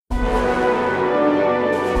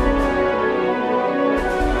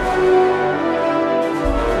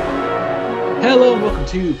Hello and welcome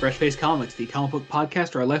to Fresh Face Comics, the comic book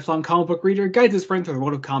podcast where a lifelong comic book reader guides his friends through the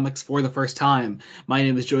world of comics for the first time. My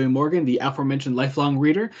name is Joey Morgan, the aforementioned lifelong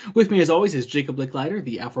reader. With me as always is Jacob Licklider,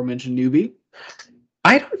 the aforementioned newbie.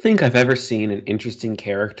 I don't think I've ever seen an interesting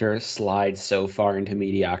character slide so far into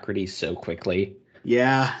mediocrity so quickly.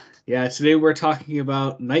 Yeah, today we're talking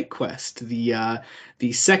about Knightquest,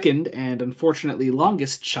 the second and unfortunately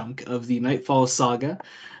longest chunk of the Nightfall saga.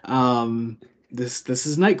 This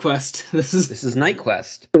is Knightquest. This is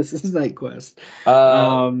Knightquest. This is Knightquest.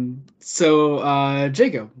 Uh,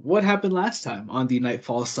 Jacob, what happened last time on the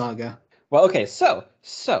Nightfall saga? well, okay, so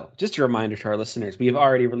just a reminder to our listeners, we have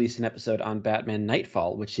already released an episode on Batman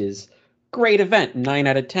Nightfall, which is great event, 9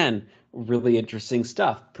 out of 10. Really interesting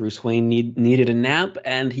stuff. Bruce Wayne needed a nap,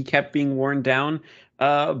 and he kept being worn down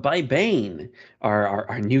by Bane,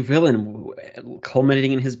 our new villain,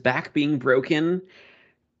 culminating in his back being broken,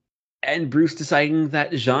 and Bruce deciding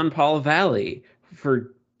that Jean-Paul Valley,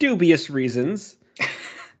 for dubious reasons,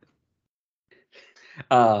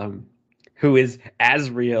 who is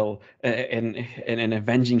Azrael, an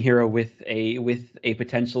avenging hero with a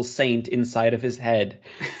potential saint inside of his head,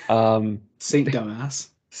 Saint Dumbass.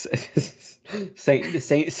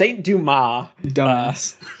 Saint Dumas,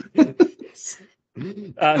 Dumbass.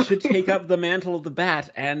 should take up the mantle of the Bat,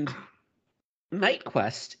 and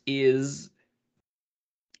Knightquest is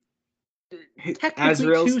technically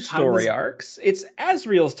Azrael's two story arcs. It's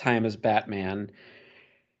Azrael's time as Batman,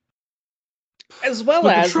 as well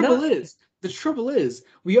But as the trouble is,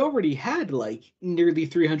 we already had like nearly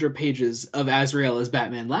 300 pages of Azrael as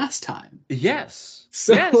Batman last time. Yes.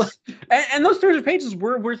 So, yes. And those 300 pages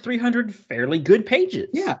were 300 fairly good pages.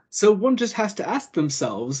 Yeah. So one just has to ask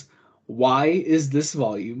themselves, why is this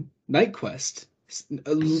volume, Knightquest,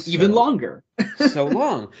 even longer? So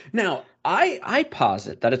long. Now, I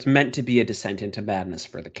posit that it's meant to be a descent into madness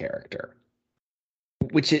for the character,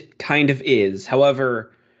 which it kind of is.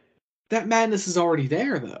 However, that madness is already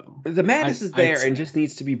there, though. The madness is there and just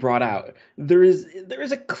needs to be brought out. There is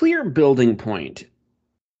a clear building point.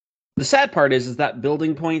 The sad part is that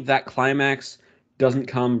building point, that climax, doesn't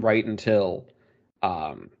come right until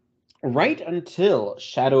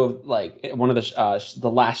Shadow of, like, one of the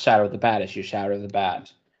last Shadow of the Bat issue, Shadow of the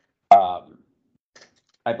Bat.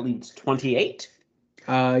 I believe it's 28.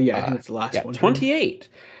 I think it's the last one. 28.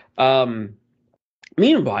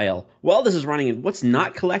 Meanwhile, while this is running, and what's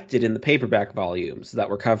not collected in the paperback volumes that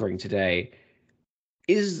we're covering today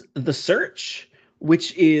is The Search,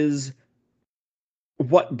 which is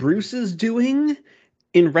what Bruce is doing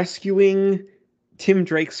in rescuing Tim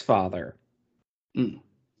Drake's father. Mm.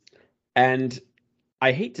 And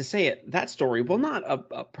I hate to say it, that story, while not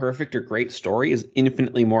a perfect or great story, is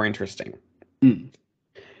infinitely more interesting. Mm.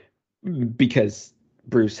 Because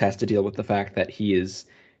Bruce has to deal with the fact that he is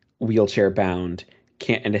wheelchair bound,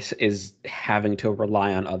 is having to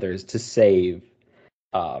rely on others to save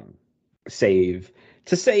the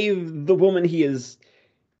woman he is,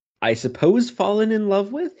 I suppose, fallen in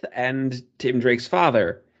love with, and Tim Drake's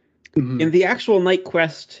father. Mm-hmm. In the actual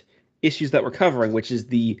Knightquest issues that we're covering, which is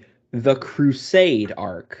the Crusade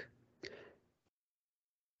arc,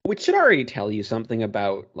 which should already tell you something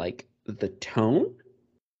about, like, the tone.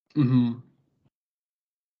 Mm-hmm.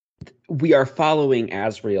 We are following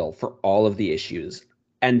Azrael for all of the issues,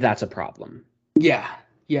 and that's a problem. Yeah.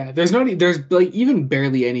 There's like even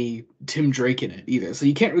barely any Tim Drake in it either, so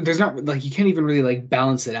you can't even really like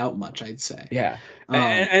balance it out much, I'd say. Yeah,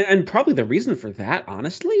 and probably the reason for that,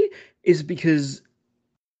 honestly, is because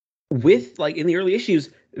with, like, in the early issues,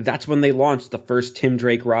 that's when they launched the first Tim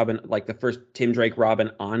Drake Robin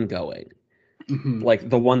ongoing, mm-hmm. like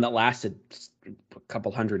the one that lasted a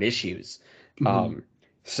couple hundred issues. Mm-hmm.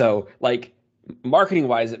 So, like,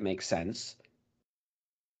 marketing-wise, it makes sense.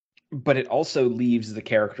 But it also leaves the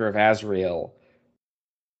character of Azrael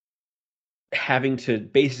having to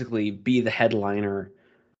basically be the headliner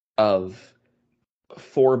of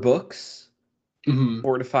 4 books, Mm-hmm.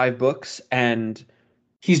 4 to 5 books, and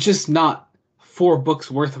he's just not 4 books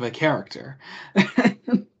worth of a character.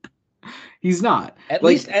 He's not. At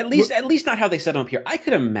least not how they set him up here. I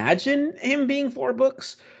could imagine him being 4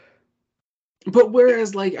 books. But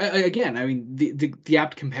whereas, like, again, I mean, the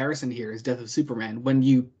apt comparison here is Death of Superman. When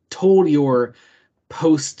you told your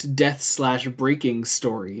post-death / breaking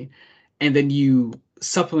story, and then you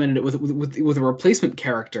supplemented it with a replacement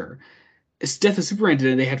character, it's Death of Superman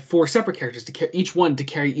did, and they had 4 separate characters to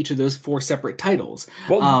carry each of those 4 separate titles.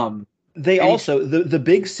 Well, they also the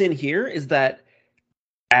big sin here is that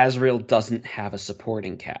Azrael doesn't have a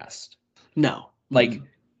supporting cast. No, like.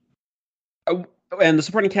 And the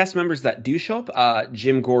supporting cast members that do show up,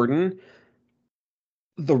 Jim Gordon,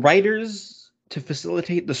 the writers to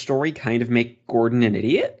facilitate the story, kind of make Gordon an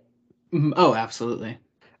idiot. Oh, absolutely.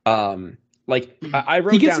 Um, like I He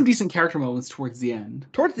wrote gets some down decent character moments towards the end,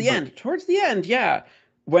 but towards the end, yeah,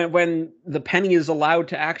 when the penny is allowed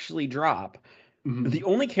to actually drop. The mhm.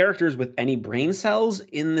 only characters with any brain cells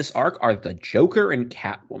in this arc are the Joker and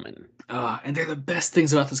Catwoman. And they're the best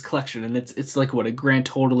things about this collection, and it's like what, a grand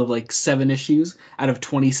total of like 7 issues out of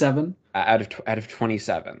 27. Out of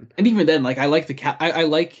 27. And even then, like I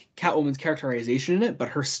like Catwoman's characterization in it, but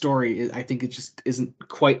her story is, I think it just isn't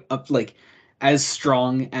quite up like as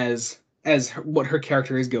strong as what her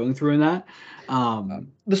character is going through in that.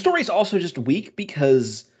 The story is also just weak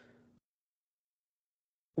because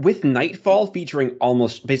with Nightfall featuring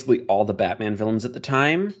almost basically all the Batman villains at the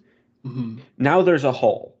time, mhm. now there's a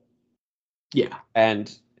hole. Yeah.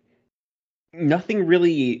 And nothing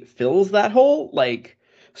really fills that hole. Like,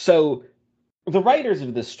 so the writers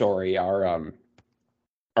of this story are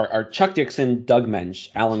Chuck Dixon, Doug Mensch,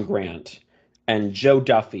 Alan Grant, and Joe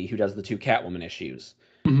Duffy, who does the two Catwoman issues.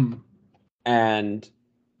 Mhm. And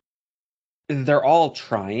they're all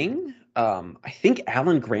trying. I think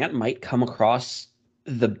Alan Grant might come across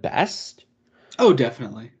the best. Oh,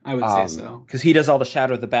 definitely. I would say so. Because he does all the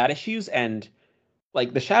Shadow of the Bat issues, and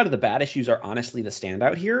like the Shadow of the Bat issues are honestly the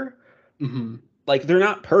standout here. Mhm. Like they're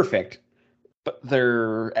not perfect, but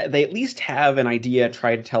they at least have an idea,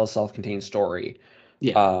 try to tell a self-contained story.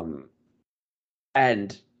 Yeah. Um,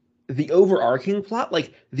 and the overarching plot,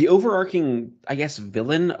 like the overarching, I guess,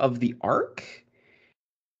 villain of the arc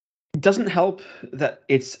doesn't help that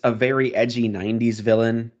it's a very edgy 90s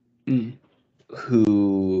villain Mm.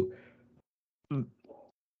 who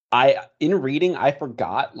in reading I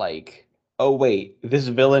forgot, like, oh wait, this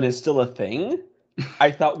villain is still a thing?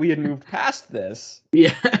 I thought we had moved past this.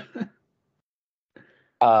 Yeah.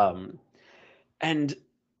 Um and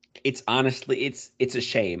it's a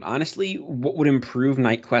shame. Honestly, what would improve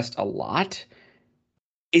Knightquest a lot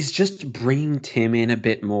is just bringing Tim in a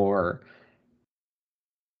bit more,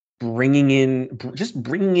 just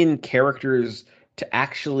bringing in characters to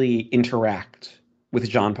actually interact with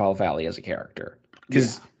John Paul Valley as a character. Yeah.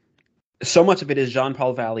 Because so much of it is John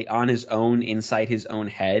Paul Valley on his own, inside his own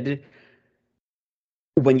head,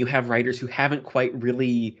 when you have writers who haven't quite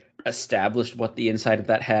really established what the inside of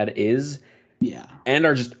that head is Yeah. and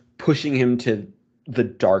are just pushing him to the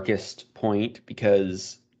darkest point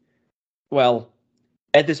because, well,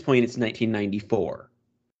 at this point it's 1994.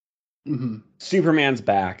 Mhm. Superman's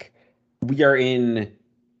back. We are in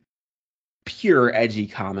pure edgy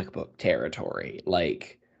comic book territory.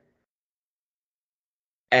 Like,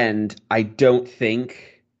 and I don't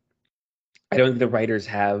think the writers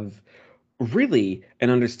have really an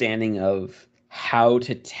understanding of how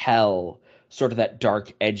to tell sort of that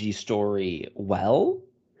dark, edgy story well.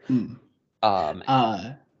 Mm. Um,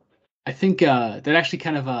 Uh I think that actually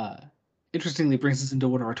kind of interestingly brings us into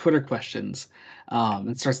one of our Twitter questions,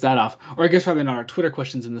 and starts that off. Or I guess probably not our Twitter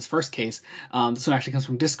questions in this first case. This one actually comes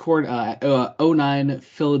from Discord. 09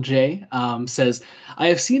 Phil J says, "I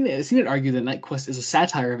have seen it argued that Knightquest is a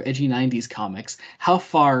satire of edgy '90s comics. How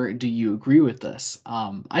far do you agree with this?"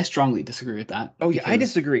 I strongly disagree with that oh yeah, I because,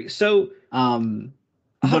 disagree. So um,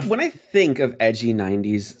 but when I think of edgy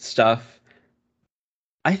 '90s stuff,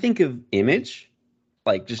 I think of Image,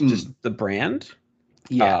 like just mm, the brand.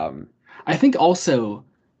 yeah, Um, I think also.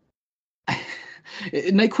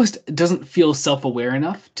 Nyquist doesn't feel self-aware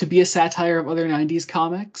enough to be a satire of other '90s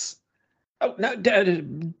comics. oh no,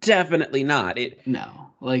 definitely not.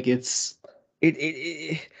 No, like it's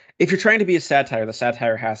If you're trying to be a satire, the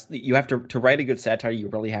satire has you have to write a good satire. You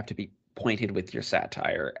really have to be pointed with your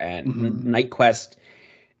satire, and mhm, Night Quest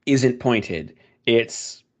isn't pointed.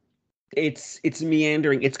 It's it's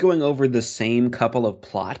meandering. It's going over the same couple of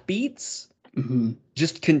plot beats mhm,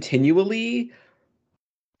 just continually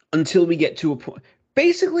until we get to a point.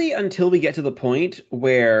 Basically, until we get to the point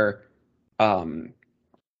where um,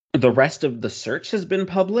 the rest of the search has been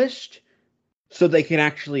published, so they can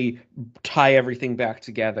actually tie everything back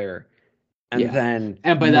together and yeah. then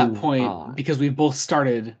And by that move point, on. because we've both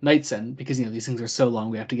started Night's End, because these things are so long,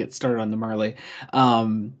 we have to get started on the Marley.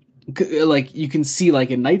 Um, like you can see, like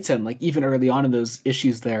in Night's End, like even early on in those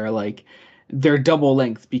issues, there, like they're double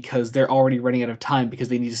length because they're already running out of time because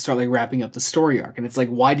they need to start like wrapping up the story arc. And it's like,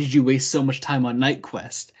 why did you waste so much time on Night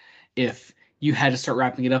Quest if you had to start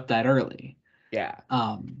wrapping it up that early? Yeah.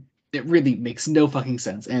 It really makes no fucking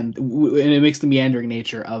sense, and it makes the meandering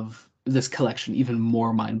nature of this collection even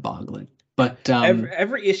more mind-boggling. But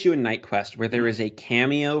Every issue in Night Quest where there is a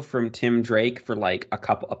cameo from Tim Drake for like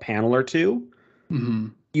a panel or two,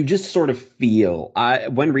 mhm, you just sort of feel. I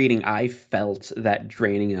when reading, I felt that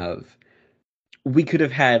draining of we could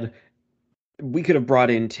have had we could have brought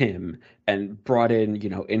in Tim and brought in,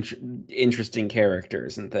 interesting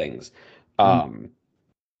characters and things. Mhm. Um,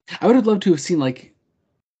 I would have loved to have seen like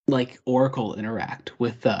Oracle interact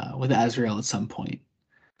with Azrael at some point,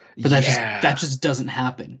 but that yeah. just doesn't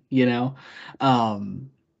happen, you know. Um,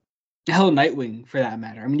 Hell, Nightwing for that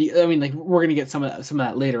matter. I mean, like we're gonna get some of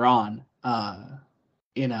that later on,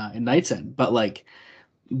 in Night's End, but like,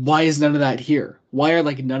 why is none of that here? Why are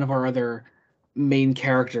like none of our other main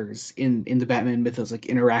characters in the Batman mythos like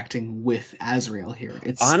interacting with Azrael here?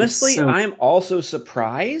 It's Honestly, so. I'm also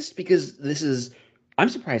surprised because I'm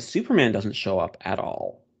surprised Superman doesn't show up at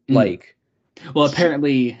all. Mm. Like, Well,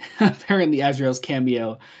 he, apparently Azrael's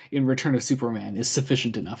cameo in Return of Superman is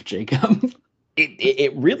sufficient enough, Jacob.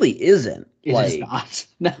 it really isn't. It is Like, not.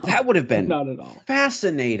 No, that would have been not at all.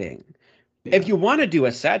 fascinating. If Yeah. you want to do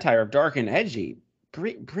a satire of dark and edgy,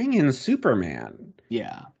 bring in Superman.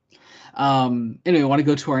 Yeah. Anyway, I want to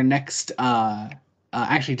go to our next,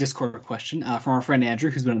 actually, Discord question from our friend Andrew,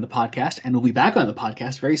 who's been on the podcast and will be back on the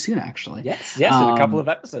podcast very soon, actually. Yes, in a couple Um, of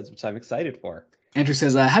episodes, which I'm excited for. Andrew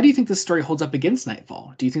says, "How do you think this story holds up against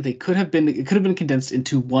Nightfall? Do you think it could have been condensed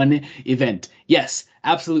into one event?" Yes,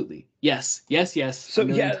 absolutely. Yes, yes, yes, a So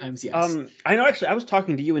million yeah, times yes. I know actually I was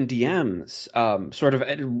talking to you in DMs, sort of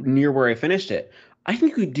near where I finished it. I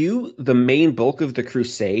think we do the main bulk of the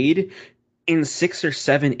Crusade in 6 or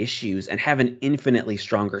 7 issues and have an infinitely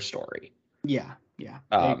stronger story. Yeah, yeah,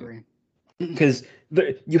 I Um, agree. because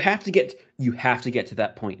you have to get to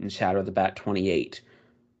that point in Shadow of the Bat 28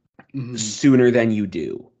 Mhm. sooner than you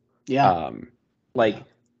do. Yeah, Um, yeah.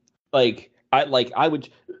 like I would.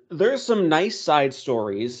 There's some nice side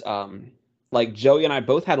stories. Like Joey and I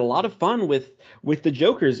both had a lot of fun with the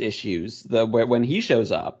Joker's issues, when he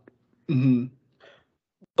shows up, Mhm.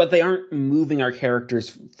 but they aren't moving our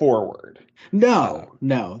characters forward. Uh, No,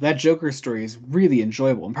 no, that Joker story is really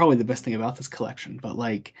enjoyable and probably the best thing about this collection, but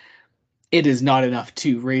like it is not enough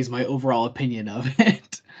to raise my overall opinion of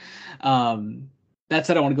it. Um, that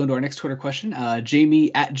said, I want to go into our next Twitter question.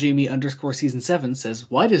 Jamie at Jamie underscore season 7 says,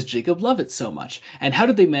 "Why does Jacob love it so much? And how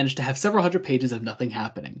did they manage to have several hundred pages of nothing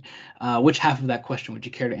happening?" Which half of that question would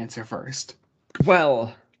you care to answer first?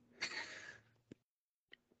 well,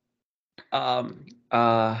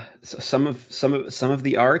 some of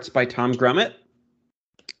the arts by Tom Grummett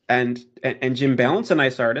and Jim Balance, a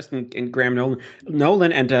nice artist, and Graham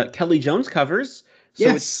Nolan and Kelly Jones covers. So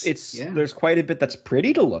Yes. Yeah. there's quite a bit that's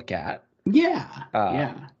pretty to look at. Yeah. Um,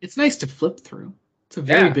 Yeah. It's nice to flip through.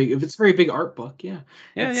 yeah, It's a very big art book. Yeah.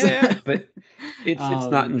 It's but it's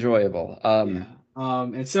not um enjoyable. yeah.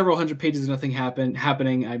 And several hundred pages of nothing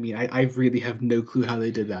happening. I mean, I really have no clue how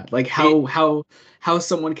they did that. Like It how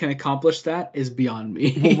someone can accomplish that is beyond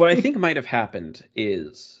Well, what I me. think might have happened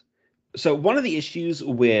is, so one of the issues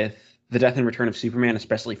with the Death and Return of Superman,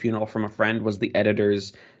 especially Funeral from a Friend, was the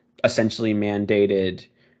editors essentially mandated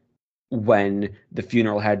when the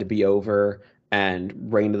funeral had to be over and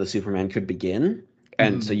Reign of the Superman could begin.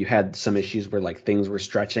 And so Mhm. you had some issues where like things were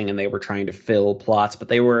stretching and they were trying to fill plots, but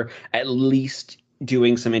they were at least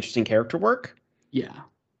doing some interesting character work. Yeah.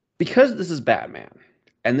 Because this is Batman,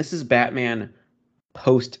 and this is Batman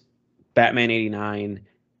post Batman 89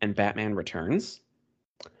 and Batman Returns,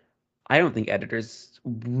 I don't think editors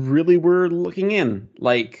really were looking in.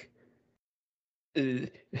 Like, uh,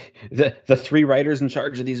 the three writers in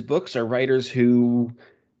charge of these books are writers who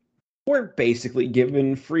were basically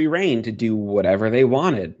given free reign to do whatever they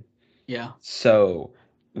wanted. Yeah. So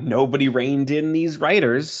nobody reined in these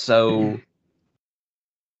writers. So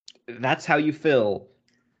that's how you fill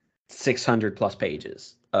 600 plus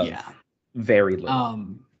pages of Yeah. very little.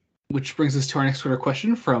 Um, which brings us to our next Twitter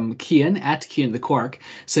question from Kian at Kian the Quark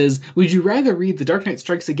says, "Would you rather read The Dark Knight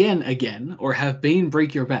Strikes again, or have Bane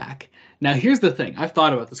break your back?" Now, here's the thing. I've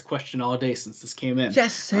thought about this question all day since this came in.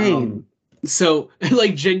 Yes, Um, same. so,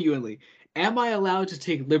 like, genuinely, am I allowed to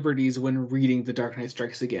take liberties when reading The Dark Knight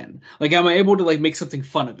Strikes Again? Like, am I able to like make something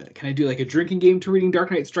fun of it? Can I do like a drinking game to reading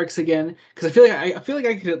Dark Knight Strikes Again? Because I feel like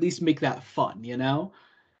I could at least make that fun, you know?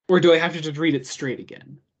 Or do I have to just read it straight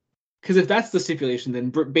again? Because if that's the stipulation, then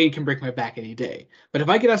Bane can break my back any day. But if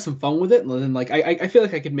I could have some fun with it, then like I feel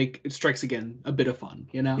like I could make Strikes Again a bit of fun,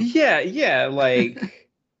 you know? Yeah, like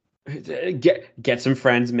get some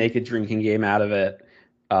friends, make a drinking game out of it.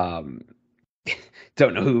 Um,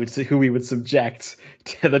 don't know who we would subject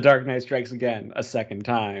to the Dark Knight Strikes Again a second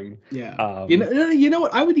time. Yeah. Um, You know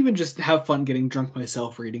what? I would even just have fun getting drunk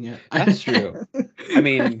myself reading that's true. I it.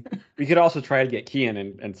 mean, we could also try to get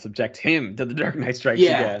Kian and subject him to the Dark Knight Strikes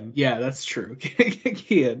Yeah, Again. yeah, that's true.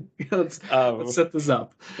 Kian, let's Um, set this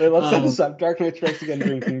up. let's set Um, this up. Dark Knight Strikes Again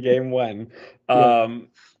drinking game when. yeah.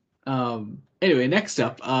 Um, Anyway, next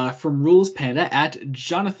up, from Rules Panda at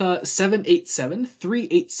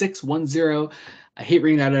Jonathan787-38610. I hate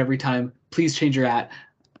reading that every time. Please change your at.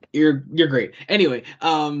 You're great. Anyway,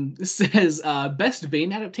 this says best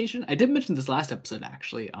Bane adaptation. I did mention this last episode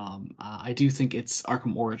actually. I do think it's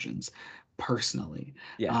Arkham Origins, personally.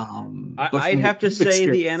 Yeah. But I'd from have to you've say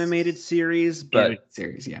the animated experienced series, animated but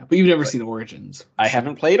series, yeah. But you've never but seen Origins, I so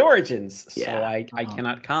haven't played Origins, so yeah. I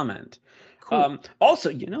cannot comment. Cool. Also,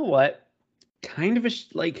 you know what? Kind of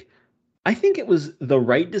like I think it was the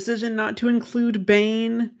right decision not to include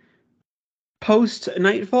Bane post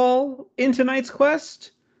Nightfall into Knight's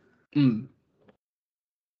Quest, Mm.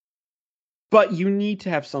 but you need to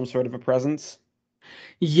have some sort of a presence,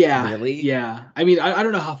 Yeah, really. yeah. I mean, I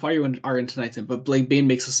don't know how far are into Night's End, but Blake Bane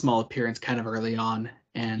makes a small appearance kind of early on,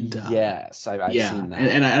 and Yes, I've yeah, seen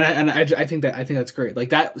and that. and I think that's great. Like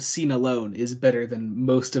that scene alone is better than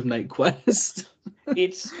most of Night Quest.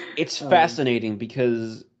 It's Um, fascinating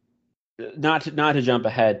because not to jump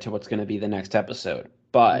ahead to what's going to be the next episode,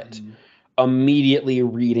 but mhm. immediately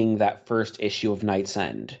reading that first issue of Knight's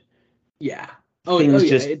End, Yeah. Oh things yeah.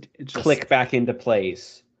 just It just click back into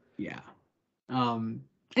place. yeah. Um,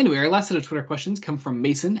 anyway, our last set of Twitter questions come from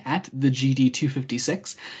Mason at the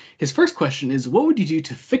GD256. His first question is, what would you do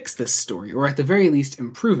to fix this story, or at the very least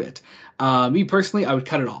improve it? Me personally, I would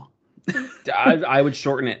cut it all. I would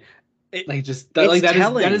shorten it. it. Like just that, like It's that is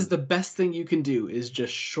telling. the best thing you can do is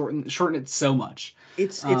just shorten it so much.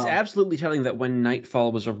 It's Um, absolutely telling that when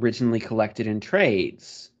Nightfall was originally collected in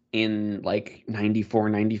trades in like 94,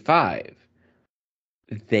 95,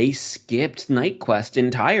 they skipped Knightquest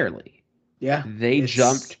entirely. yeah, They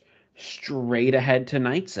jumped straight ahead to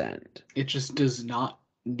Knight's End. it just does not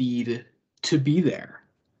need to be there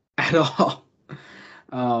at all.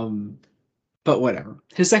 Um, but whatever.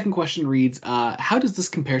 His second question reads, how does this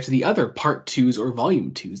compare to the other part twos or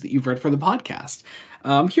volume twos that you've read for the podcast?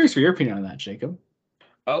 I'm curious for your opinion on that, Jacob.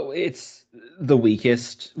 Oh, it's the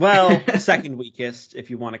weakest. Well, second weakest if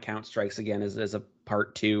you want to count Strikes Again as a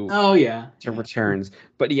part two Oh yeah, to yeah. Returns.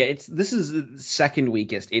 But yeah, this is the second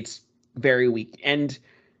weakest. It's very weak. And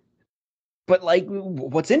but like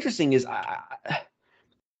what's interesting is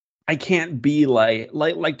I can't be like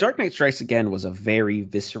Dark Knight Strikes Again was a very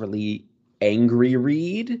viscerally angry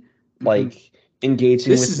read, Mhm. like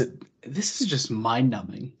engaging This with is the this is just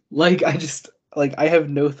mind-numbing. Like I have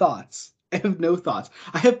no thoughts. I have no thoughts.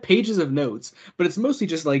 I have pages of notes, but it's mostly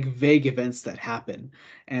just like vague events that happen.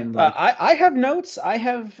 And like I have notes. I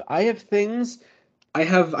have things. I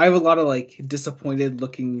have a lot of like disappointed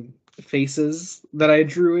looking faces that I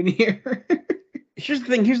drew in here. Here's the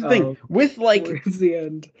thing with Towards the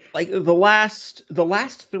end. like the last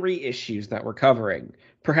three issues that we're covering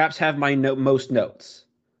perhaps have my most notes.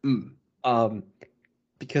 Mm. Um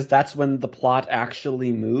because that's when the plot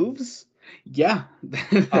actually moves. Yeah,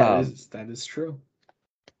 Um that is true.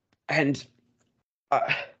 and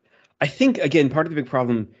uh, I think again part of the big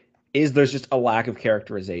problem is there's just a lack of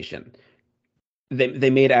characterization. They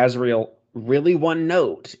made Azrael really one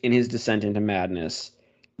note in his descent into madness.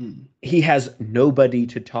 Mm. He has nobody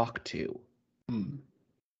to talk to. Mm.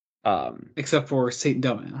 Um Except for Saint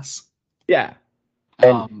Dumbass. yeah.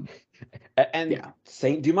 And Um, and yeah.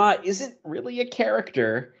 Saint Dumas isn't really a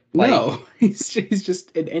character. Like No, he's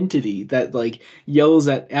just an entity that like yells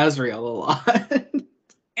at Azrael a lot.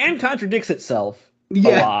 and contradicts itself a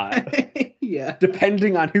Yeah. lot, Yeah.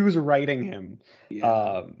 depending on who's writing him. Yeah.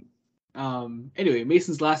 Um, Anyway,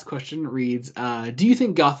 Mason's last question reads, why do you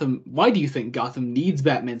think Gotham needs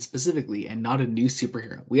Batman specifically and not a new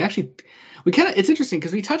superhero? We kind of, it's interesting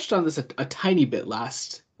because we touched on this a tiny bit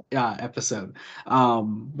last episode,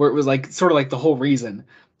 where it was like, sort of like the whole reason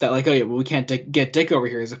that like, oh yeah, well, we can't get Dick over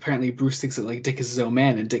here is apparently Bruce thinks that like Dick is his own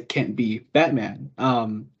man and Dick can't be Batman.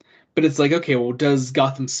 But it's like, okay, well, does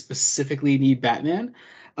Gotham specifically need Batman?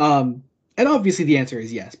 And obviously the answer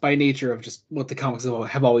is yes, by nature of just what the comics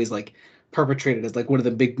have always like perpetrated as like one of the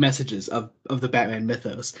big messages of the Batman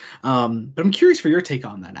mythos. But I'm curious for your take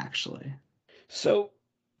on that, actually. so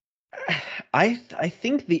I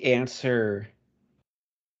think the answer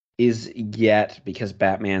is yet because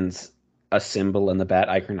Batman's a symbol and the Bat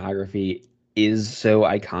iconography is so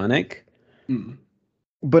iconic. Mm.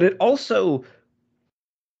 But I also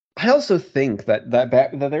think that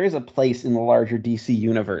there is a place in the larger DC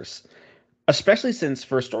universe, especially since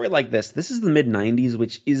for a story like this is the mid '90s,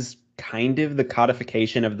 which is kind of the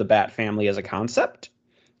codification of the Bat family as a concept.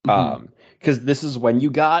 Hmm. Because this is when you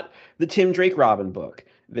got the Tim Drake Robin book.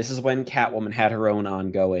 This is when Catwoman had her own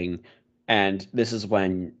ongoing, and this is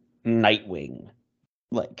when Nightwing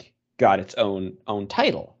like got its own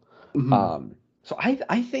title. Hmm. So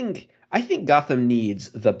I think I think Gotham needs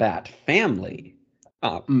the Bat family.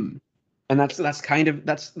 Um, Mm. and that's kind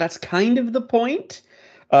of the point.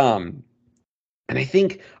 Um, and I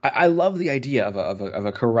think I love the idea of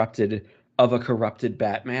a corrupted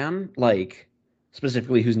Batman, like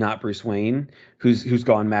specifically who's not Bruce Wayne, who's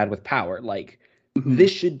gone mad with power. Like Hmm.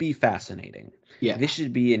 this should be fascinating. Yeah. This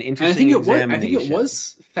should be an And interesting I think it examination.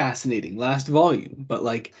 was fascinating last volume, but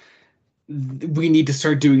like we need to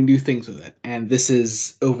start doing new things with it. And this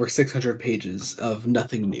is over 600 pages of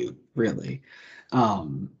nothing new, really.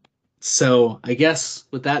 Um, so I guess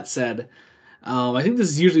with that said, I think this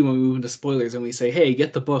is usually when we move into spoilers and we say, "Hey,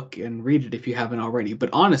 get the book and read it if you haven't already." But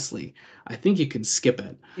honestly, I think you can skip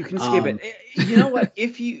it. You can skip it. Um, You know what?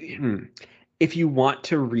 If you want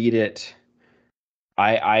to read it,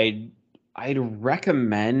 I I'd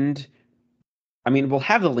recommend. I mean, we'll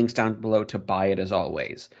have the links down below to buy it as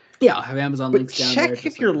always. yeah, I'll have Amazon But links down there, check just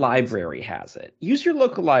if like your always. library has it. Use your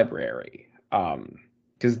local library.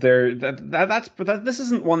 Because there that's but this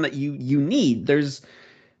isn't one that you need. There's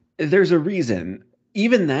a reason.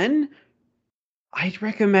 Even then, I'd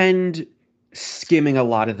recommend skimming a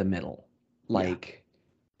lot of the middle. Yeah.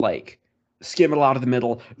 Like skim a lot of the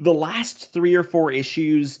middle. The last 3 or 4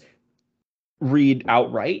 issues read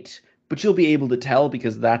outright, but you'll be able to tell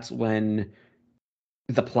because that's when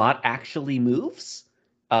the plot actually moves.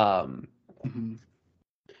 Um, Mhm.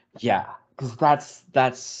 yeah, because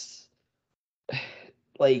that's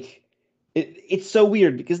like it's so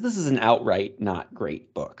weird because this is an outright not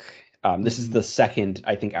great book. This is Mhm. the second,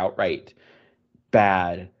 I think, outright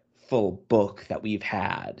bad full book that we've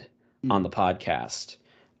had on the Mhm. podcast.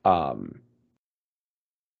 Um,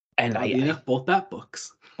 and Oddly I enough, both Bat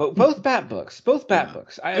books. but both Bat books, both Bat Yeah.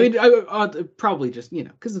 books. I mean, I probably just,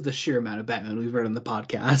 because of the sheer amount of Batman we've read on the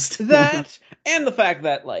podcast. That and the fact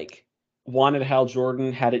that like Wanted Hal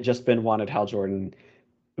Jordan, had it just been Wanted Hal Jordan,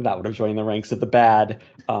 that would have joined the ranks of the bad.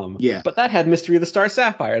 Yeah, But that had Mystery of the Star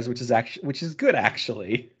Sapphires, which is good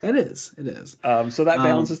actually. it is. It is. So that Um,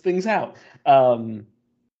 balances things out. Um,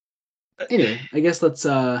 anyway, I guess let's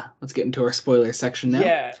get into our spoiler section now.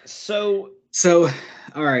 yeah. So So,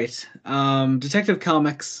 all right. Detective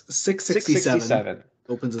Comics 667 667.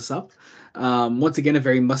 opens us up. Once again, a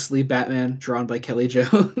very muscly Batman drawn by Kelly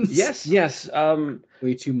Jones. Yes, yes.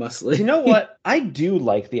 Way too You muscly. know what? I do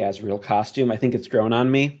like the Azrael costume. I think it's grown on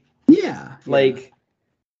me. Yeah, yeah. Like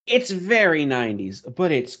it's very 90s,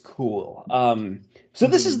 but it's cool. So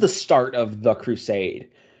this is Mhm. the start of the Crusade.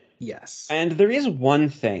 Yes. And there is one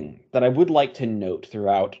thing that I would like to note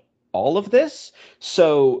throughout all of this.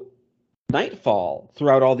 So Nightfall,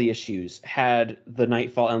 throughout all the issues, had the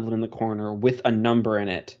Nightfall emblem in the corner with a number in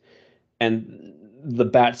it, and the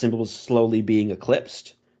bat symbol was slowly being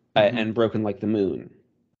eclipsed Mhm. and broken like the moon.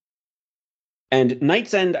 And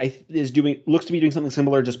Night's End looks to be doing something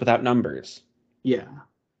similar, just without numbers. Yeah.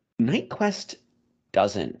 Knightquest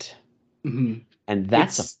doesn't, Mhm. and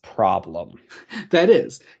that's a It's problem. that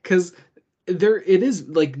is because there it is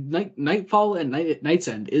like Nightfall and Night's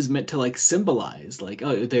End is meant to like symbolize like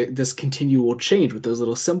this continual change with those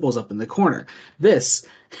little symbols up in the corner. This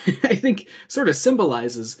I think sort of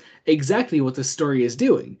symbolizes exactly what the story is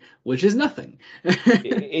doing, which is nothing.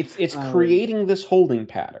 It's um, creating this holding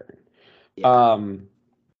pattern. yeah. Um,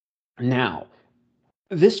 Now,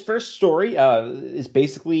 this first story is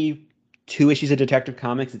basically 2 issues of Detective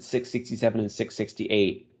Comics. It's 667 and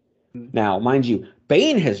 668. Now, mind you,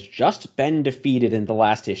 Bane has just been defeated in the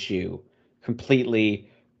last issue completely.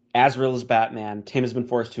 Azrael is Batman. Tim has been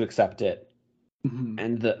forced to accept it. Mhm.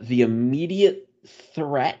 And the immediate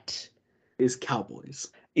threat Is Cowboys.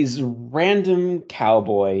 is random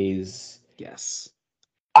cowboys. Yes.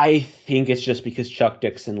 I think it's just because Chuck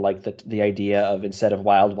Dixon liked the idea of instead of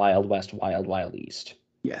Wild Wild West, Wild Wild East.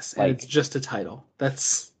 Yes, and it's Like, just a title.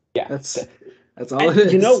 yeah. That's that's all it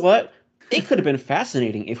And you know is. what? It could have been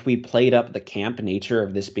fascinating if we played up the camp nature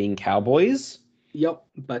of this being cowboys. Yep,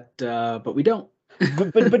 but we don't.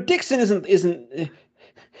 But Dixon isn't.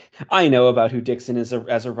 I know about who Dixon is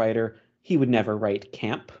as a writer. He would never write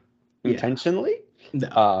camp Yeah. intentionally. No.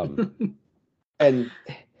 Um, and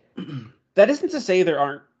that isn't to say there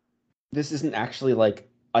aren't. This isn't actually like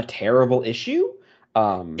a terrible issue.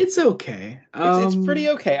 Um, It's okay. it's pretty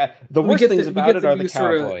okay. The worst things We about get it the are the new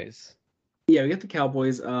sort of cowboys. yeah, we get the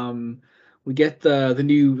Cowboys. We get the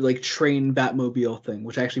new like train Batmobile thing,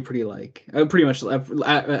 which I actually pretty like. I pretty much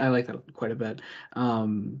I like that quite a bit.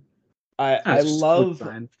 Um, I oh, I it's just a cool love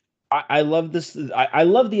design. I love this. I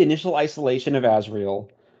love the initial isolation of Azrael.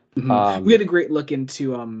 We Um, had a great look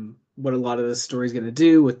into what a lot of this story is going to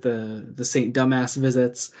do with the Saint Dumbass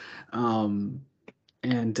visits, and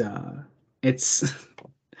it's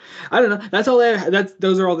I don't know. That's all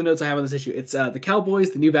those are all the notes I have on this issue. It's the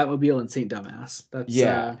Cowboys, the new Batmobile, and Saint Dumbass.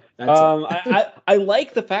 Yeah. That's it. I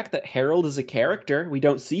like the fact that Harold is a character. We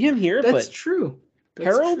don't see him here, That's but true. That's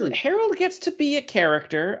Harold true. Harold gets to be a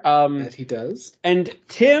character. That he does. And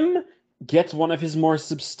Tim gets one of his more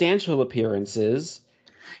substantial appearances.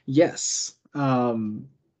 Yes.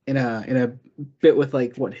 In a bit with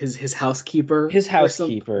like what his housekeeper His or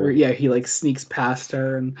something where housekeeper. yeah, he like sneaks past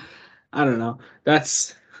her and I don't know.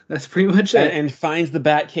 That's pretty much it. And finds the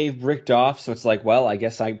Batcave bricked off, so it's like, well, I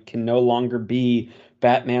guess I can no longer be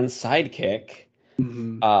Batman's sidekick.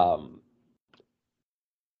 Mhm. Um,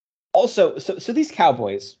 also, so these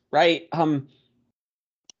cowboys, right?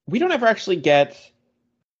 We don't ever actually get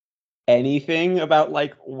anything about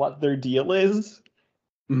like what their deal is.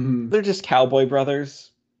 Mhm. They're just cowboy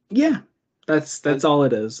brothers. Yeah. That's And all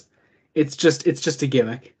it is. It's just a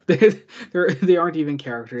gimmick. They aren't even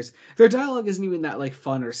characters. Their dialogue isn't even that like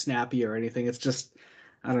fun or snappy or anything. It's just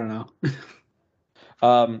I don't know.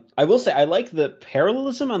 I will say I like the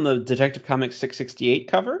parallelism on the Detective Comics 668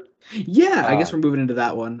 cover. Yeah, I guess we're Um, moving into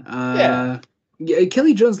that one. yeah, Yeah,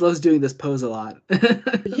 Kelly Jones loves doing this pose a lot.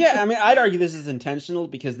 yeah. I mean, I'd argue this is intentional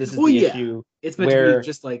because this is Well, the yeah, issue it's meant to be where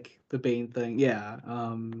just like the Bane thing. Yeah.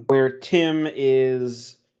 where Tim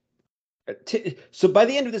is. So by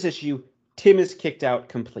the end of this issue, Tim is kicked out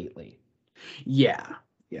completely. Yeah.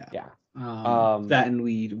 Yeah. Yeah. That and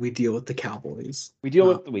we deal with the Cowboys. We deal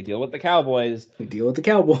with the Cowboys, We deal with the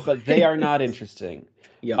Cowboys. but they are not interesting.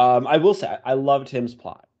 Yep. I will say I love Tim's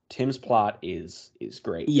plot. Tim's plot is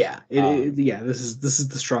great. Yeah. Yeah. This is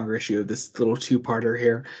the stronger issue of this little two-parter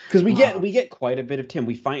here. Because Uh, we get quite a bit of Tim.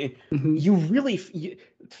 We find mhm. you really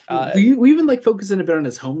We even like focus in a bit on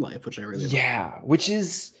his home life, which I really like. yeah, which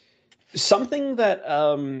is something that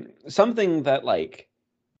like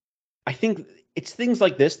I think it's things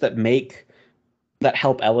like this that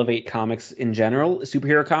help elevate comics in general,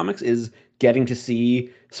 superhero comics, is getting to see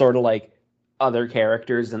sort of like other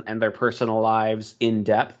characters and their personal lives in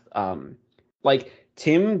depth. Like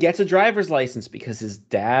Tim gets a driver's license because his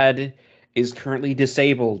dad is currently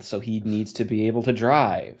disabled, so he needs to be able to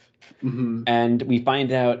drive. Hmm. And we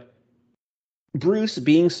find out Bruce,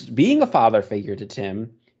 being a father figure to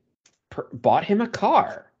Tim, bought him a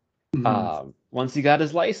car Hmm. once he got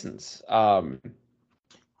his license.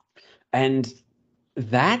 And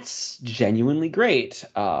that's genuinely great.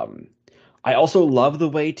 I also love the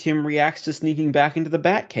way Tim reacts to sneaking back into the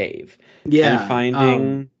Batcave and Yeah.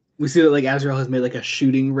 finding. We see that like Azrael has made like a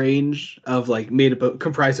shooting range of like made up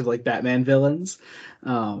comprised of like Batman villains.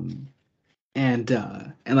 Um, and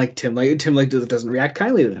like Tim like doesn't react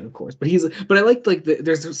kindly to that, of course. But I like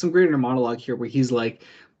there's some great inner monologue here where he's he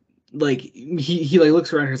like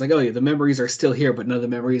looks around and he's like, oh yeah, the memories are still here, but none of the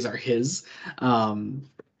memories are his. Um,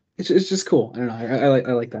 it's just cool. I don't know.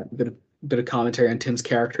 I like that bit of commentary on Tim's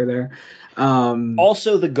character there.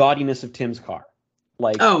 Also, the gaudiness of Tim's car.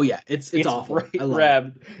 Like, Oh yeah, it's it's awful. I right, love it.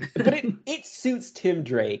 Reb, but it suits Tim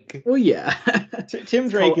Drake. Well, yeah. Tim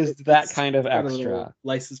Drake is that It's kind of got a little extra.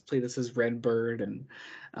 license plate that says Red Bird, and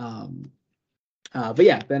um, but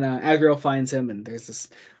yeah, then Azrael finds him, and there's this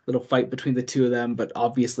little fight between the two of them. But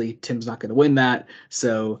obviously, Tim's not going to win that,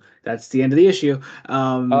 so that's the end of the issue.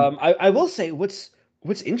 I will say what's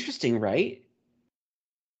interesting, right?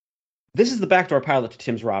 This is the backdoor pilot to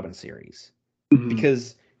Tim's Robin series. Mhm.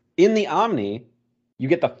 Because in the Omni, you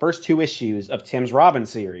get the first two issues of Tim's Robin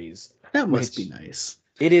series, That must be which nice.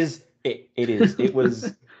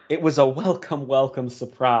 it was a welcome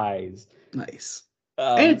surprise. Nice,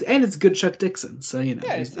 and Um, it's good Chuck Dixon, so yeah,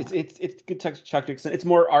 there's that. it's good Chuck Dixon. It's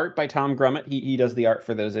more art by Tom Grummett. He does the art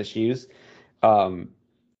for those issues, um,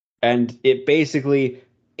 and it basically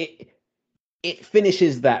it it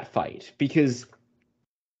finishes that fight because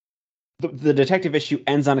the detective issue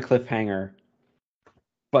ends on a cliffhanger,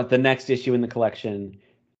 but the next issue in the collection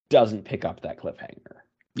doesn't pick up that cliffhanger.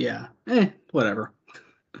 Yeah, whatever.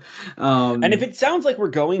 And if Um, it sounds like we're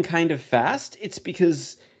going kind of fast, it's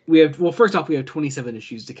because. first off, we have 27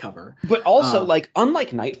 issues to cover. But also, Uh, like,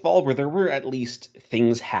 unlike Nightfall, where there were at least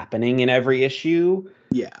things happening in every issue.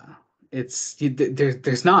 Yeah,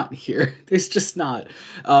 there's not here. There's just not.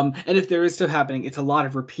 And if there is stuff happening, it's a lot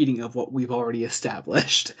of repeating of what we've already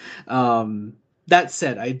established. That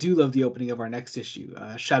said, I do love the opening of our next issue,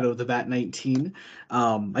 Shadow of the Bat 19.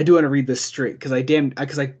 I do want to read this straight because I damn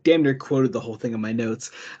near quoted the whole thing in my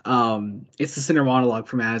notes. It's the inner monologue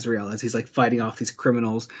from Azrael as he's like fighting off these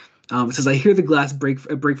criminals. It says, I hear the glass break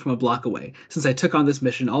from a block away. Since I took on this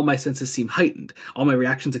mission, all my senses seem heightened, all my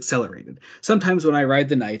reactions accelerated. Sometimes when I ride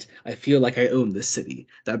the night, I feel like I own this city,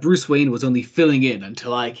 that Bruce Wayne was only filling in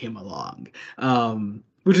until I came along.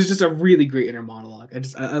 which is just a really great inner monologue.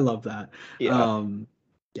 I love that. Yeah.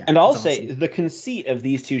 Yeah, And I'll it's say awesome. the conceit of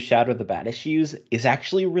these two Shadow of the Bat issues is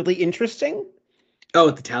actually really interesting. Oh,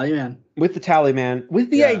 with the Tally Man. With the Taliban, with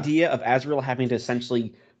the Yeah. idea of Azrael having to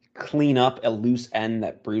essentially clean up a loose end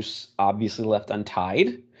that Bruce obviously left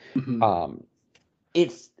untied. Hmm. Um,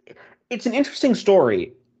 it's it's an interesting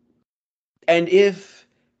story, and if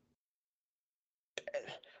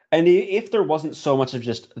there wasn't so much of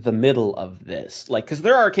just the middle of this, like, because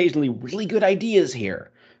there are occasionally really good ideas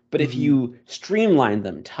here, but if Hmm. you streamline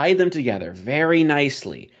them, tie them together very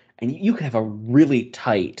nicely, and you can have a really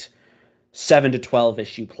tight 7 to 12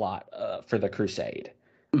 issue plot for the Crusade,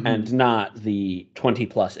 and Hmm. not the 20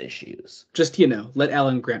 plus issues. Just let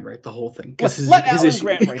Alan Grant write the whole thing because Let his Alan issue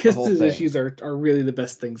Grant write the because whole his thing. issues are really the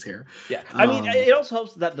best things here. Yeah, I mean, Um. it also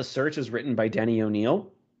helps that the search is written by Denny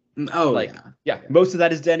O'Neil. Oh Like, yeah. yeah, Yeah. most of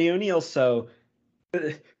that is Denny O'Neil, so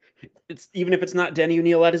it's even if it's not Denny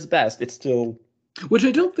O'Neil at his best, it's still. Which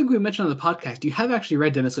I don't think we mentioned on the podcast. You have actually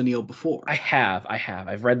read Dennis O'Neil before,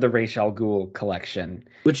 I've read the Ra's al Ghul collection.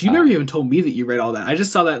 which you never Um, even told me that you read all that. I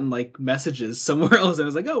just saw that in like messages somewhere else, and I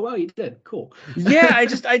was like, oh wow, you did. Cool. yeah, I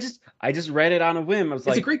just read it on a whim. I was It's a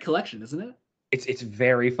like, great collection, isn't it? it's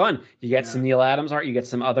very fun. You get some Yeah. Neil Adams art, you get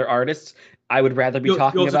some other artists. I would rather be You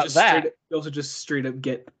talking also about just straight that. you also just straight up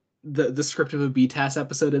get the script of a BTAS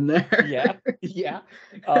episode in there. Yeah, yeah.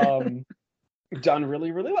 Um, done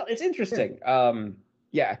really, really well. It's Yeah. interesting.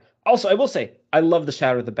 Yeah. Also, I will say, I love the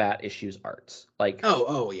Shadow of the Bat issues arts. Like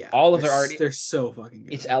Oh yeah. all of their art, They're so fucking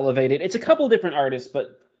it's good. elevated. It's a couple different artists,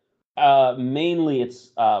 but mainly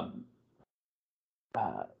it's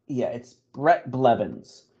Brett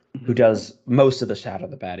Blevins who Mhm. does most of the Shadow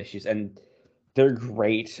of the Bat issues, and they're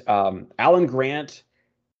great. Alan Grant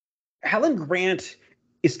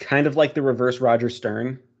is kind of like the reverse Roger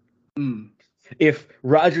Stern. Mm. If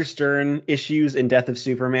Roger Stern issues in Death of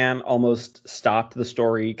Superman almost stopped the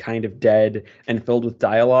story kind of dead and filled with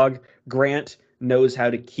dialogue, Grant knows how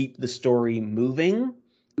to keep the story moving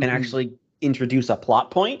and Mhm. actually introduce a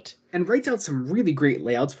plot point. And writes out some really great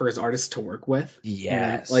layouts for his artists to work with. Like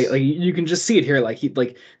Yes. you can just see it here.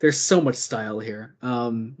 There's so much style here.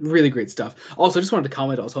 Really great stuff. Also, I just wanted to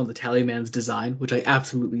comment also on the Tallyman's design, which I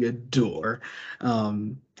absolutely adore.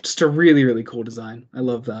 Just a really really cool design. I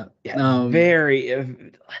love that. Yeah,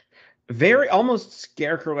 very almost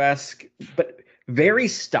scarecrow-esque, but very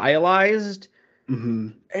stylized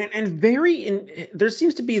Mhm. and there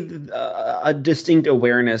seems to be a distinct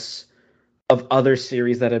awareness of other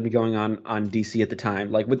series that had been going on DC at the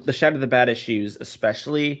time. Like with the Shadow of the Bat issues,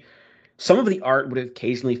 especially, some of the art would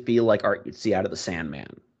occasionally feel like art you'd see out of the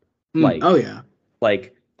Sandman. Mm. Oh Like, yeah.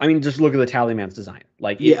 I mean, just look at the Tallyman's design.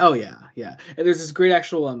 Like Yeah, it, oh yeah, yeah. And there's this great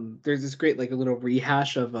like a little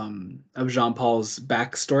rehash of Jean Paul's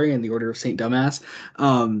backstory in the Order of Saint Dumbass.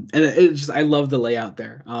 And it just I love the layout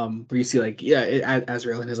there. Where you see like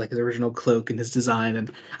Azrael in his like his original cloak and his design, and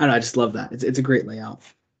I don't know, I just love that. It's a great layout.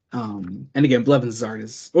 And again, Blevins' art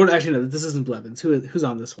is, or actually no, this isn't Blevins. Who's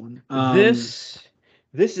on this one? this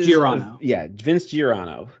this is Giordano. yeah, Vince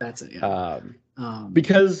Giordano. That's it, yeah. Um, Um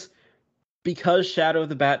because Shadow of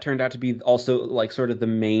the Bat turned out to be also like sort of the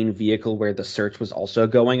main vehicle where the search was also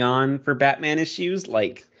going on for Batman issues.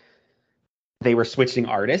 Like they were switching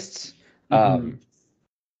artists, mhm. um,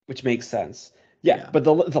 which makes sense. Yeah, Yeah. but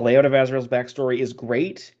the layout of Azrael's backstory is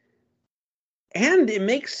great, and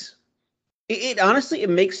it honestly it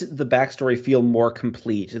makes the backstory feel more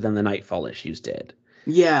complete than the Nightfall issues did.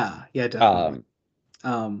 Yeah, yeah, definitely.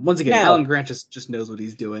 Um, Once again, Alan Now, Grant just knows what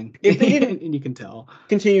he's doing, if they didn't and you can tell.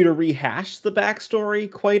 continue to rehash the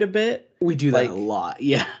backstory quite a bit, We do that a like lot,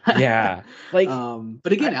 yeah. yeah, like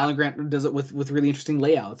But again, I, Alan Grant does it with really interesting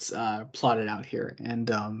layouts plotted out here, and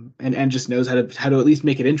just knows how to at least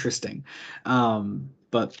make it interesting.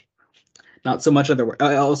 But not so much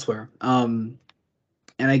elsewhere. And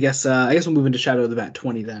I guess we'll move into Shadow of the Bat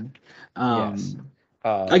 20 then. yes. Um,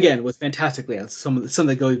 Um, Again with fantastic layouts. Some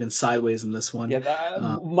that go even sideways in this one. Yeah,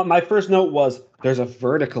 Uh, my first note was there's a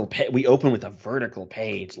vertical page. We open with a vertical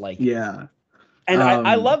page, like, yeah. and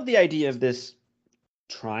I Um, love the idea of this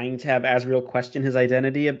trying to have Azrael question his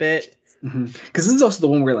identity a bit. Because this is also the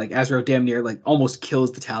one where like Azrael damn near like almost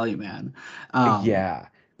kills the Tally Man. Um, Yeah,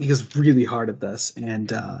 he goes really hard at this,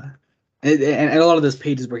 and a lot of those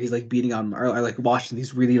pages where he's like beating on are like watching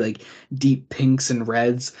these really like deep pinks and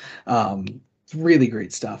reds. It's really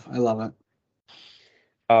great stuff. I love it.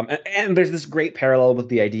 and there's this great parallel with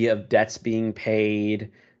the idea of debts being paid,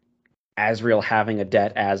 Azrael having a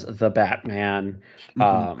debt as the Batman. Hmm.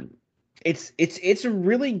 Um, it's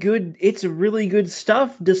really good. It's really good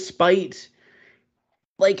stuff, despite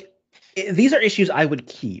like. these are issues I would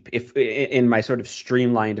keep if in my sort of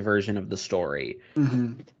streamlined version of the story.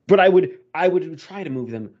 Mm-hmm. But I would try to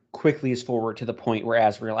move them quickly as forward to the point where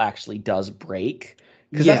Azrael actually does break.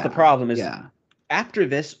 Because that's the Yeah, problem is yeah. after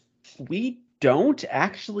this, we don't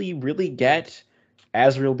actually really get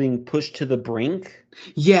Azrael being pushed to the brink.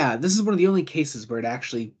 Yeah, this is one of the only cases where it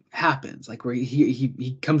actually happens, like where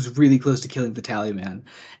he comes really close to killing the tally man,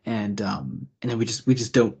 and then we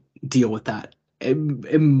just don't deal with that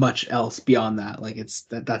much else beyond that. Like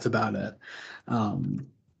that's about it. Um,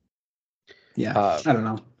 yeah, Uh, I don't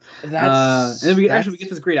know. And then that's we get that's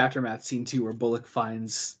this great aftermath scene too, where Bullock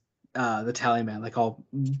finds the tally man like all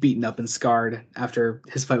beaten up and scarred after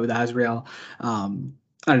his fight with Azrael.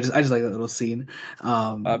 I just like that little scene.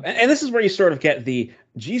 Um, and this is where you sort of get the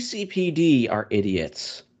GCPD are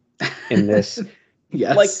idiots in this. Like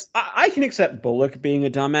yes. I can accept Bullock being a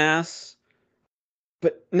dumbass,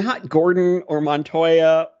 but not Gordon or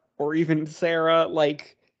Montoya or even Sarah.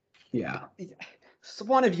 Like, Yeah. so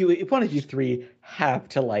one of you three have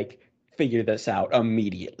to like figure this out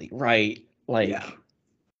immediately, right? Yeah. Like,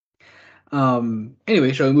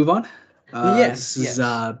 Anyway, shall we move on? This yes, is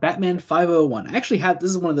yes. Batman 501. I actually have this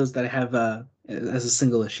is one of those that I have as a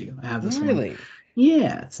single issue. I have this one. Really?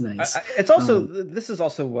 Yeah, it's nice. It's also Um, this is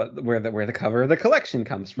also where the cover of the collection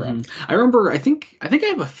comes from. I remember I think I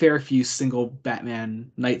have a fair few single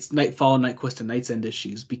Batman Nightfall, Knightquest, and Night's End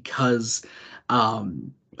issues because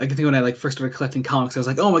like I think when I like first started collecting comics, I was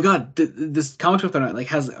like, oh my god, this comic book that I like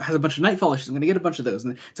has a bunch of Nightfall issues. I'm gonna get a bunch of those,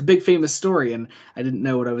 and it's a big famous story, and I didn't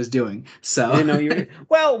know what I was doing. You So didn't know you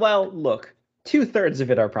were well. Look, 2/3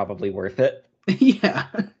 of it are probably worth it. yeah,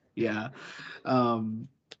 yeah. Um,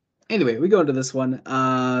 anyway, we go into this one.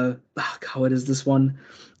 Oh God, what is this one?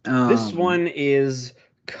 This Um, one is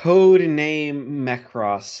code name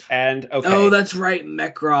Mecros, and oh, okay, that's right,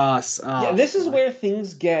 Mecros. yeah, Oh this is fuck. where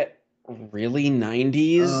things get really Oh,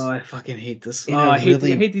 90s I fucking hate this. Oh, in a I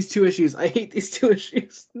really hate these two issues. I hate these two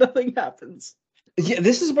issues. Nothing happens. yeah.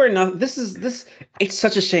 This is where not this is this. It's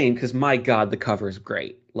such a shame because my God, the cover is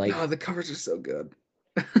great. Oh, Like, the covers are so good.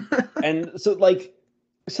 and so like,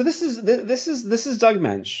 so this is Doug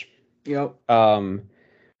Mensch. Yep. Um,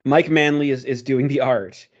 Mike Manley is doing the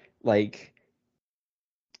art. Like,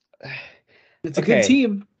 It's a good okay,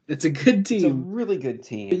 team. It's a good it's a team. really good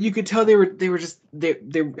But you team. could tell they were just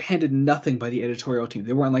they were handed nothing by the editorial team.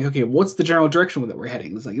 They weren't like, okay, what's the general direction that we're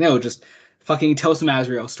heading? It's like, no, just fucking tell some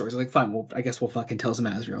Azrael stories. Like, fine, well, I guess we'll fucking tell some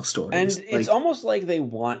Azrael And stories. it's Like, almost like they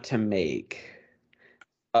want to make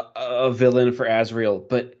a villain for Azrael,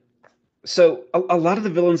 but so a lot of the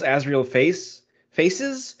villains Azrael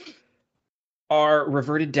faces are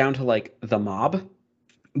reverted down to like the mob,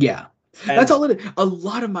 yeah. That's and all it is. A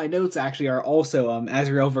lot of my notes actually are also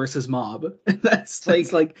Azrael versus Mob. it's That's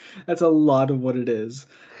like like that's a lot of what it is.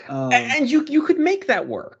 Um, and you could make that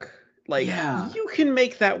work. Like yeah. you can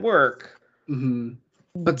make that work, hmm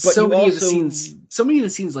But but you also so many of the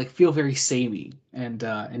scenes like feel very samey and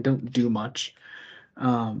don't do much.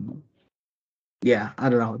 Um, yeah, I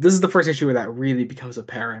don't know. This is the first issue where that really becomes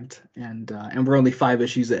apparent, and we're only 5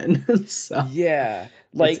 issues in, so yeah,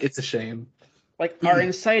 it's a shame. like our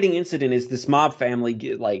inciting incident is this mob family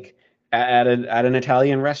like at an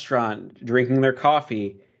Italian restaurant drinking their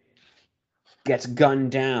coffee gets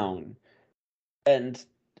gunned down and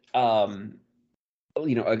um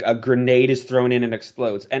a grenade is thrown in and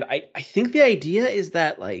explodes. And I think the idea is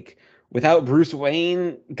that like without Bruce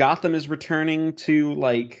Wayne, Gotham is returning to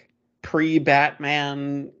like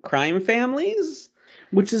pre-Batman crime families.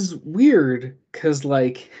 Which is weird because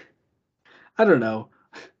like I don't know.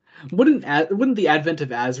 Wouldn't the advent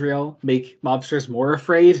of Azrael make mobsters more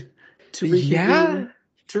afraid to reconvene? Yeah,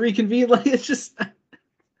 To reconvene, like it's just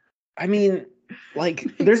I mean, like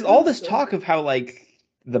makes there's all no this sense. talk of how like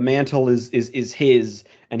the mantle is his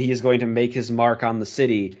and he is going to make his mark on the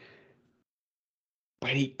city,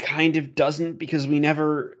 but he kind of doesn't because we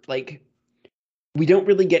never like we don't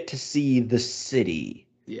really get to see the city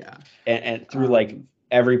Yeah. and through like Um.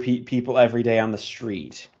 every people every day on the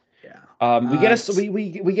street. Yeah. We get a T we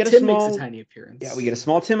get a Tim makes a small tiny yeah we get appearance. a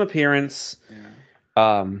small Tim appearance.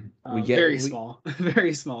 Yeah. We get Very we small,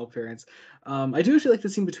 very small appearance. I do actually like the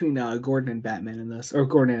scene between Gordon and Batman in this, or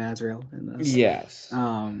Gordon and Azrael in this. yes.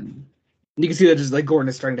 Um, you can see that just like Gordon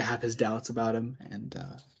is starting to have his doubts about him, and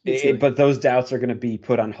you can see like But those doubts are going to be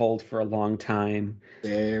put on hold for a long time.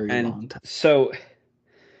 very And long time. so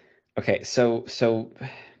okay, so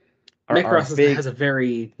our Necros has big a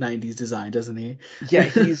very 90s design, doesn't he? yeah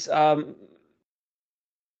he's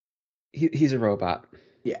a robot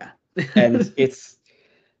Yeah. and it's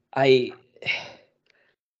I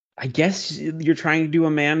I guess you're trying to do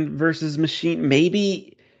a man versus machine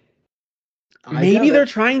maybe I Maybe doubt they're it.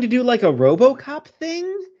 trying to do like a RoboCop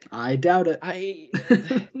thing. I doubt it. I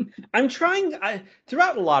I'm trying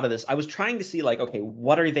throughout a lot of this, I was trying to see like, okay,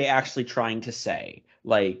 what are they actually trying to say?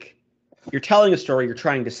 Like, you're telling a story, you're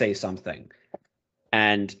trying to say something.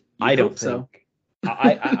 And You'd I don't hope so. think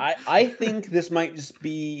I think this might just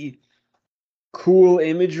be cool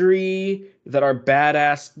imagery that our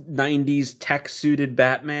badass 90s tech suited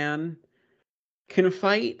Batman can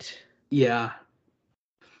fight. Yeah,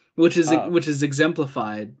 which is Uh, which is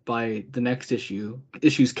exemplified by the next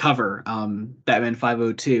issue's cover, Batman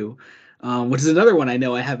 502, which is another one I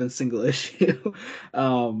know I have in single issue.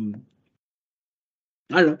 um,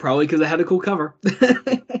 I don't know, probably because it had a cool cover.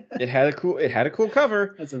 it had a cool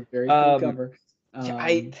cover. That's a very cool Um, cover. yeah,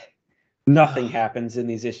 Um, nothing happens in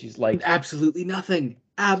these issues Absolutely nothing.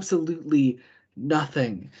 Absolutely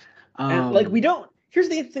nothing. and like we Um, don't. Here's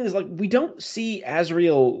the thing: is like we don't see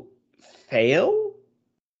Azrael fail.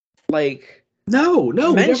 Like no,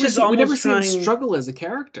 Mensch is we never almost see him trying. struggle as a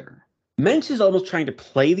character. Mensch is almost trying to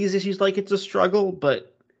play these issues like it's a struggle,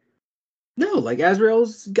 but No, like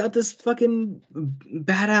Azrael's got this fucking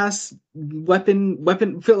badass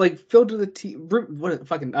weapon filled to the teeth, what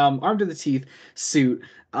fucking armed to the teeth suit.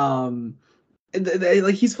 Um,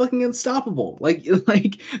 like he's fucking unstoppable. Like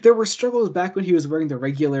there were struggles back when he was wearing the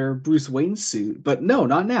regular Bruce Wayne suit, but no,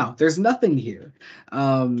 not now. There's nothing here.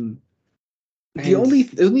 Um, and the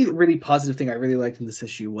only really positive thing I really liked in this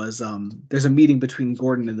issue was there's a meeting between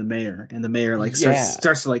Gordon and the mayor like yeah,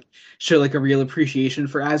 starts to like show like a real appreciation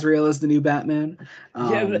for Azrael as the new Batman.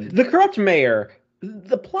 yeah, Um, the corrupt mayor.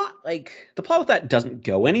 The plot with that doesn't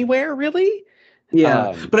go anywhere really. yeah,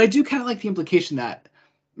 Um, but I do kind of like the implication that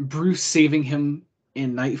Bruce saving him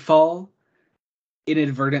in Nightfall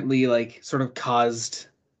inadvertently like sort of caused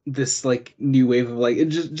this like new wave of like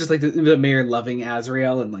just like the mayor loving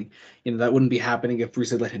Azrael, and like that wouldn't be happening if Bruce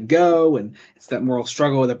had let him go, and it's that moral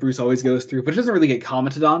struggle that Bruce always goes through, but it doesn't really get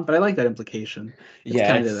commented on, but I like that implication. It's yeah,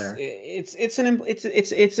 kind of there.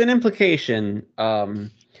 it's an implication.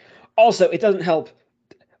 Also, it doesn't help.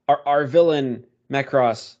 Our villain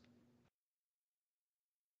Macross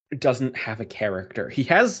doesn't have a character. He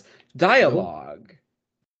has Nope. dialogue,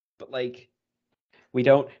 but like we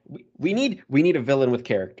need a villain with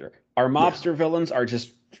character. Our Yeah. mobster villains are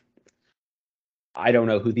just I don't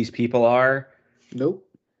know who these people are. Nope.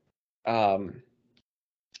 Um,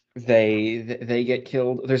 they get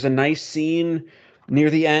killed. There's a nice scene near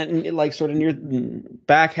the end, like sort of near the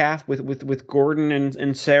back half with Gordon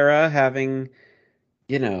and Sarah having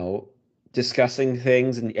discussing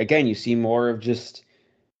things, and again you see more of just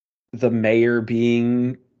the mayor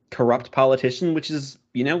being corrupt politician, which is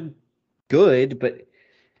good, but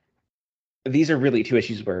these are really two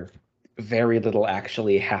issues where very little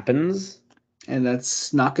actually happens. And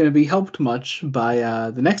that's not going to be helped much by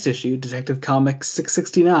the next issue, Detective Comics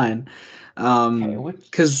 669, Okay,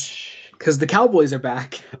 because the Cowboys are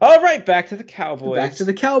back. all right, back to the Back to Cowboys.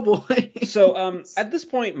 the Cowboys. So at this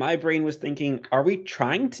point my brain was thinking, are we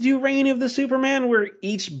trying to do Reign of the Superman where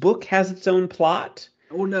each book has its own plot?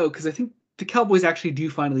 Oh no, because I think the Cowboys actually do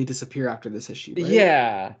finally disappear after this issue, right?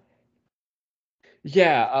 Yeah.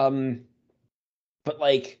 Yeah, but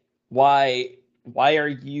like why are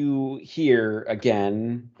you here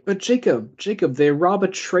again? But Jacob, they rob a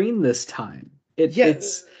train this time. Yeah,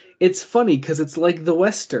 It's funny because it's like the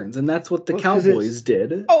westerns, and that's what the well, because it's Cowboys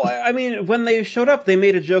did. oh, I mean, when they showed up, they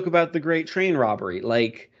made a joke about the Great Train Robbery.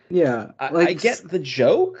 Like, Yeah, I get the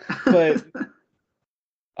joke, but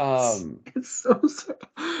um, it's so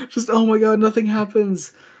just oh my god, nothing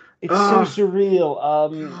happens. it's so Ah,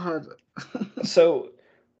 surreal. God. So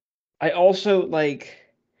I also like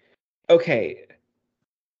okay.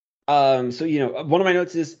 So one of my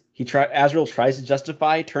notes is Azrael tries to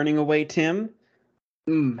justify turning away Tim.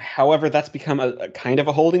 Mm, However, that's become a kind of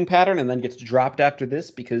a holding pattern and then gets dropped after this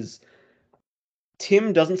because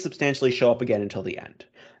Tim doesn't substantially show up again until the end.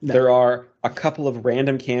 no, There are a couple of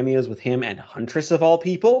random cameos with him and Huntress of all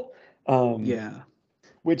people, um, yeah.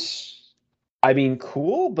 which I mean,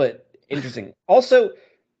 cool, but interesting. Also,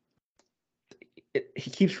 he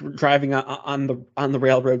keeps driving on the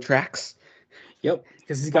railroad tracks. Yep,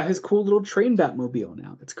 because he's got his But cool little train Batmobile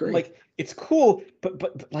now. It's great. like, it's cool, but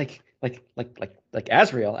like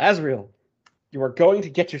Azrael, you are going to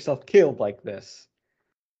get yourself killed like this.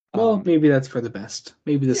 Well, Um, maybe that's for the best.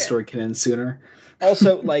 Maybe this yeah. story can end sooner.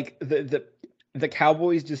 Also, like the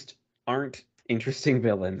Cowboys just aren't interesting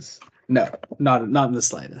villains. No, not in the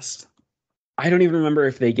slightest. I don't even remember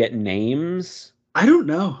if they get names. I don't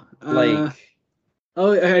know. Like,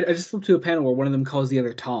 I just flipped to a panel where one of them calls the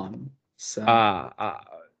other Tom. So uh, uh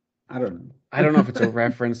I don't know. I don't know if it's a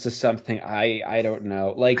reference to something. I don't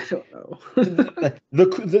know. I Like don't know.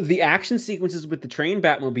 the action sequences with the train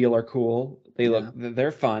Batmobile are cool. Yeah.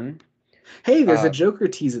 They're fun. Hey, there's a Uh, Joker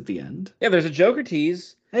tease at the end. yeah, there's a Joker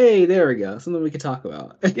tease. Hey, there we go. Something we could talk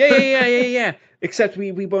about. Yeah. Except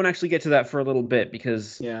we won't actually get to that for a little bit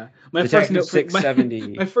because Yeah. Detective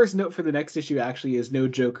 670. My first note for the next issue actually is no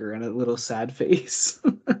Joker and a little sad face.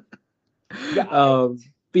 Yeah,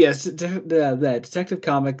 But yes, the Detective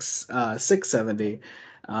Comics 670.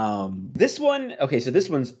 this one, okay, so this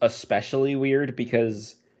one's especially weird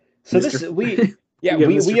because so Mr. this we yeah, We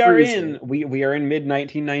got Mr. Freeze here. we are in mid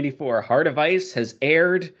 1994. Heart of Ice has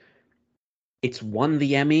aired. It's won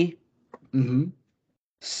the Emmy. Hmm.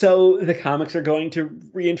 So the comics are going to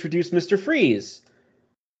reintroduce Mr. Freeze.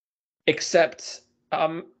 Except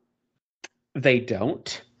um they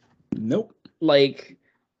don't. Nope.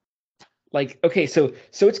 Like okay, so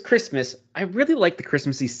it's Christmas. I really like the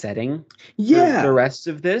Christmassy setting for the Yeah. rest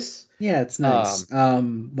of this. Yeah, it's Um nice.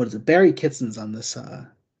 What is it? Barry Kitson's on this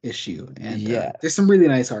issue, and there's some yes. really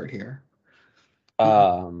nice art here.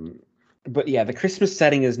 Um but yeah, the Christmas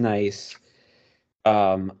setting is nice.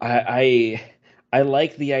 Um, I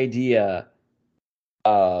like the idea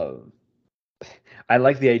of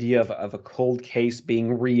of a cold case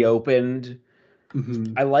being reopened.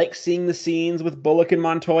 Hmm. I like seeing the scenes with Bullock and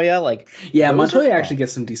Montoya. Like Yeah, those are Montoya actually fun.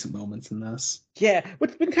 gets some decent moments in this. Yeah,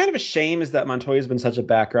 what's been kind of a shame is that Montoya's been such a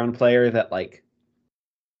background player that like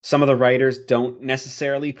some of the writers don't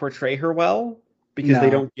necessarily portray her well because they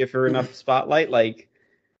No. don't give her enough spotlight. Like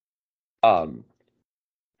um,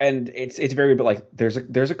 and it's very but like there's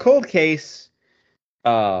a cold case.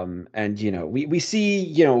 And we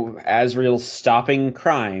see Azrael stopping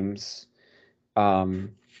crimes,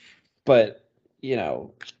 um but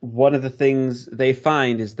one of the things they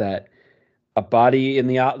find is that a body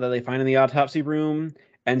that they find in the autopsy room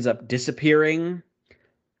ends up disappearing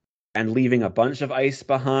and leaving a bunch of ice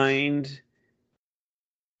behind,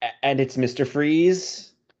 and it's Mr.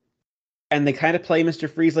 Freeze, and they kind of play Mr.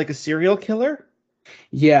 Freeze like a serial killer.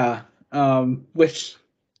 Yeah. Which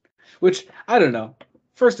I don't know.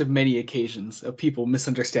 First of many occasions of people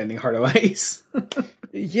misunderstanding Heart of Ice.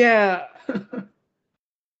 Yeah,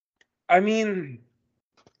 I mean,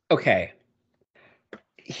 okay,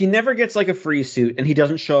 he never gets like a free suit and he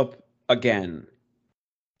doesn't show up again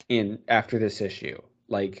in after this issue.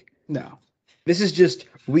 Like No. this is just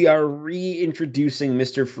we are reintroducing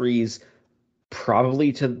Mr. Freeze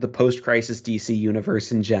probably to the post-crisis DC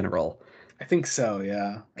universe in general. I think so, yeah.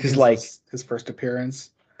 I think Cuz this like is his first appearance.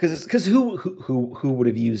 cuz who would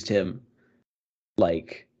have used him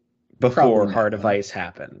like Probably before no Heart of one. Ice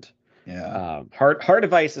happened? Yeah. Heart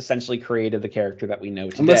of Ice essentially created the character that we know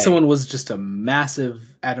Unless today. someone was just a massive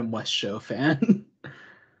Adam West show fan.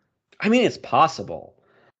 I mean, it's possible.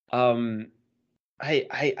 Um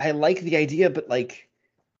I like the idea, but like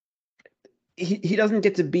he doesn't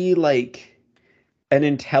get to be like an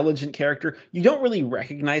intelligent character. You don't really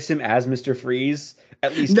recognize him as Mr. Freeze.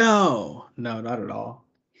 At least No, no, not at all.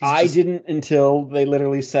 He's I just didn't until they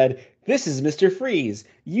literally said, "This is Mr. Freeze.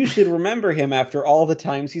 You should remember him after all the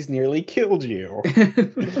times he's nearly killed you."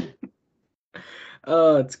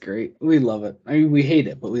 Oh, it's great. We love it. I mean, we hate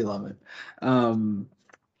it, but we love it.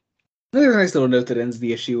 There's a nice little note that ends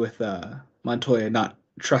the issue with Montoya not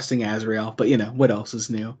trusting Azrael, but what else is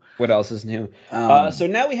new? What else is new? So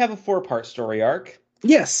Um, now we have a four-part story arc.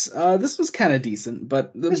 yes, this was kind of decent,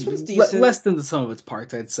 but This one's decent. less than the sum of its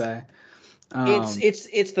parts, I'd say. It's Um, it's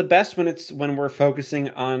it's the best when we're focusing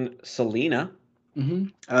on Selena.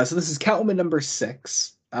 so this is Catwoman number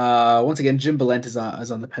 6. Once again, Jim Balent is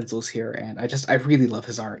on the pencils here, and I really love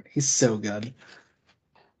his art. He's so good.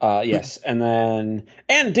 Yes, and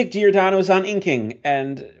Dick Giordano is on inking,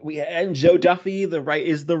 and Joe Duffy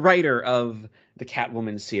is the writer of the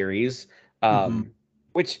Catwoman series, Hmm. um,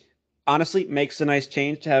 which honestly makes a nice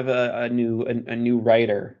change to have a new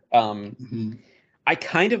writer. Hmm. I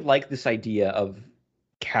kind of like this idea of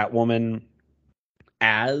Catwoman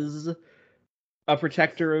as a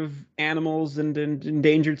protector of animals and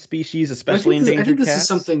endangered species, I especially think endangered cats.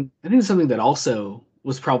 I think it's something that also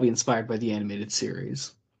was probably inspired by the animated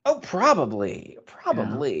series. Oh, probably, Yeah.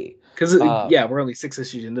 probably. Because Uh, yeah, we're only 6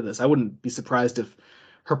 issues into this. I wouldn't be surprised if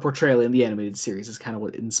her portrayal in the animated series is kind of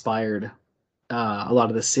what inspired a lot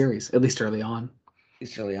of this series, at least early on.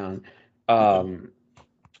 it's early on. Um,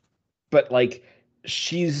 but like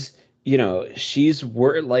she's we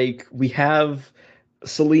have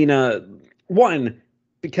Selena one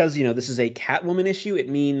because this is a Catwoman issue. It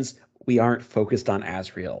means we aren't focused on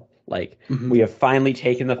Azrael. Like we Hmm. have finally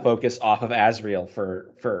taken the focus off of Azrael for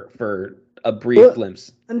a brief But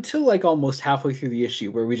glimpse. until like almost halfway through the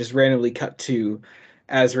issue, where we just randomly cut to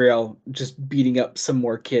Azrael just beating up some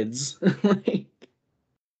more kids. Like,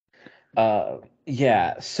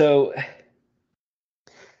 Yeah. So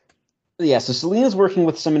Selena's working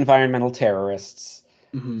with some environmental terrorists,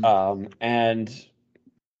 mhm, and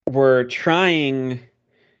we're trying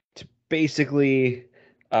to basically,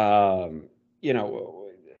 um, you know,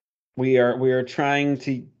 we are trying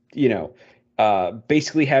to,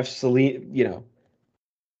 basically have Selena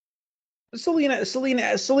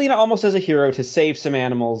almost as a hero to save some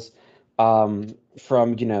animals, from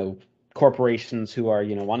corporations who are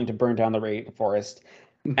wanting to burn down the rainforest,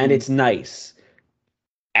 and mhm, it's nice.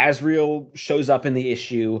 Asriel shows up in the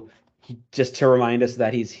issue just to remind us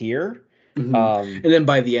that he's here. mhm. Um, And then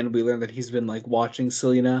by the end, we learn that he's been like watching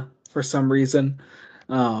Selena for some reason.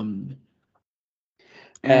 Um,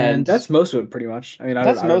 and and that's most of it, pretty much. I mean,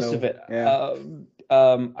 that's I don't most of know. it.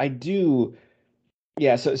 Yeah. I do,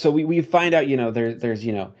 yeah. So we find out, there's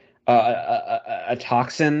a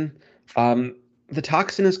toxin. Um, the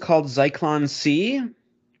toxin is called Zyklon C,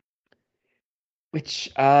 which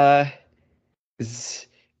is,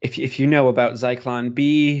 if you know about Zyklon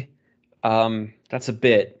B, that's a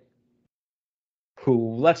bit.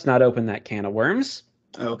 Who? Let's not open that can of worms.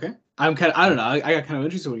 Okay. I don't know. I got kind of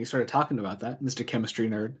interested when you started talking about that, Mr. Chemistry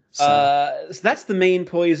Nerd. So, So that's the main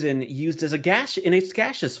poison used as a gas in its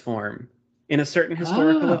gaseous form in a certain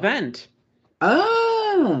historical oh, event.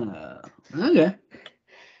 okay.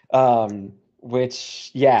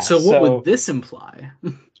 Which, yeah, So what would so this imply?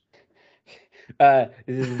 uh,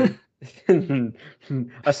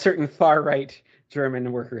 a certain far right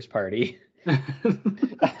German Workers' Party.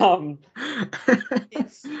 Um,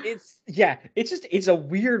 it's a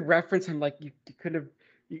weird reference. I'm like, you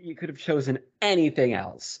could have chosen anything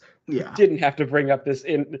else. You Yeah, didn't have to bring up this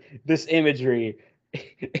imagery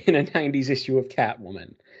in a '90s issue of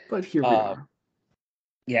Catwoman. but here we Uh, are.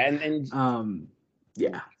 yeah, and Um,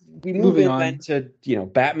 yeah. we move Moving in then on. to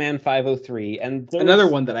Batman 503, and Another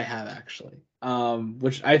there's one that I have actually,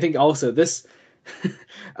 which I think also this.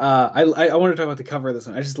 I want to talk about the cover of this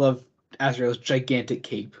one. I just love Azrael's gigantic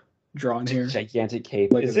cape drawn here. gigantic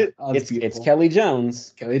cape. Look at Is that. it? Oh, it's It's beautiful. Kelly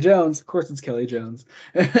Jones. Kelly Jones. Of course, it's Kelly Jones.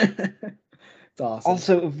 It's awesome.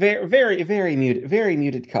 Also, very, very, very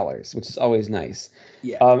muted colors, which is always nice.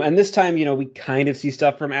 Yeah. And this time, we kind of see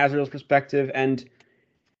stuff from Azrael's perspective, and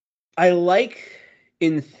I like,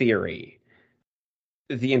 in theory,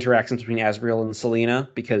 the interactions between Azrael and Selena,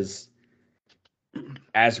 because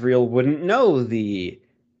Azrael wouldn't know the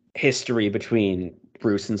history between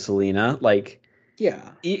Bruce and Selena. Like,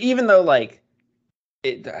 Yeah. even though, like,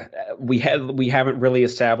 we haven't really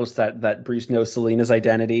established that Bruce knows Selena's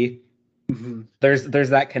identity. Mhm. There's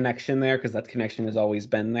that connection there, because that connection has always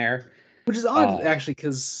been there. Which is odd, Uh, actually,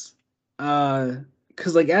 because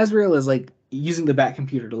like Azrael is like using the Bat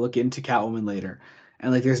computer to look into Catwoman later,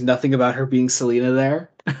 and like there's nothing about her being Selena there,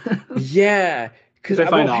 Yeah, which because I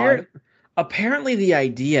well, find odd. apparently the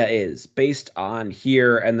idea is based on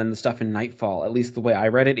here and then the stuff in Nightfall. At least the way I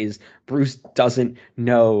read it is Bruce doesn't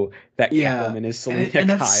know that Yeah, Catwoman is and Selena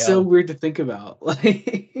that's so Kyle. weird to think about.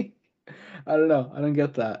 Like, I don't know, I don't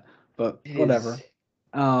get that, but It is, whatever.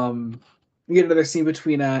 Um, we get another scene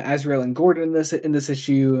between Azrael and Gordon in this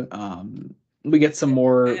issue. We get some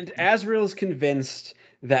more. and Azrael's convinced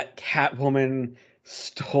that Catwoman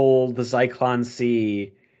stole the Zyklon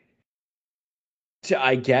C to,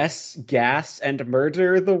 I guess, gas and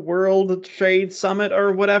murder the World Trade Summit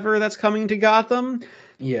or whatever that's coming to Gotham,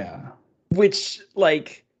 Yeah, which,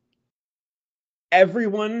 like,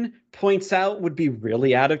 everyone points out would be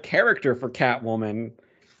really out of character for Catwoman.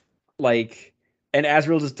 Like, and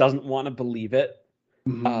Azrael just doesn't want to believe it.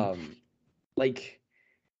 hmm, Um, like,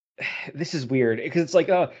 this is weird because it's like,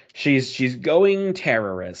 oh, she's going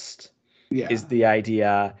terrorist is yeah. the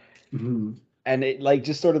idea, Hmm. and it, like,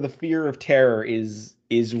 just sort of the fear of terror is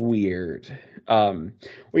weird. Um,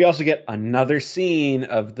 we also get another scene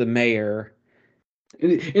of the mayor.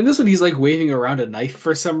 In this one, he's like waving around a knife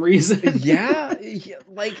for some reason. Yeah, yeah,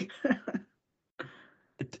 like,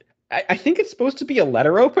 I think it's supposed to be a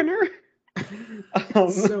letter opener. It's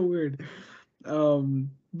um, so weird.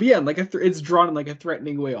 But yeah, like it's drawn in like a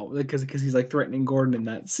threatening way, because he's like threatening Gordon in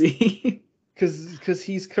that scene. because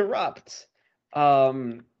he's corrupt.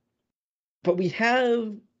 Um, but we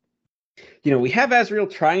have Azrael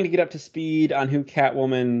trying to get up to speed on who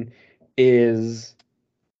Catwoman is,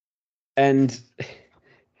 and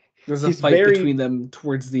There's a he's fight very between them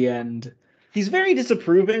towards the end. he's very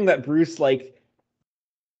disapproving that Bruce, like,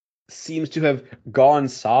 seems to have gone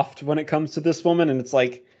soft when it comes to this woman, and it's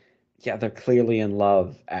like, yeah, they're clearly in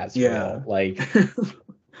love, Yeah. Azrael. Like,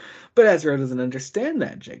 But Azrael doesn't understand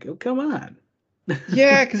that, Jacob. Come on.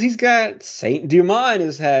 Yeah, because he's got Saint Dumas in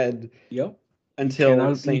his head Yep. until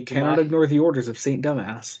You Saint cannot Dumas. ignore the orders of Saint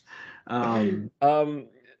Dumbass. Um, Um,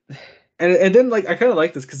 and then like I kind of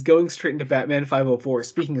like this because going straight into Batman 504.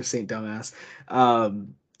 Speaking of Saint Dumbass,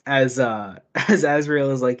 as as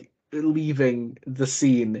Azrael is like leaving the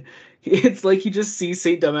scene, it's like he just sees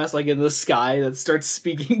Saint Dumbass like in the sky that starts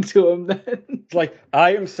speaking to him. Then it's like,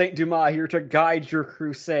 I am Saint Dumas here to guide your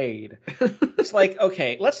crusade. It's like,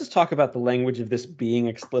 okay, let's just talk about the language of this being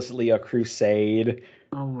explicitly a crusade.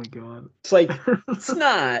 oh my god. It's like, it's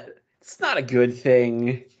not, it's not a good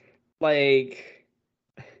thing. Like,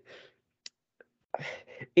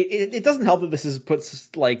 it doesn't help that this is puts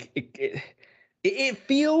like it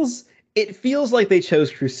feels it feels like they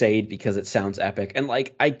chose Crusade because it sounds epic. And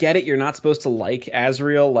like I get it, you're not supposed to like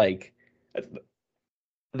Azrael, like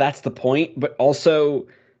that's the point, but also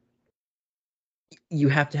you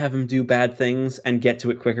have to have him do bad things and get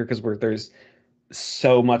to it quicker because there's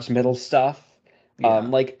so much middle stuff. Yeah.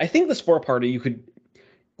 Like I think the sport party you could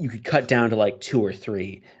cut down to like two or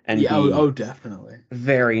three and Yeah, be definitely. Yeah.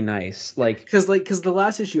 very nice. Like Because the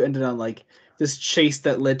last issue ended on like this chase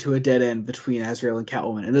that led to a dead end between Azrael and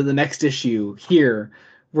Catwoman, and then the next issue here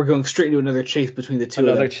we're going straight into another chase between the two of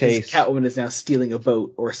another them because chase. Catwoman is now stealing a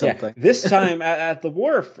boat or Yeah, something. this time at the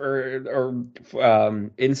wharf or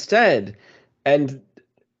instead, and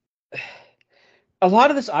a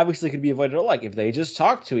lot of this obviously could be avoided. Like if they just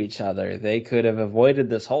talked to each other, they could have avoided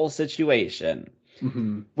this whole situation.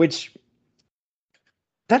 Hmm. Which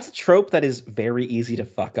that's a trope that is very easy to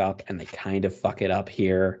fuck up, and they kind of fuck it up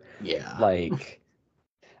here. Yeah. Like,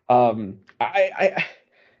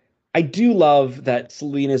 I do love that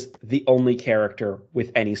Selina's the only character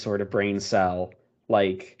with any sort of brain cell.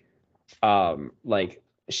 Like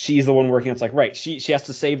she's the one working. It's like right, she has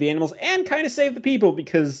to save the animals and kind of save the people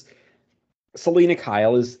because Selina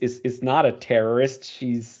Kyle is not a terrorist.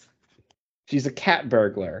 She's a cat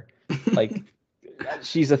burglar. Like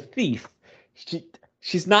she's a thief. She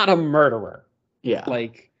she's not a murderer. Yeah.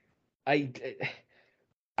 Like I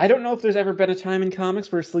I don't know if there's ever been a time in comics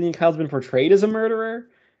where Selina Kyle's been portrayed as a murderer,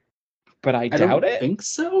 but I I doubt don't it. think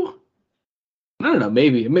so. I don't know.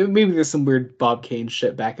 Maybe there's some weird Bob Kane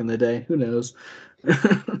shit back in the day. Who knows?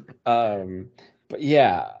 Um, but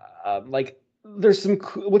yeah, like there's some.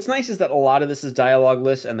 What's nice is that a lot of this is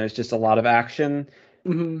dialogueless, and there's just a lot of action.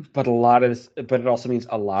 Hmm. But a lot of this, but it also means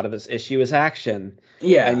a lot of this issue is action, and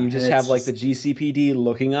Yeah, you and just have it's like the just GCPD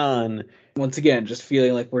looking on. once again just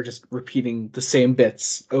feeling like we're just repeating the same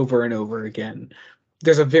bits over and over again.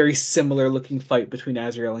 There's a very similar looking fight between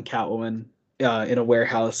Azrael and Catwoman in a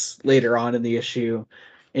warehouse later on in the issue.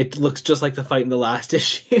 It looks just like the fight in the last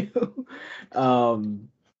issue. um,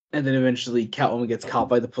 and then eventually Catwoman gets caught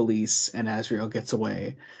by the police and Azrael gets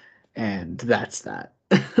away, and that's that.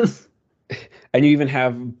 And you even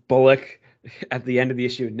have Bullock at the end of the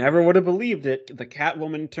issue. Never would have believed it. The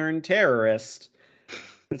Catwoman turned terrorist.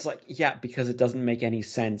 It's like, yeah, because it doesn't make any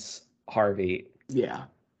sense, Harvey. Yeah.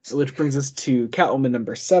 Which brings us to Catwoman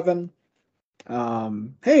number 7.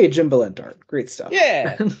 Hey, Jim Balent art. Great stuff.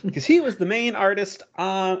 Yeah, because he was the main artist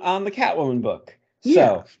on the Catwoman book.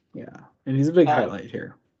 Yeah, So, yeah. And he's a big um, highlight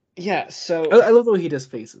here. yeah. So I love the way he does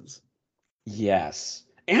faces. yes,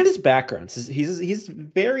 and his backgrounds. He's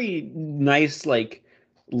very nice, like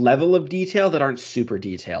level of detail that aren't super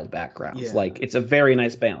detailed backgrounds. Yeah. Like it's a very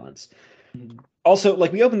nice balance. Mhm. Also,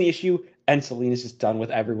 like we open the issue and Selena's just done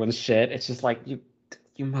with everyone's shit. It's just like you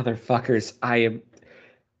motherfuckers.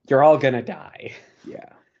 You're all gonna die. Yeah.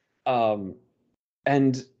 Um,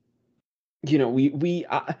 and you know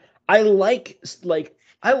I like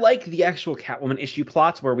I like the actual Catwoman issue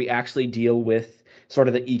plots where we actually deal with sort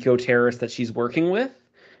of the eco terrorist that she's working with,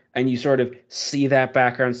 and you sort of see that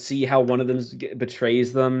background, see how one of them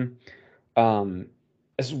betrays them, um,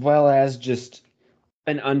 as well as just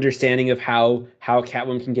an understanding of how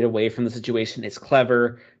Catwoman can get away from the situation. It's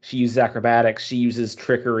clever. She uses acrobatics. She uses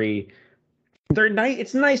trickery. They're nice.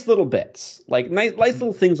 It's nice little bits, like nice Mhm.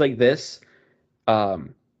 little things like this.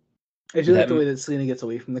 Um, I do like that the way that Selena gets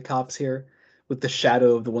away from the cops here with the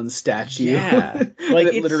shadow of the one statue. yeah, And like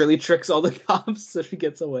it literally tricks all the cops so she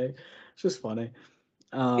gets away. It's just funny.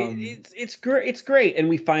 Um, it's great. It's great, and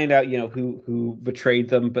we find out who betrayed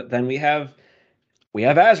them. But then we have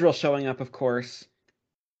Azrael showing up, of course,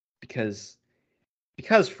 because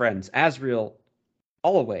friends, Azrael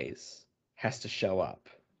always has to show up.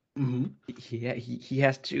 mhm. He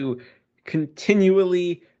has to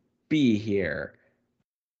continually be here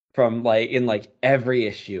from like in like every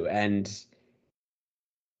issue, and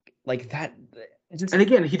like that just And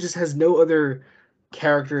again, he just has no other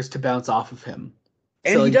characters to bounce off of him.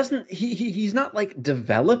 And So he like, doesn't he's not like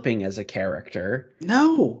developing as a character.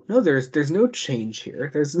 no, there's no change here.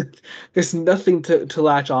 There's nothing to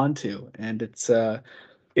latch onto, and it's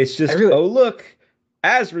It's I just, really, oh look,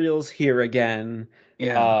 Asriel's here again.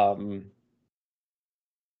 yeah. Um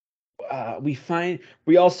we find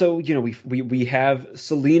we also, we have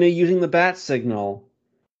Selena using the bat signal.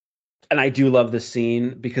 And I do love this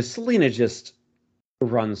scene because Selena just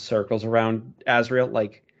runs circles around Asriel.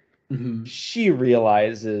 Like, Hmm. she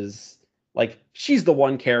realizes, like, she's the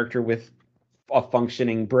one character with a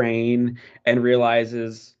functioning brain and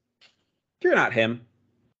realizes you're not him.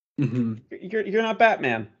 Hmm. You're not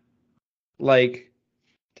Batman. Like,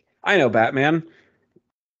 I know Batman.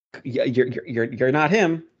 You're not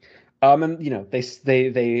him. And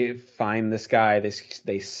they find this guy.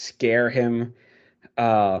 They scare him.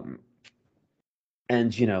 Um,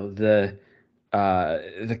 and the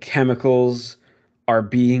chemicals are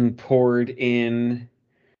being poured in.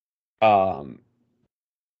 Um,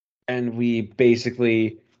 and we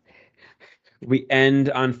end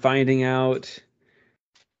on finding out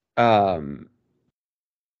um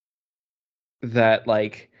that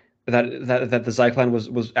like that the Zyklon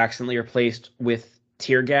was accidentally replaced with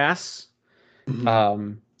tear gas. Hmm.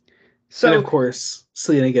 Um, And of so course,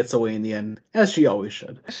 Selena gets away in the end, as she always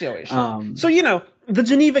should. she always should. So Um, the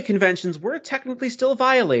Geneva Conventions were technically still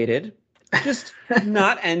violated, just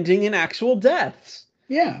not ending in actual deaths.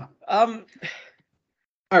 yeah. Um,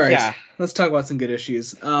 All right, yeah, let's talk about some good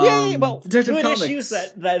issues. yay! Well, Detective good issues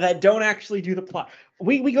Comics. that don't actually do the plot.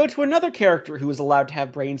 We go to another character who is allowed to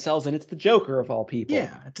have brain cells, and it's the Joker of all people.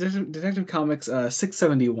 Yeah, Detective Comics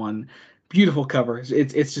 671. Beautiful cover.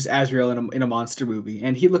 It's just Azrael in a monster movie,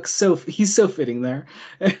 and he's so fitting there.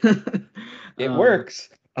 It um, works.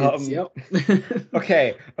 it's yep.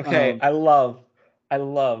 Okay. um, I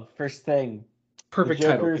love first thing. The Perfect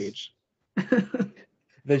title Joker's page.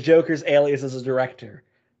 the Joker's alias as a director,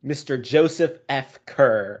 Mr. Joseph F.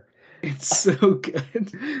 Kerr, It's so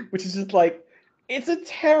good. which is just like it's a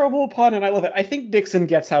terrible pun, and I love it. I think Dixon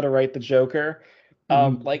gets how to write the Joker,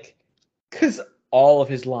 Mhm. like because all of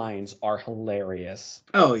his lines are hilarious.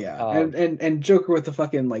 Oh yeah, Um, and Joker with the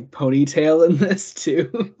fucking like ponytail in this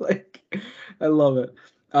too. Like, I love it.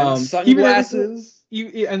 and the He even has like sunglasses.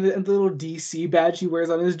 and the little DC badge he wears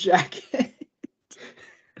on his jacket.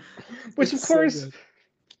 Which, of It's so course, good.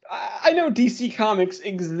 I know DC Comics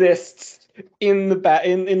exists in the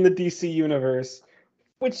DC universe,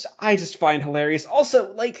 which I just find hilarious.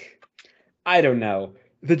 Also, like, I don't know,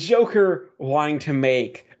 the Joker wanting to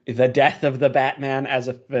make the death of the Batman as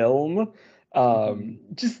a film, Mhm.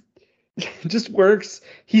 just just works.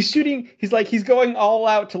 He's going all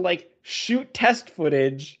out to like shoot test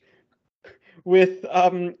footage with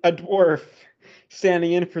a dwarf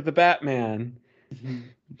standing in for the Batman, Mhm.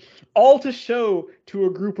 all to show to a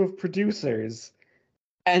group of producers,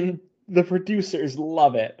 and the producers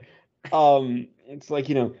love it. It's like,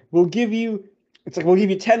 we'll give you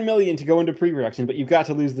 10 million to go into pre-production, but you've got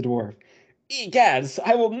to lose the dwarf. Egads,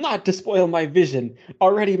 I will not despoil my vision.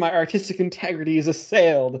 Already my artistic integrity is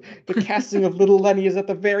assailed. The casting of little Lenny is at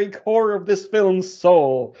the very core of this film's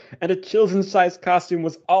soul, and a children's-sized costume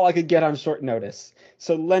was all I could get on short notice.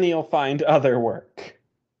 So Lenny'll find other work.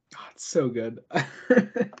 Oh, it's so good.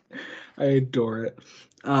 I adore it.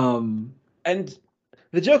 Um, And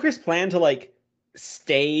the Joker's plan to like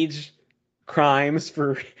stage crimes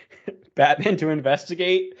for Batman to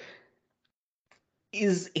investigate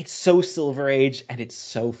it's so Silver Age and it's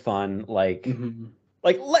so fun. mhm.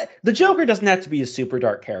 The Joker doesn't have to be a super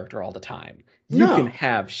dark character all the time. You can No.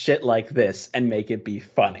 have shit like this and make it be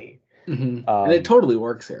funny. And it Um, totally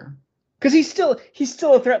works here. because he's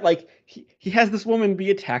still a threat. Like he has this woman be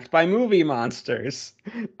attacked by movie monsters,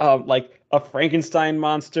 like a Frankenstein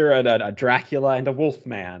monster, a Dracula, and a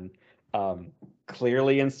Wolfman, um,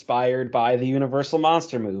 clearly inspired by the Universal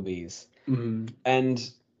monster movies. Mhm. And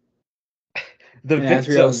the And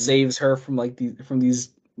Azrael victim, saves her from these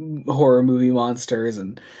horror movie monsters,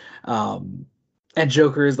 um and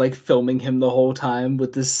Joker is like filming him the whole time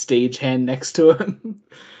with this stagehand next to him.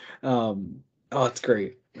 um oh, it's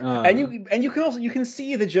great. and you can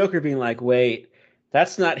see the Joker being like, wait,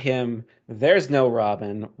 that's not him. There's no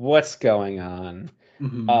Robin. What's going on?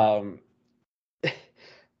 Mhm. Um,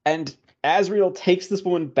 and Azrael takes this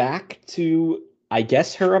woman back to, I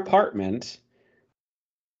guess, her apartment,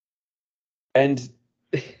 and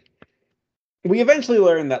we eventually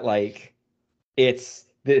learn that like this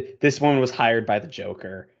woman was hired by the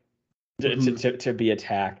Joker Mhm. to be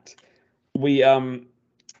attacked. We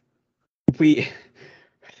we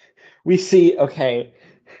we see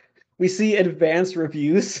advanced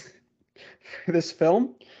reviews for this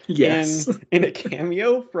film. Yes. in a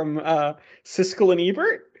cameo from Siskel and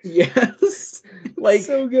Ebert. Yes. It's Like,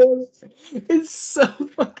 so good. It's so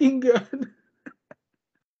fucking good.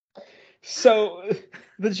 so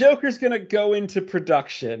the Joker's gonna go into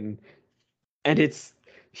production, and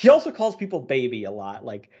he also calls people baby a lot,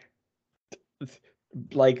 but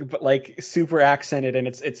like super accented, and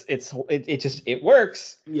it just it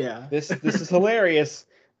works. Yeah. This is hilarious,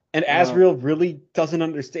 and Um, Azrael really doesn't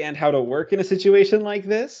understand how to work in a situation like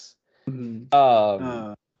this. mhm. Um,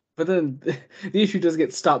 uh, but then the issue does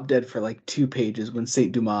get stopped dead for like 2 pages when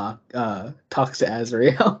Saint Dumas talks to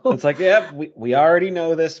Azrael. it's like, yep, we already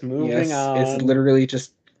know this. Moving Yes, it's on. literally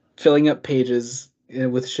just filling up pages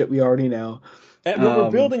with shit we already know. And we're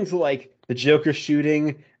Um, building to like the Joker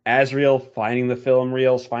shooting, Azrael finding the film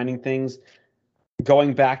reels, finding things,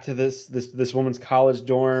 going back to this woman's college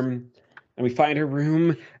dorm, and we find her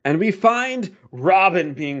room, and we find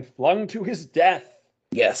Robin being flung to his death.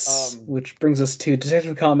 yes, Um, which brings us to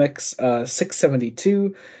Detective Comics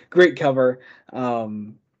 672. Great cover.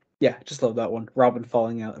 Um, yeah, just love that one. Robin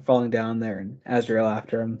falling down there, and Azrael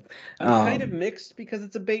after him. I'm kind of Um, mixed because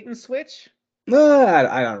it's a bait and switch.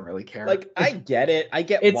 I don't really care. Like, I get it. I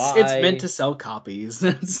get It's meant why. to sell copies.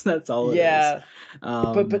 That's all it is. Yeah,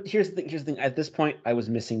 but Um, here's the thing. Here's the thing. At this point, I was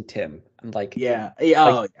missing Tim. And yeah, yeah,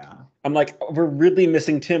 like oh yeah, I'm like, we're really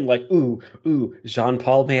missing Tim. Like, ooh, Jean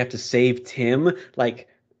Paul may have to save Tim. Like,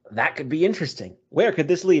 that could be interesting. Where could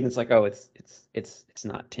this lead? And it's like, oh, it's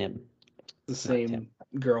not Tim. the It's not Tim. same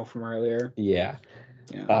girl from earlier. Yeah.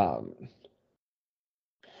 Yeah. Um,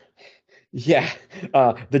 yeah.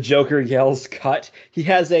 The Joker yells cut. He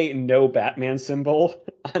has a no Batman symbol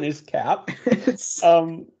on his cap. It's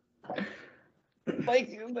Um,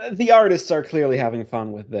 like the artists are clearly having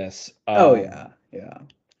fun with this. oh yeah, yeah.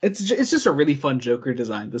 It's just a really fun Joker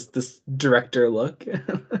design. This director look.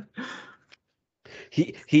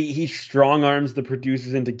 He strong arms the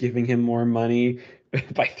producers into giving him more money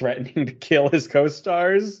by threatening to kill his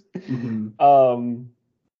co-stars. Mhm. Um,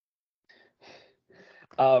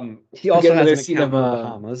 he We get also has another an scene account of in the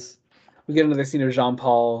Bahamas. Jean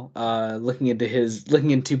Paul looking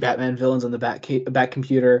into Batman villains on the Bat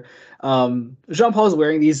computer. Jean Paul is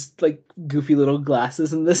wearing these like goofy little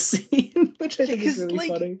glasses in this scene, which I think is Because really like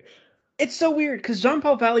funny. it's so weird because Jean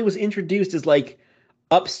Paul Valley was introduced as like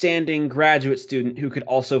upstanding graduate student who could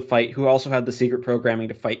also fight, who also had the secret programming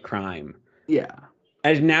to fight crime, Yeah,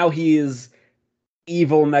 and now he is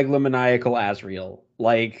evil megalomaniacal Azrael.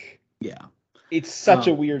 Like yeah. it's such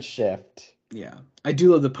a Um, weird shift. Yeah. I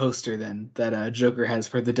do love the poster then that Joker has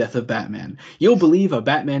for the death of Batman. You'll believe a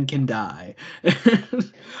Batman can die.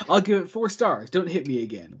 I'll give it 4 stars. Don't hit me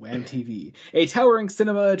again. Wham TV. A towering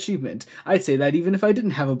cinema achievement. I'd say that even if I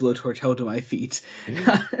didn't have a blowtorch held to my feet.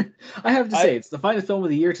 I have to say, I it's the finest film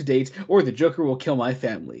of the year to date, or the Joker will kill my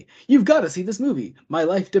family. You've got to see this movie. My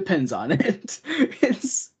life depends on it.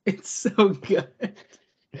 It's so good.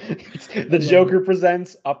 I The love Joker it.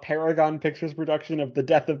 presents a Paragon Pictures production of The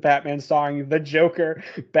Death of Batman starring The Joker,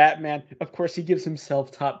 Batman. Of course, he gives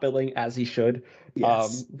himself top billing as he should.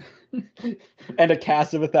 Yes. Um, and a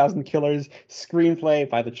cast of 1,000 killers, screenplay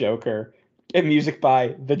by The Joker, and music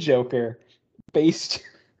by The Joker, based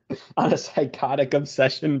on a psychotic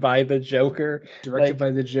obsession by The Joker. Directed Like,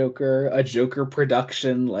 by the Joker, a Joker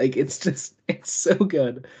production. Like it's so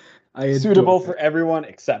good. I adore suitable for it. everyone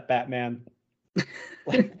except Batman.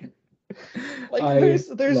 Like, like I love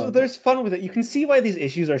it. there's fun with it. You can see why these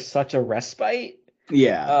issues are such a respite.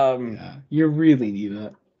 Yeah, Um, yeah. You really need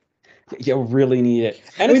it. you really need it,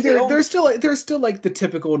 and I mean, it's the there only. there's still like the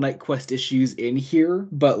typical Knightquest issues in here,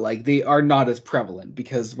 but like they are not as prevalent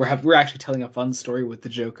because we're actually telling a fun story with the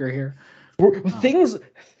Joker here. Um,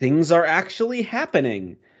 Things are actually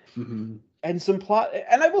happening, mhm, and some plot.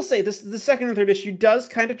 And I will say this: the second and third issue does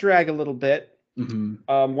kind of drag a little bit. mhm.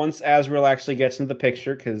 Once Azrael actually gets into the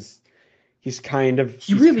picture, because He he's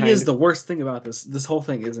really kind is of the worst thing about this whole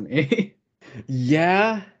thing, isn't he?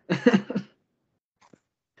 yeah.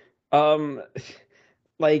 Um,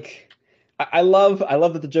 like I love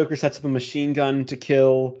that the Joker sets up a machine gun to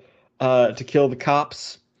kill the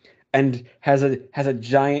cops, and has a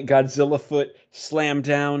giant Godzilla foot slam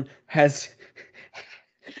down, has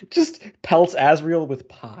just pelts Azrael with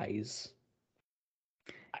pies.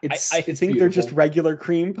 I It's think they're just beautiful. regular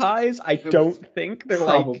cream pies. I don't think they're like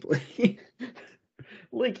Probably.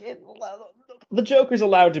 like it, the Joker's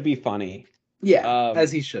allowed to be funny. Yeah,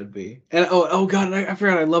 as Um, he should be. And oh god, I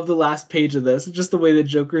forgot. I love the last page of this. Just the way the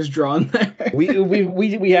Joker's drawn there. we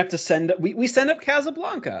have to we send up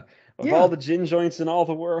Casablanca of all Yeah, the gin joints in all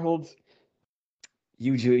the world.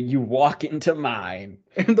 You walk into mine.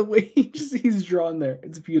 and the way he's drawn there,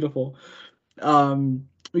 it's beautiful.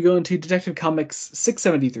 We go into Detective Comics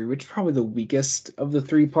 673, which is probably the weakest of the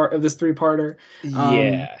this three-parter.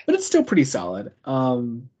 Yeah. But it's still pretty solid.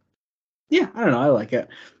 Yeah, I don't know, I like it.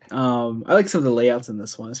 I like some of the layouts in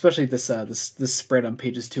this one, especially this spread on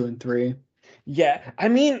pages 2 and 3. Yeah. I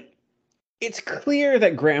mean, it's clear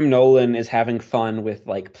that Graham Nolan is having fun with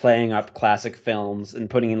like playing up classic films and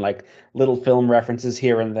putting in like little film references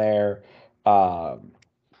here and there. Um,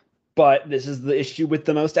 but this is the issue with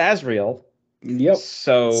the most Asriel. Yep.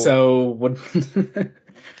 So, So what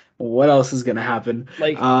what else is gonna happen?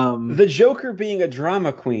 like, the Joker being a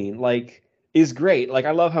drama queen, like, is great. Like,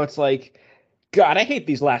 I love how it's like, God, I hate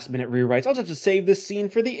these last minute rewrites. I'll just have to save this scene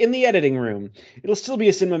for the in the editing room. It'll still be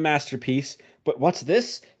a cinema masterpiece, but what's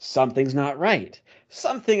this? Something's not right.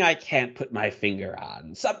 Something I can't put my finger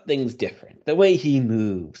on. Something's different. The way he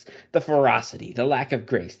moves, the ferocity, the lack of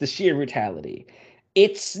grace, the sheer brutality.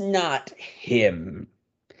 It's not him.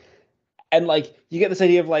 And like you get this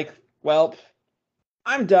idea of like, well,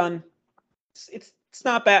 I'm done. It's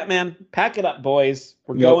not Batman. Pack it up, boys.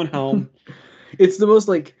 We're Yep. going home. It's the most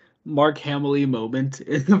like Mark Hamill moment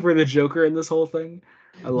for the Joker in this whole thing.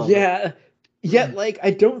 I love it. Yeah. Yet, like,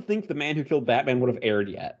 I don't think The Man Who Killed Batman would have aired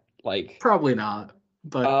yet. Like, Probably not,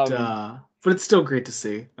 um, but it's still great to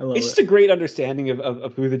see. I love it's just it. a great understanding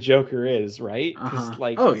of who the Joker is, right? Because, Uh-huh.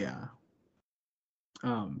 Oh like,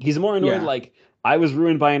 yeah. he's more annoyed, Yeah. like, I was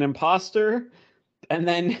ruined by an imposter, and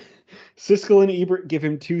then Siskel and Ebert give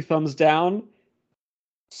him two thumbs down,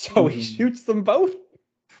 so he Hmm. shoots them both.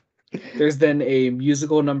 There's then a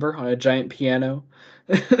musical number on a giant piano.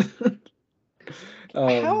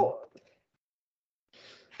 um How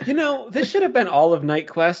this should have been all of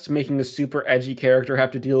Knightquest, making a super edgy character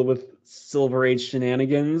have to deal with Silver Age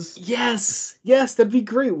shenanigans. yes, yes, that'd be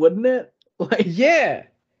great, wouldn't it? Like, Yeah.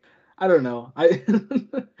 I don't know. I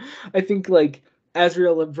I think like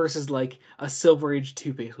Azrael versus like a Silver Age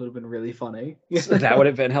Two-Face would have been really funny. So that would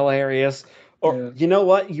have been hilarious. Or Yeah. you know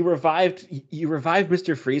what? You revived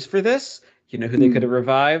Mr. Freeze for this. You know who they could have Hmm.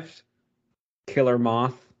 revived? Killer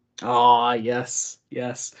Moth. Ah, yes,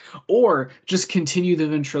 yes. Or just continue the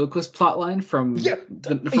ventriloquist plotline Yeah, from yeah,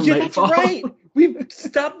 that's Nightfall. right. We've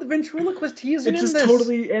stopped the ventriloquist. He isn't It in just this.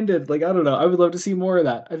 totally ended. Like, I don't know. I would love to see more of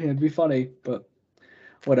that. I think it'd be funny, but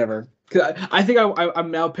whatever. 'Cause I think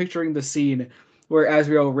I'm now picturing the scene where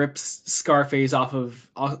Azrael rips Scarface off of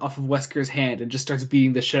Wesker's hand and just starts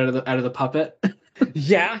beating the shit out of the puppet.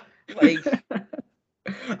 Yeah, like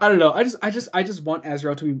I don't know. I just want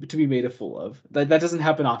Azrael to be made a fool of. That doesn't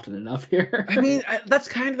happen often enough I here. mean, that's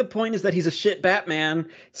kind of the point is that he's a shit Batman,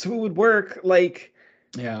 so it would work. Like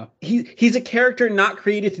Yeah. he's a character not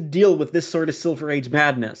created to deal with this sort of Silver Age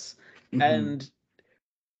madness, Hmm. and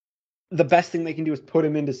the best thing they can do is put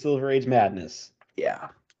him into Silver Age madness. Yeah.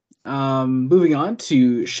 Moving on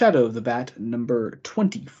to Shadow of the Bat number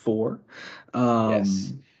 24.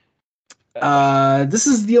 Yes. Um, Uh, this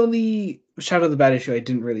is the only Shadow of the Bat issue I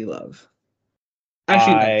didn't really love.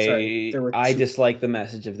 Actually, no, sorry. There were I two. dislike the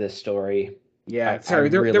message of this story. Yeah, I sorry.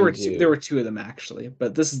 There really were two. There do. were two of them actually,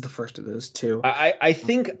 but this is the first of those two. I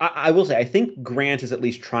think I will say I think Grant is at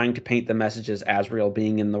least trying to paint the message as Asriel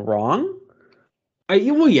being in the wrong.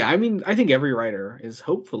 Well, yeah. I mean, I think every writer Is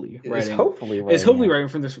hopefully is writing hopefully it. writing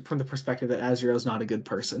from the perspective that Azrael is not a good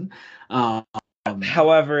person. Um,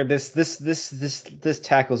 However, this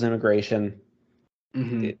tackles immigration,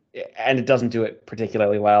 mhm, and it doesn't do it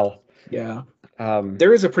particularly well. yeah. Um,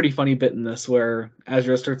 There is a pretty funny bit in this where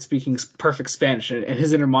Azrael starts speaking perfect Spanish, and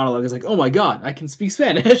his inner monologue is like, "Oh my God, I can speak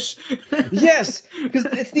Spanish." yes, because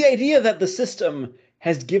it's the idea that the system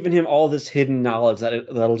has given him all this hidden knowledge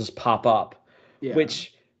that'll just pop up, Yeah.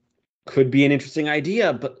 which could be an interesting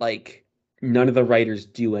idea, but like none of the writers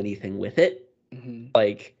do anything with it. Hmm.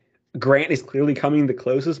 Like Grant is clearly coming the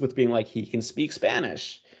closest with being like he can speak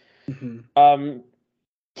Spanish. Hmm. Um,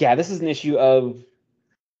 yeah, this is an issue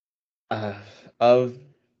uh, of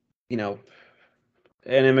you know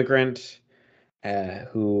an immigrant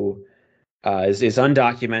who is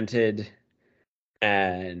undocumented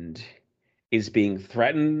and is being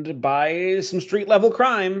threatened by some street level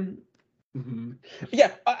crime. Hmm.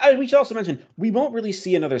 Yeah, we should also mention we won't really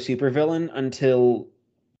see another supervillain until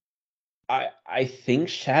I think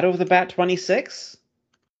Shadow of the Bat 26.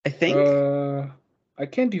 I think. Uh, I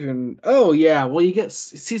can't even. Oh yeah. Well, you get.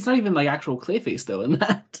 See, it's not even like actual Clayface though in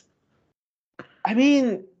that. I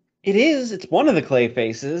mean, it is. It's one of the clay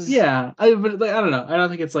faces. Yeah. But like, I don't know. I don't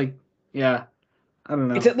think it's like. Yeah. I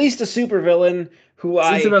don't It's know. at least a supervillain who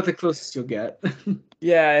It's about the closest you'll get.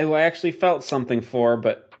 who I actually felt something for,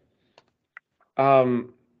 but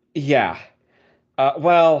um, yeah.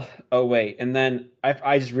 Oh wait, and then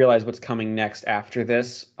I just realized what's coming next after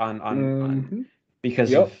this on Hmm.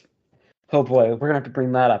 because of Yep. oh boy, we're gonna have to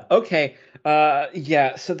bring that up. Okay,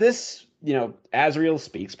 yeah. So this, Azriel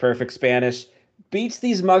speaks perfect Spanish, beats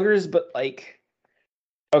these muggers, but like,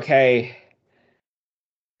 okay,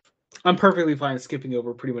 I'm perfectly fine skipping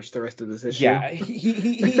over pretty much the rest of this issue. yeah.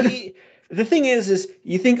 The thing is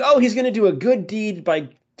you think, oh, he's gonna do a good deed by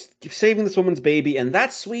saving this woman's baby, and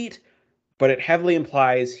that's sweet, but it heavily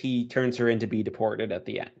implies he turns her in to be deported at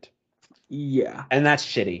the end. Yeah. And that's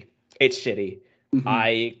shitty. It's shitty. Hmm.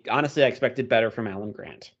 I honestly I expected better from Alan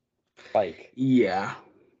Grant. Like, Yeah.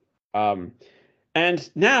 um, and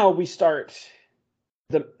now we start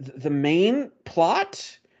the main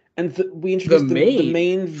plot, and we The introduce the main.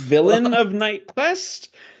 main villain of Knightquest.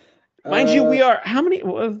 Mind you, uh, we are how many?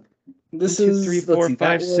 One, this 2, 3, is, let's 4, see, that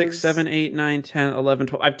 5, 6, was 7, 8, 9, 10, 11,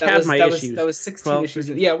 12. I've that tabbed was my that was that issues. was 16 12, issues.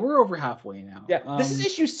 13. Yeah, we're over halfway now. Yeah, this is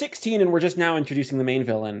issue 16, and we're just now introducing the main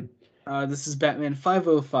villain. This is Batman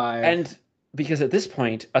 505. And because at this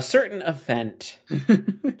point, a certain event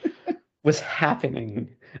was happening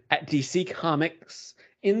at DC Comics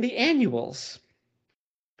in the annuals.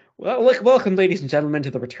 Well, look, welcome, ladies and gentlemen,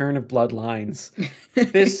 to the return of Bloodlines.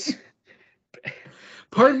 This,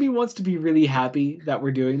 Part of me wants to be really happy that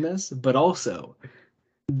we're doing this, but also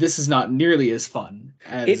this is not nearly as fun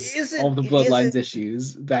it as all isn't, the it isn't. Bloodlines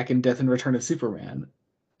issues back in Death and Return of Superman.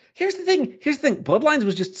 Here's the thing. Here's the thing. Bloodlines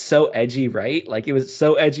was just so edgy, right? Like it was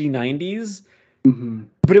so edgy 90s, Hmm.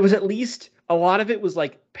 but it was at least a lot of it was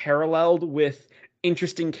like paralleled with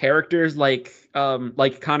interesting characters like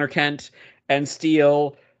Connor Kent and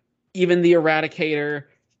Steel, even the Eradicator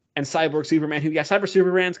and Cyborg Superman, who, yeah, Cyber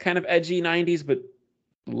Superman's kind of edgy 90s, but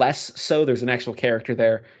less so. There's an actual character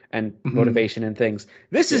there and Hmm. motivation and things.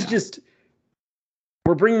 This is Yeah. just,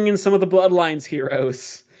 we're bringing in some of the Bloodlines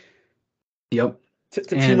heroes Yep. to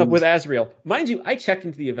team up with And Azrael. Mind you, I checked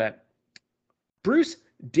into the event. Bruce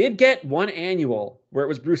did get one annual where it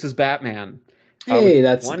was Bruce's Batman with hey,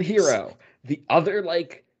 that's one nice. hero. The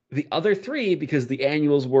other three, because the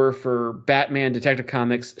annuals were for Batman, Detective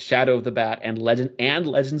Comics, Shadow of the Bat, and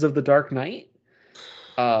Legends of the Dark Knight.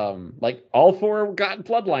 Like all four got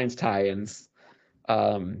Bloodlines tie-ins.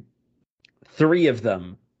 Um, three of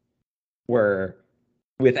them were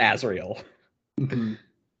with Azrael. Hmm.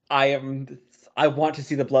 I am. I want to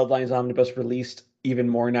see the Bloodlines omnibus released even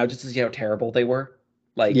more now, just to see how terrible they were.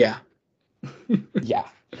 Like, Yeah. yeah.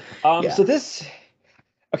 Yeah. So this,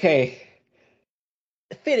 okay,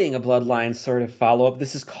 fitting a Bloodline sort of follow up.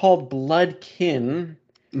 This is called Bloodkin,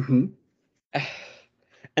 Hmm.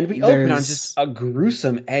 and we open on just There's a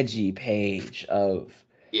gruesome, edgy page of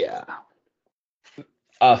yeah.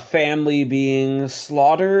 a family being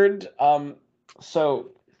slaughtered. So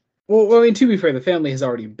Well, I mean, to be fair, the family has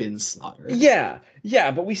already been slaughtered. yeah,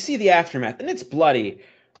 but we see the aftermath, and it's bloody.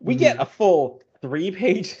 We get Hmm. a full 3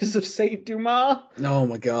 pages of Saint Dumas. Oh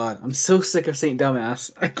my god, I'm so sick of Saint Dumbass.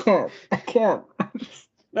 I can't. I can't.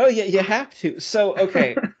 Oh yeah, you have to. So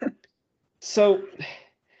okay, so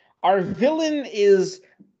our villain is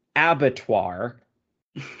Abattoir.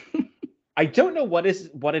 I don't know what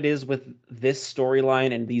it is with this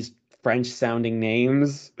storyline and these French sounding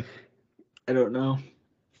names. I don't know.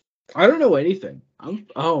 I don't know anything.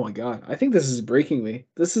 Oh my god. I think this is breaking me.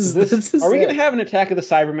 This Is is this this are is we gonna it. have an Attack of the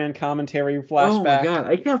Cybermen commentary Oh my flashback? god.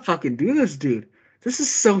 I can't fucking do this, dude. This is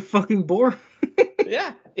so fucking boring.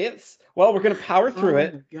 Yeah, it's well, we're gonna power through Oh my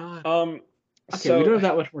it. god. Um, Okay, we don't so have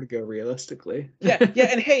that much more to go realistically. yeah,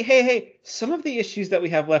 and hey, some of the issues that we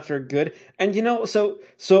have left are good. And so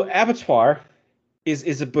Abattoir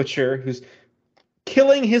is a butcher who's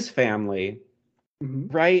killing his family, Hmm.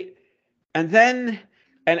 right? And then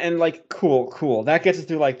and like cool. That gets us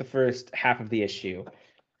through like the first half of the issue.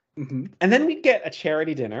 Hmm. And then we get a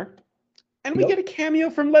charity dinner, and we Yep. get a cameo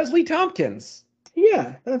from Leslie Tompkins,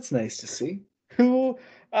 Yeah, that's nice to see. who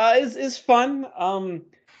is fun.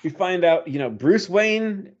 We find out, Bruce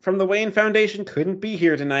Wayne from the Wayne Foundation couldn't be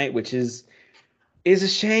here tonight, which is a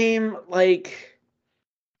shame. Like,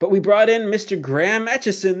 but we brought in Mr. Graham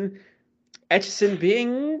Etchison. Etchison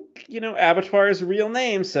being, Abattoir's real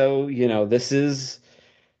name, so this is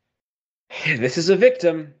a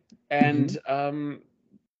victim, Hmm. and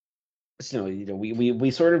so we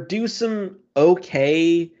sort of do some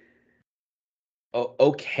okay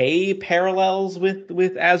parallels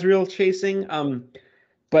with Azrael chasing.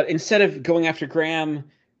 But instead of going after Graham,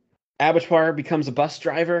 Abattoir becomes a bus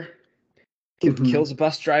driver, Hmm. kills a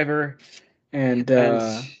bus driver, And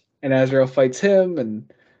and and Azrael fights him, and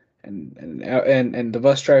the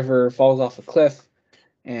bus driver falls off a cliff,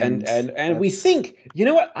 and and and and we that's think, you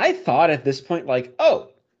know what? I thought at this point, like, oh,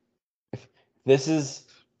 this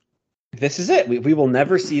is it. We will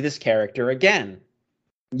never see this character again.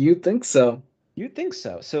 You'd think so. You'd think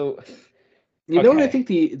so. So You know what I okay. think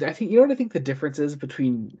you know what I think the difference is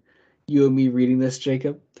between you and me reading this,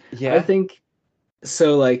 Jacob? I Yeah. think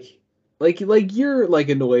so like you're like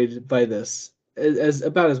annoyed by this as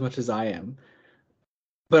about as much as I am.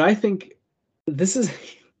 But I think this is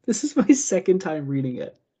this is my second time reading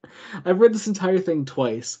it. I've read this entire thing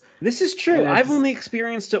twice, This is and true. at I've this, only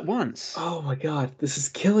experienced it once. oh my god, this is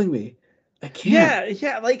killing me. I can't. Yeah,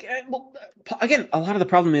 yeah. Like, well, again, a lot of the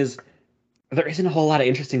problem is there isn't a whole lot of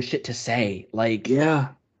interesting shit to say. Yeah.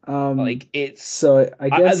 It's So I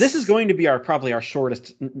this is guess going to be our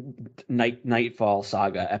shortest Nightfall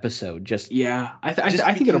saga episode. yeah. Just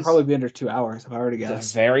I think it'll probably because be under 2 hours if I were to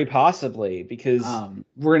guess. very possibly because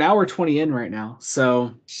We're an hour 20 in right now, so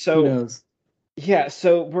who so knows? yeah.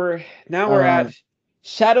 So we're Uh, at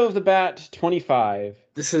Shadow of the Bat 25.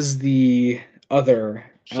 this is the other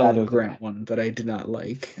Shadow Alan of the Bat. Grant one that I did not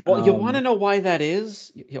like. Well, you want to know why that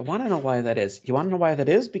is? You want to know why that is? You want to know why that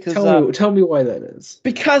is? Tell me why that is.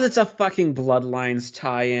 Because it's a fucking Bloodlines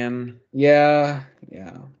tie-in. Yeah,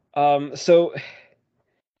 yeah. So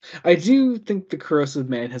I do think the Corrosive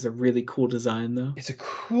Man has a really cool design, though. it's a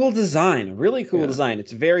cool design, really cool Yeah. design.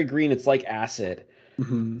 It's very green. It's like acid.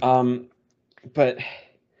 Hmm. Um, but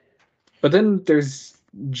But then there's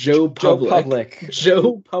Joe Joe Public. Public,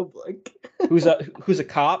 Joe Public. who's a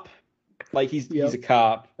cop, like he's Yep. a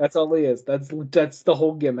cop. That's all he is. That's the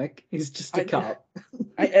whole gimmick. He's just a I, cop.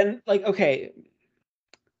 and like okay,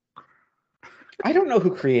 I don't know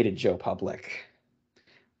who created Joe Public.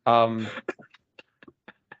 Um,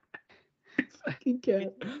 Fucking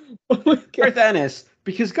cat. Oh my Garth god. Ennis,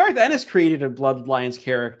 because Garth Ennis created a Bloodlines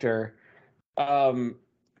character, um,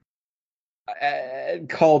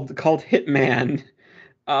 called Hitman.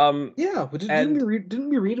 Yeah, but And didn't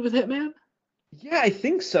we read with Hitman? yeah, I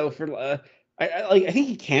think so. For I think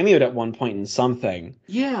he cameoed at one point in something.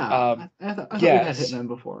 Yeah, Um, I thought we'd had yes, Hitman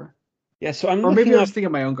before, yeah. So I'm or maybe looking I up. was thinking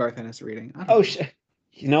of my own Garth Ennis reading. I don't Oh, know.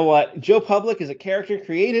 you know what? Joe Public is a character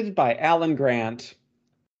created by Alan Grant.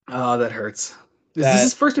 Oh, that hurts. Is this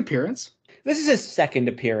his That first appearance? this is his second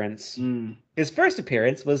appearance. Mm. His first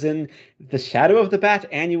appearance was in the Shadow of the Bat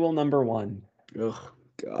Annual #1, Oh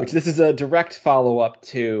which God. this is a direct follow up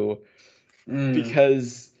to Mm.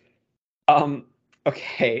 because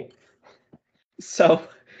okay, so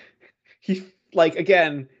he like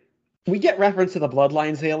again we get reference to the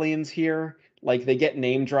Bloodlines aliens here. Like they get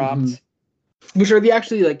name Hmm. dropped. Which are the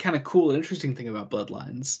actually like kind of cool and interesting thing about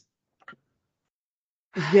Bloodlines.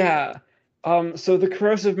 Yeah. So the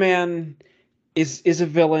Corrosive Man is a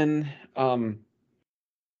villain.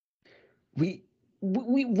 We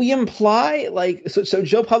we imply like so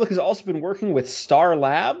Joe Public has also been working with Star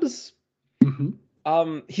Labs. Hmm.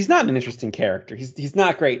 He's not an interesting character. He's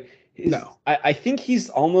not great. No, I think he's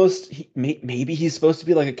almost maybe he's supposed to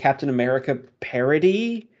be like a Captain America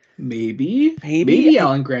parody. maybe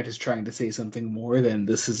Alan Grant is trying to say something more than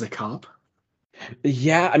this is a cop.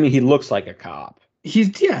 Yeah, I mean he looks like a cop.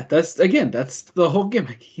 That's the whole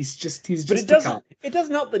gimmick. He's But just a cop it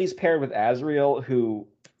doesn't help that he's paired with Azrael, who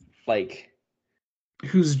like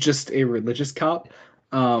who's just a religious cop.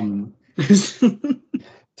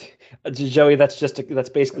 Joey, that's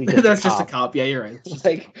basically just a That's just a cop. cop. Yeah, you're right. It's just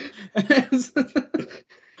Like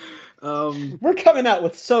um. we're coming out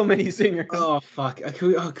with so many singers. Oh fuck. Can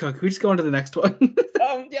we just go on to the next one?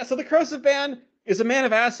 Yeah, so the Corrosive Man is a man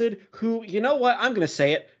of acid who, you know what, I'm gonna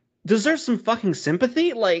say it, deserves some fucking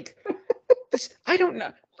sympathy. Like I don't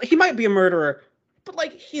know. He might be a murderer, but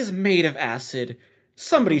like he's made of acid.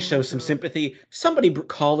 Somebody Oh my show some god. sympathy. Somebody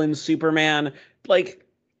call in Superman. Like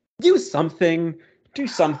do something. Do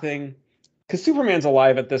something. Because Superman's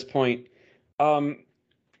alive at this point. Um,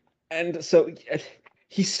 and so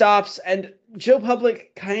he stops, and Joe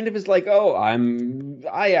Public kind of is like, "Oh,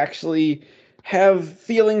 I actually have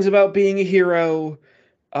feelings about being a hero."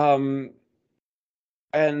 Um,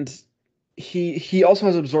 and he also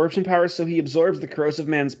has absorption powers, so he absorbs the Corrosive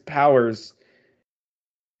Man's powers,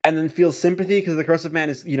 and then feels sympathy because the Corrosive Man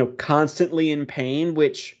is constantly in pain,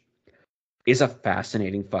 which is a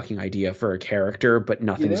fascinating fucking idea for a character, but You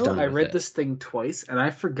nothing's know, done I with read it. this thing twice, and I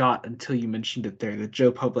forgot until you mentioned it there that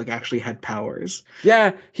Joe Public actually had powers.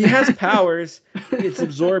 Yeah, he has powers. It's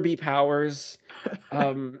absorby powers.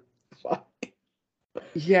 Um, Fuck.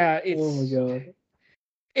 yeah, Oh my god.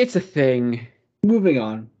 it's a thing. Moving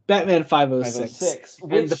on. Batman 506. 506,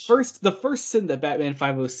 And which the first sin that Batman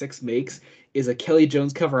 506 makes is a Kelly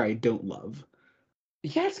Jones cover I don't love.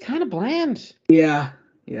 yeah, it's kind of bland. Yeah.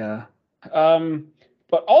 Yeah. Um,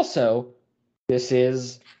 but also this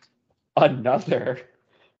is another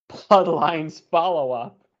Bloodlines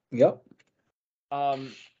follow-up. Yep.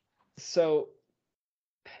 So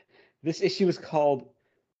this issue is called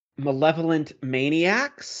Malevolent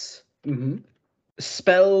Maniacs,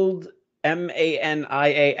 spelled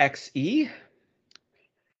Maniaxe,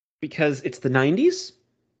 because it's the 90s,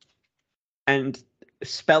 and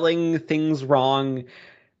spelling things wrong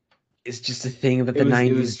is just a thing that the 90s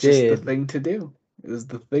It was just the did. thing to do. It was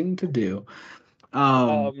the thing to do.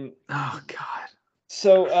 Um, Oh God.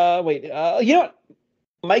 So, wait, you know what?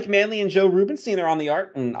 Mike Manley and Joe Rubenstein are on the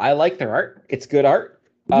art, and I like their art. It's good art.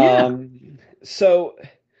 Yeah. So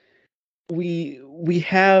we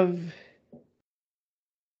have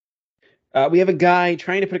a guy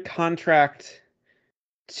trying to put a contract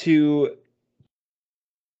to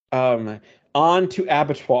onto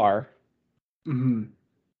Abattoir,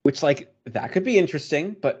 which like that could be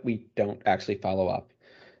interesting, but we don't actually follow up.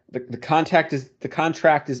 The contract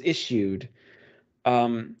is issued,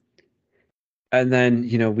 and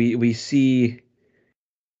then we see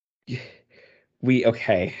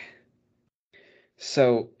okay.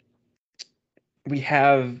 So we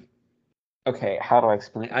have okay. How do I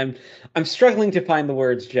explain? I'm struggling to find the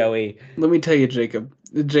words, Joey. Let me tell you, Jacob.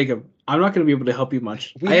 Jacob, I'm not going to be able to help you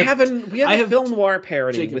much. We have a film noir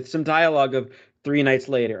parody Jacob. with some dialogue of 3 nights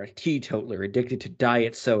later, a teetotaler addicted to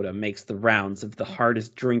diet soda makes the rounds of the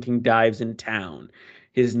hardest drinking dives in town.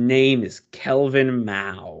 His name is Kelvin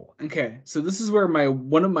Mao. Okay, so this is where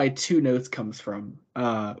one of my two notes comes from,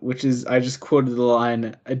 which is I just quoted the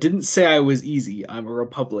line, "I didn't say I was easy. I'm a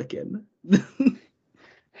Republican."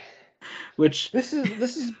 Which This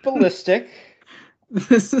is ballistic.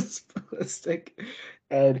 this is ballistic.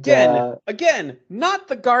 And Again, not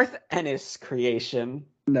the Garth Ennis creation.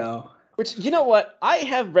 no. Which, you know what? I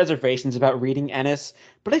have reservations about reading Ennis,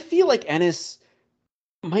 but I feel like Ennis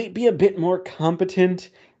might be a bit more competent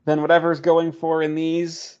than whatever's going for in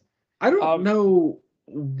these. I don't know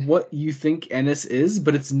what you think Ennis is,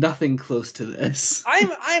 but it's nothing close to this.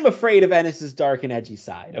 I'm afraid of Ennis's dark and edgy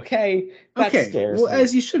side. Okay, that scares me.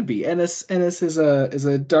 As you should be. Ennis is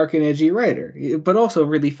a dark and edgy writer, but also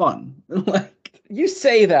really fun. Like you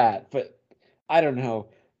say that, but I don't know.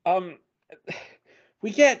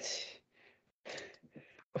 We get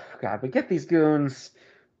we get these goons.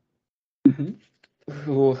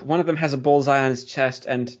 Who one of them has a bullseye on his chest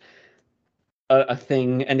and a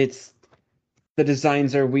thing, and the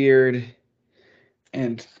designs are weird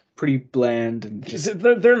and pretty bland and just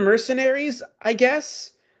they're mercenaries, I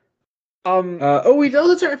guess.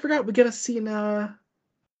 that's right, I forgot we get a scene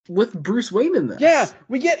with Bruce Wayne in this. Yeah,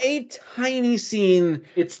 we get a tiny scene.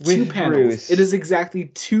 It's 2 panels. Bruce. It is exactly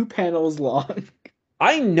 2 panels long.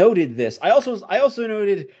 I noted this. I also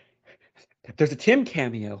noted there's a Tim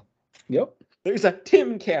cameo. Yep. There's a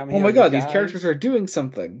Tim cameo. Oh my god, these characters are doing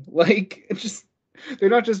something. Like they're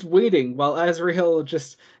not just waiting while Azrael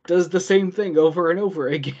just does the same thing over and over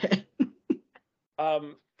again.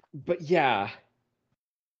 But yeah.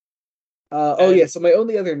 So my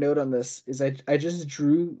only other note on this is I just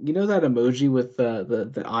drew, that emoji with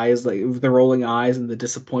the eyes, like the rolling eyes and the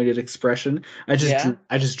disappointed expression. I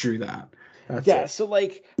just drew that. That's it. So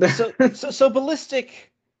like so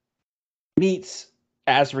Ballistic meets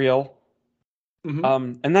Azrael.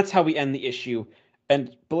 And that's how we end the issue.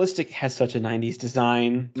 And Ballistic has such a 90s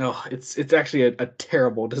design. No, it's actually a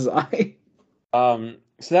terrible design. So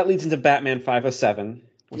that leads into Batman 507,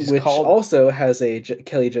 which also has a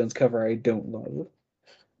Kelly Jones cover I don't love.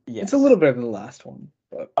 Yes. It's a little better than the last one.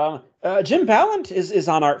 But Jim Ballant is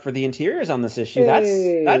on art for the interiors on this issue.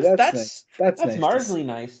 Hey, that's nice. That's marginally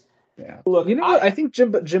nice. Yeah. Look, you know what? I think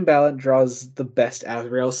Jim Ballant draws the best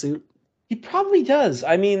Azrael suit. He probably does.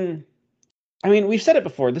 I mean, we've said it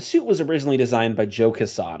before. The suit was originally designed by Joe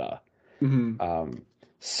Quesada.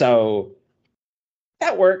 So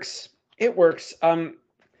that works. It works.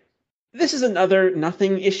 This is another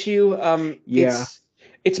nothing issue.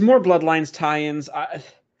 It's more Bloodlines tie-ins.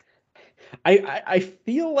 I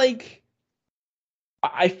feel like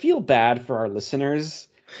I feel bad for our listeners.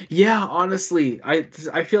 Yeah, honestly, I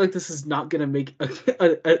feel like this is not gonna make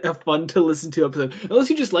a fun to listen to episode unless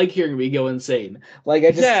you just like hearing me go insane. Like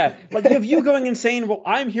like if you going insane, well,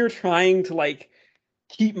 I'm here trying to like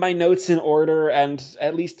keep my notes in order and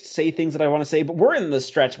at least say things that I want to say. But we're in the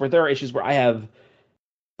stretch where there are issues where I have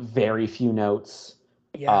very few notes.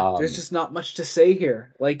 Yeah, there's just not much to say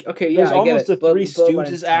here. Like, okay, there's almost a Three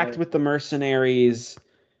Stooges act with the mercenaries.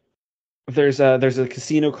 There's a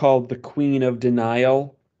casino called the Queen of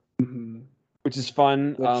Denial. Which is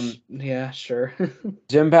fun. Yeah, sure.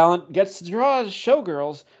 Jim Ballant gets to draw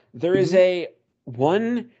showgirls. There is a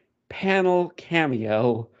 1-panel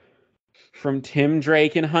cameo from Tim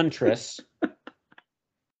Drake and Huntress.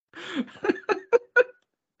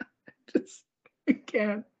 Just, I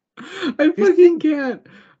can't. I Here's the fucking thing. can't.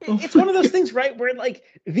 Oh It's my one of those god. things, right, where like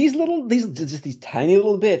these tiny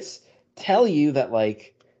little bits tell you that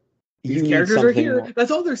like These you need characters are something here. more.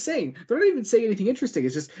 That's all they're saying. They're not even saying anything interesting.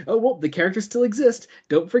 It's just, oh well, the characters still exist.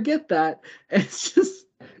 Don't forget that. And it's just,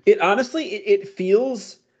 It honestly, it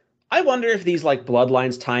feels. I wonder if these like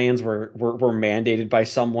Bloodlines tie-ins were mandated by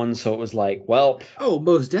someone, so it was like, well, oh,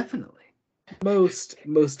 most definitely. Most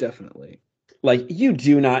definitely. like you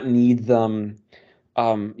do not need them.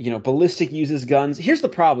 Ballistic uses guns. Here's the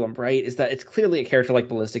problem, right? Is that it's clearly a character like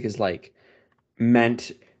Ballistic is like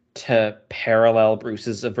meant to parallel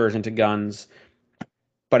Bruce's aversion to guns,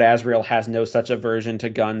 but Azrael has no such aversion to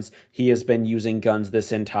guns. He has been using guns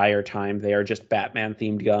this entire time. They are just Batman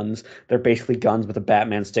themed guns. They're basically guns with a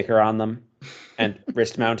Batman sticker on them and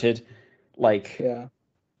wrist mounted. Like, Yeah.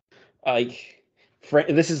 like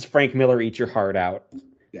this is Frank Miller eat your heart out.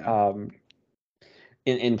 Yeah. Um,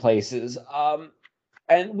 in places.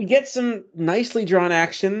 And we get some nicely drawn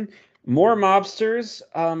action, more mobsters.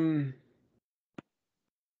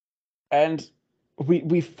 And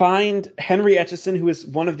we find Henry Etchison, who is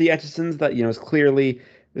one of the Etchisons that is clearly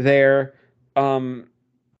there. Um,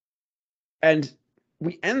 and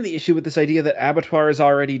we end the issue with this idea that Abattoir is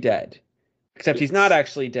already dead, except he's not Yes.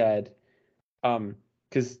 actually dead.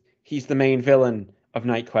 Because he's the main villain of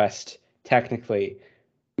Knightquest, technically,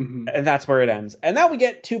 Hmm. and that's where it ends. And now we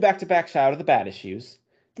get two back-to-back Shout of the Bad issues.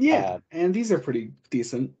 Yeah. Uh, And these are pretty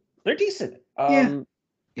decent. they're decent. Yeah.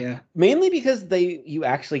 Yeah. Mainly because you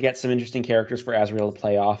actually get some interesting characters for Azrael to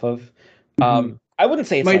play off of. Hmm. I wouldn't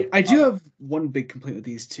say it's My like I do have one big complaint with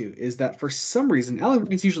these two is that for some reason Alan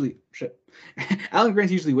Grant's usually shit. Alan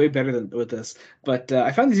Grant's usually way better than with this, but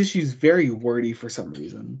I found these issues very wordy for some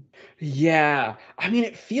reason. yeah. I mean,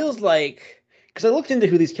 it feels like because I looked into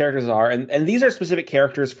who these characters are, and these are specific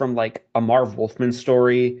characters from like a Marv Wolfman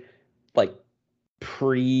story, like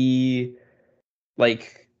pre,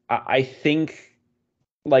 like I think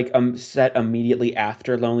like set immediately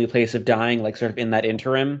after Lonely Place of Dying, like sort of in that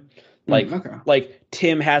interim. Mm, Like okay. like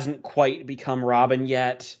Tim hasn't quite become Robin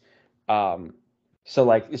yet. Um so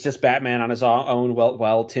like it's just Batman on his own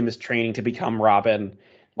well Tim is training to become Robin.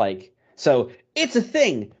 Like so it's a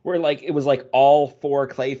thing where like it was like all four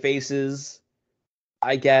clay faces,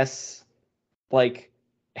 I guess, like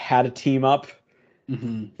had a team up,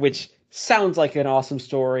 Hmm. which sounds like an awesome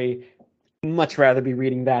story. Much rather be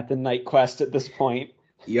reading that than Night Quest at this point.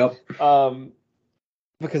 Yep. Um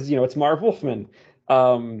because it's Marv Wolfman.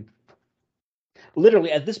 Um,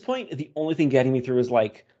 Literally at this point, the only thing getting me through is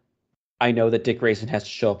like I know that Dick Grayson has to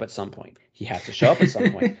show up at some point. He has to show up at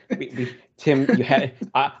some point. Tim, you had.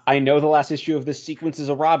 I know the last issue of this sequence is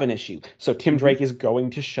a Robin issue, so Tim Hmm. Drake is going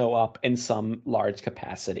to show up in some large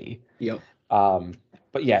capacity. Yep. Um,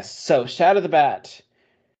 but yes, so Shadow the Bat.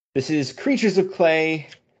 This is Creatures of Clay.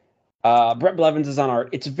 Brett Blevins is on art.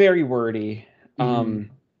 It's very wordy. Hmm.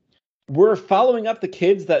 We're following up the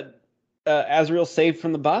kids that Azrael saved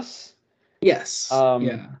from the bus, Yes. um,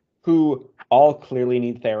 Yeah. who all clearly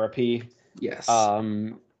need therapy. Yes.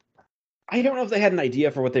 Um, I don't know if they had an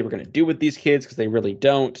idea for what they were going to do with these kids because they really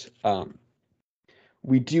don't.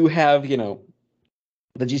 We do have,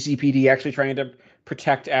 the GCPD actually trying to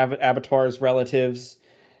protect Abattoir's relatives.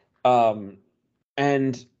 Um,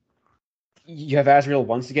 and you have Azrael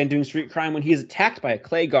once again doing street crime when he is attacked by a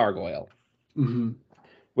clay gargoyle, Hmm.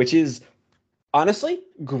 which is honestly,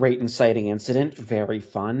 great inciting incident, very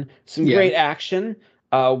fun, some Yeah. great action.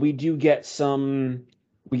 We do get some.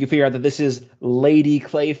 We can figure out that this is Lady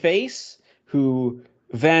Clayface, who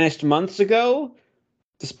vanished months ago,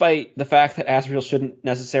 despite the fact that Azrael shouldn't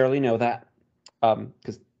necessarily know that,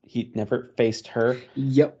 because he never faced her.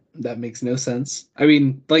 Yep. That makes no sense. I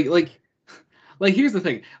mean, like here's the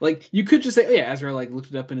thing. Like you could just say, oh yeah, Ezra like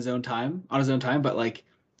looked it up in his own time, on his own time, but like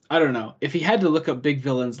I don't know. If he had to look up big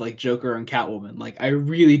villains like Joker and Catwoman, like I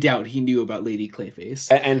really doubt he knew about Lady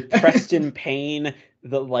Clayface. And Preston Payne,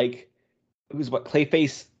 the like, who's what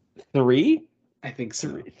Clayface 3? I think three,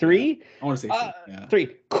 so. Yeah. three, I want to say three. Yeah.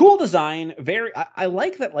 three. Cool design. Very. I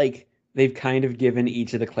like that. Like they've kind of given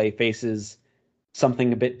each of the clay faces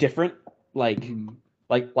something a bit different. Like, Mhm.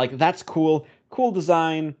 like that's cool. Cool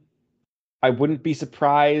design. I wouldn't be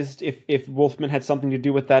surprised if Wolfman had something to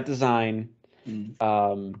do with that design. Mm.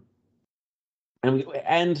 Um,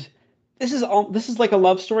 and this is like a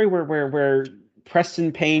love story where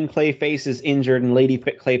Preston Payne Clayface is injured and Lady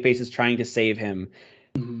Clayface is trying to save him.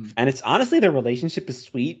 Mhm. And it's honestly their relationship is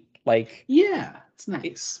sweet. Like Yeah, it's it,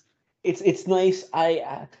 nice. it's nice.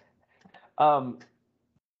 Um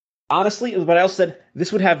honestly, but I also said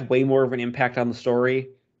this would have way more of an impact on the story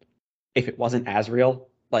if it wasn't Azrael.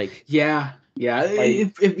 Like, Yeah, yeah.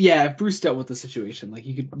 like If Bruce dealt with the situation, like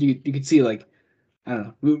you could see like I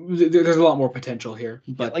don't know. There's a lot more potential here,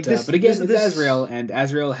 yeah, like but again, it's Azrael, and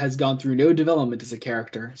Azrael has gone through no development as a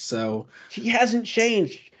character, so he hasn't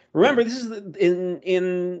changed. yeah. Remember, this is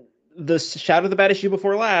in the Shadow of the Bad issue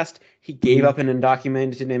before last. He gave Mhm. up an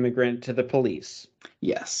undocumented immigrant to the police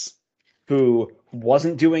Yes, who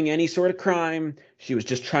wasn't doing any sort of crime. She was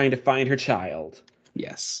just trying to find her child.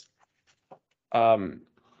 yes. Um,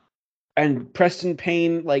 and Preston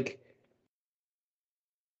Payne, like,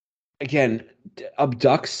 again,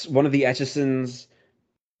 abducts one of the Etchisons.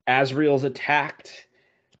 Azrael's attacked,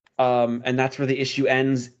 and that's where the issue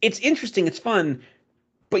ends. It's interesting, it's fun,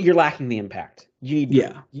 but you're lacking the impact.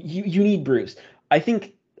 Yeah. You need Bruce. I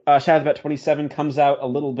think Shadow of the Bat 27 comes out a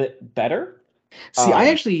little bit better. See, I Um,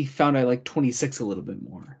 actually found I like 26 a little bit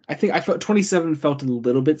more. I think I felt 27 felt a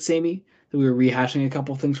little bit samey, that we were rehashing a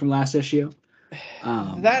couple things from last issue.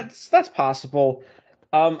 that's possible.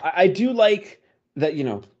 I do like that,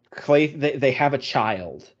 Clay, they have a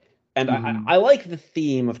child, and Mhm. I like the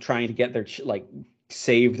theme of trying to get like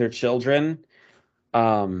save their children.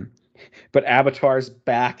 Um, but Abattoir's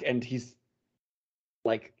back, and he's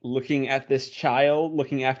like looking at this child,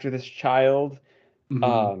 looking after this child. Mhm.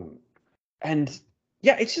 Um, and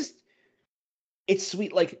yeah, it's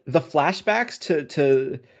sweet. Like the flashbacks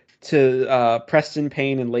to Preston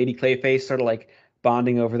Payne and Lady Clayface sort of like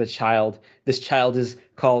bonding over the child. This child is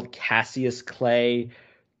called Cassius Clay.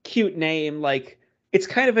 Cute name. Like it's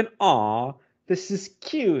kind of an aw. This is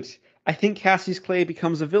cute. I think Cassius Clay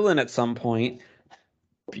becomes a villain at some point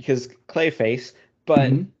because Clayface,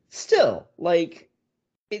 but Mhm. still, like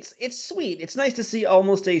it's sweet. It's nice to see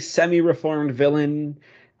almost a semi-reformed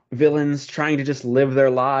villains trying to just live their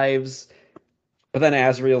lives. But then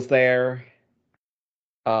Azrael's there.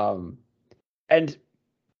 Um, and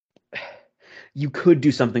you could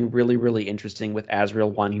do something really, really interesting with Azrael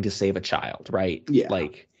wanting to save a child, right? Yeah.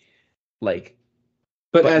 Like,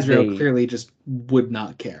 But but Azrael clearly just would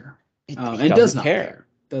not care, he and does doesn't not care. care.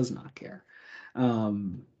 Does not care.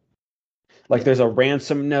 Um, Like, yeah. there's a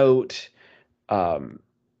ransom note. Um,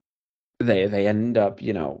 they end up,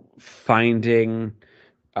 finding,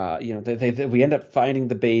 we end up finding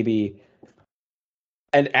the baby,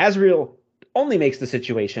 and Azrael only makes the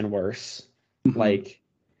situation worse. Mhm. Like,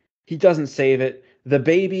 he doesn't save it. The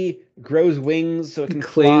baby grows wings so it can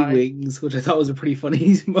Clay fly. wings, which I thought was a pretty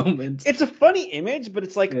funny moment. It's a funny image, but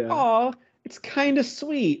it's like, Yeah. oh, it's kind of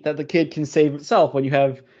sweet that the kid can save itself when you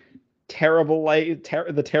have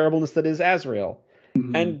the terribleness that is Azrael.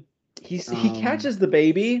 Mhm. And he Um, catches the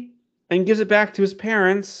baby and gives it back to his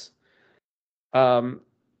parents. Um,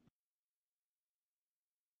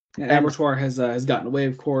 and Abertoir has gotten away,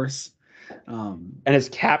 of course. Um, and has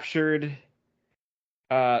captured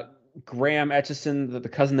uh Graham Etchison, the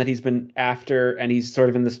cousin that he's been after, and he's sort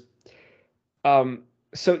of in this. Um,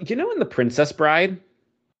 so in the Princess Bride,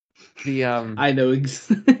 the I know,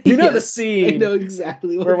 the yes, I scene know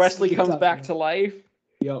exactly where what scene Wesley you're comes talking back about. to life.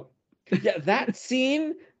 Yep. Yeah, that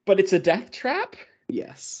scene, but it's a death trap.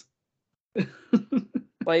 Yes.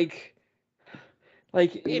 Like,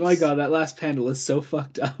 like My it's God, that last panel is so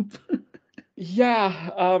fucked up.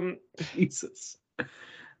 yeah. Jesus. Just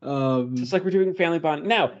Um, like we're doing Family Bond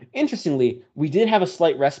now. Interestingly, we did have a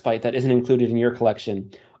slight respite that isn't included in your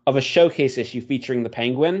collection of a showcase issue featuring the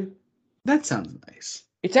Penguin. that sounds nice.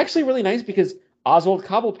 It's actually really nice because Oswald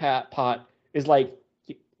Cobblepot is like,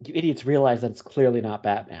 you idiots realize that it's clearly not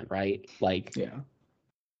Batman, right? Like, Yeah.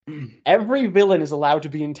 every villain is allowed to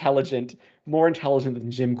be intelligent, more intelligent than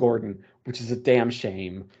Jim Gordon, which is a damn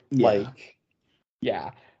shame. Yeah. Like,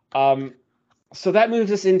 yeah. Um, so that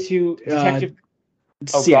moves us into Uh, Detective.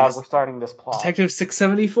 Oh God, we're yes. starting this plot. Detective Fuck,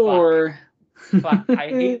 674. fuck. I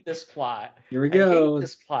hate this plot. Here we I hate go.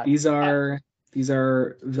 this plot. These are these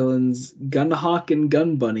are villains Gunhawk and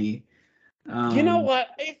Gun Bunny. You know Um, what?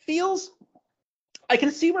 It feels. I can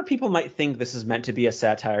see where people might think this is meant to be a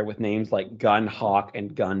satire with names like Gun Hawk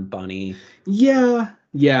and Gun Bunny. yeah,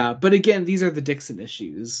 yeah, but again, these are the Dixon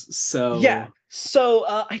issues, Yeah. so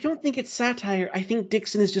So I don't think it's satire. I think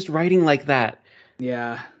Dixon is just writing like that.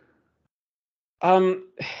 yeah. Um.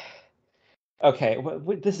 Okay.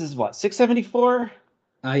 This is what 674.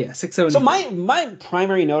 Yeah, So 674. my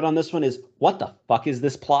primary note on this one is what the fuck is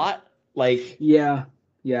this plot? Like Yeah,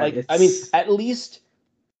 yeah, like I mean it's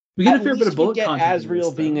we get a at fair bit of least we bullet get content in Azrael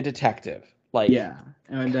this being a though. detective. Like Yeah,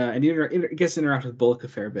 and gets to interact with Bullock a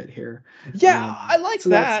fair bit here. yeah, I like So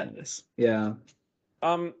that's that. nice. Yeah,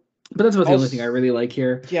 Um but that's about the only thing I also really like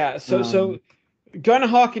here. yeah, so Um,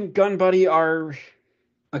 Gunhawk and Gun Buddy are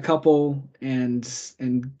a couple, and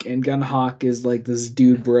Gunhawk is like this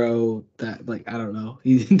dude bro that, like, I don't know.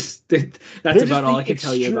 That's They're just about all I the can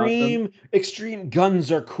tell you about them. extreme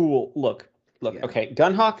guns are cool. Look. Yeah. Okay,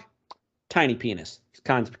 Gunhawk, tiny penis. He's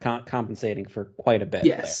compensating for quite a bit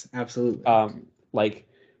there. Yes, absolutely. Um, like,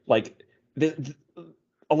 like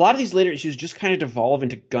a lot of these later issues just kind of devolve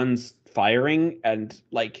into guns firing, and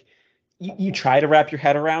like you try to wrap your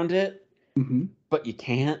head around it, Hmm. but you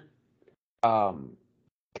can't.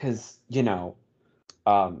 Because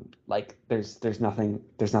like there's nothing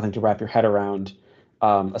to wrap your head around,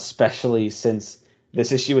 especially since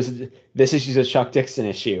this issue's a Chuck Dixon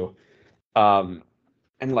issue, um,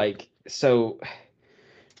 and like so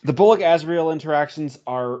the Bullock Azrael interactions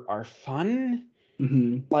are fun.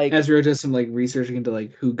 Hmm. Like Ezra does some like researching into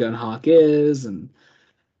like who Gunhawk is, and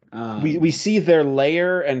we um, see their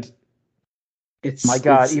layer, and my it's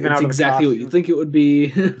God, it's even it's out of the exactly what you costume, think it would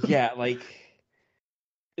be. yeah, like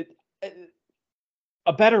it,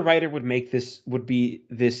 a better writer would make this would be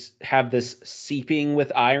this have this seeping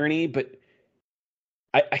with irony, but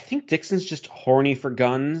I think Dixon's just horny for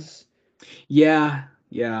guns. Yeah,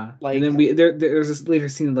 yeah. And then Like, there's this later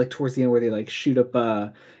scene like towards the end where they like shoot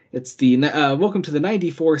up it's the welcome to the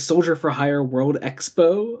 94 Soldier for Hire World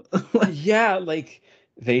Expo. Like, yeah, like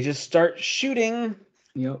they just start shooting.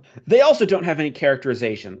 you know, They also don't have any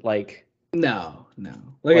characterization. no, no.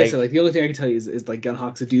 Like I said, like Like the only thing I can tell you is like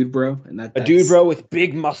Gunhawk's a dude, bro, and a dude that's bro with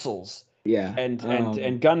big muscles, yeah. and Gun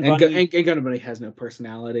And Bunny. Gun Bunny has no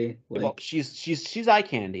personality. Well, Like, she's eye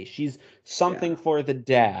candy. She's yeah. something for the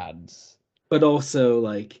dads. But also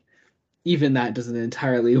like even that doesn't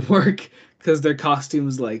entirely work because their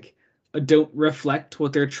costumes like don't reflect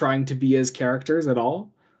what they're trying to be as characters at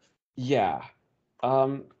all. Yeah.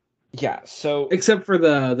 Um. Yeah. So Except for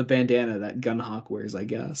the bandana that Gunhawk wears, I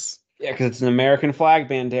guess. yeah, because it's an American flag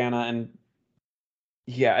bandana, and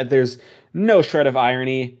yeah, there's no shred of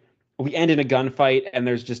irony. We end in a gunfight, and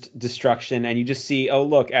there's just destruction, and you just see, oh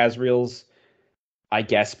look, Azrael's, I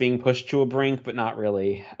guess, being pushed to a brink, but not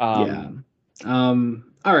really. Yeah.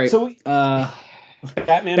 All right. So we, Uh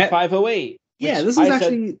Batman that 508, yeah, which I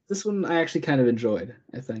said this one I actually kind of enjoyed,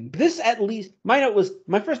 I think. this at least my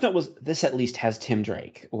first note was this at least has Tim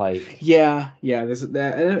Drake. Like, Yeah, yeah, there's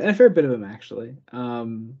that and a fair bit of him actually.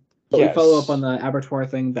 But we follow up on yes, the abattoir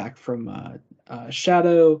thing back from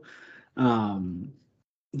Shadow. Um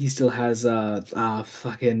he still has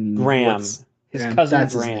fucking Graham, what's his Graham, cousin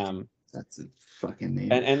that's his name. Graham. That's his fucking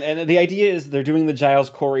name. And the idea is they're doing the Giles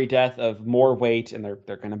Corey death of more weight, and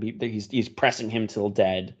they're gonna be he's pressing him till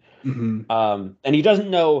dead. Hmm. And he doesn't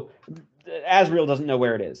know, Asriel doesn't know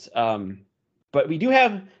where it is. But we do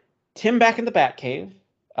have Tim back in the Batcave,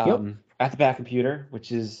 Yep. at the Bat computer,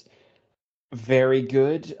 which is very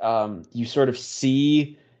good. You sort of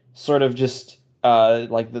see, sort of just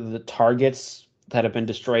like the targets that have been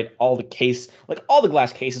destroyed. All the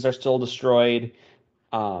glass cases are still destroyed.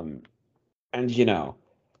 Um, and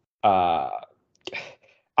uh,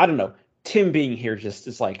 I don't know. Tim being here just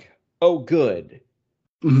is like, oh, good,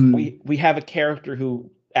 Hmm. we have a character who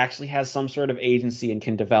actually has some sort of agency and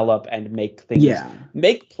can develop and Yeah.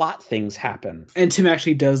 make plot things happen. And Tim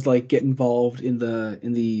actually does like get involved in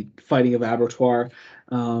the fighting of Abattoir,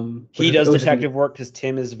 He does which I think. detective work because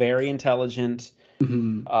Tim is very intelligent.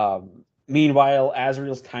 Mhm. Meanwhile,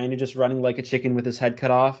 Azrael's kind of just running like a chicken with his head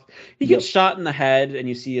cut off. He gets Yep. shot in the head, and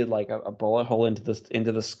you see like a bullet hole into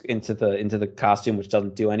the costume, which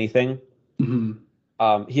doesn't do anything. Hmm.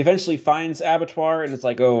 He eventually finds Abattoir, and it's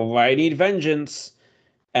like, oh, I need vengeance.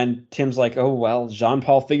 And Tim's like, oh, well, Jean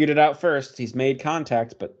Paul figured it out first. He's made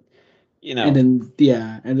contact, but, you And know, then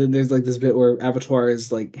yeah, and then there's like this bit where Abattoir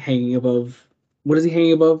is like hanging above. What is he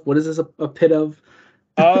hanging above? What is this a pit of?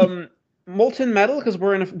 um, molten metal, because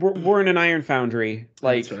we're in an iron foundry.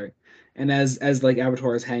 That's Like, right. And as like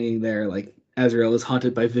Abattoir is hanging there, like Azrael is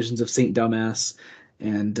haunted by visions of Saint Dumbass,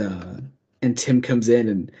 and Tim comes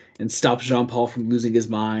in and stops Jean Paul from losing his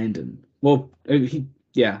mind, and well, he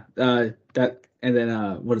yeah, that and then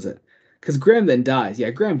what is it? Because Graham then dies. Yeah,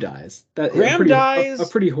 Graham dies. That Graham a dies,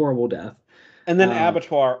 pretty horrible death. and then Uh,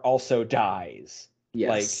 Abattoir also dies.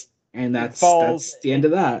 Like, yes, and he falls, that's the end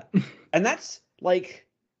of that. and that's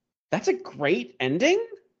a great ending.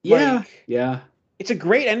 Yeah, Like, yeah. it's a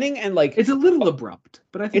great ending, and like, It's a little abrupt,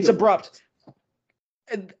 but I think it's it abrupt.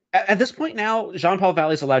 worked. At this point now, Jean Paul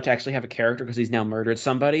Valley's allowed to actually have a character because he's now murdered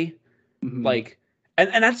somebody. Hmm. Like,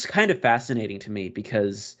 and that's kind of fascinating to me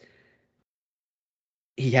because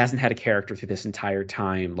he hasn't had a character through this entire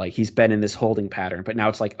time. Like, he's been in this holding pattern, but now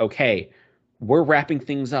it's like, okay, we're wrapping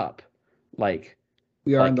things up. Like,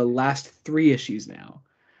 We are in the like last three issues now.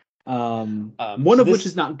 um One so of which is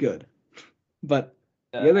this not good, but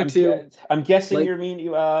The other two, I'm guessing like you mean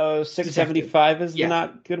 675 detective. is the Yeah,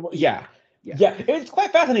 not good one. yeah, Yeah, yeah, yeah. It's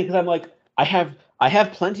quite fascinating because I'm like I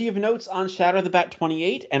have plenty of notes on Shadow the Bat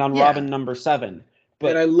 28 and on yeah. Robin number 7,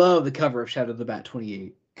 And I but love the cover of Shadow the Bat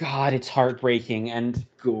 28. God, it's heartbreaking. And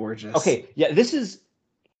Gorgeous. okay, yeah, this is,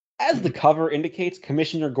 as the cover indicates,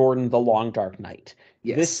 Commissioner Gordon, the Long Dark Knight.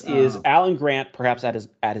 This Yes. is Alan Grant, perhaps at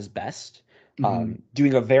his best, Mhm.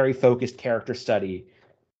 doing a very focused character study.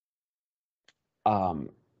 Um,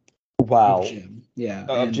 Of while Jim. Yeah, of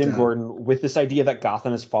and Jim Gordon with this idea that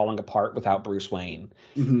Gotham is falling apart without Bruce Wayne.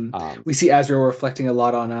 mhm. Um, We see Azrael reflecting a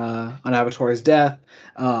lot on Avatar's death.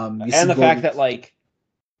 You see and the fact Gordon. that like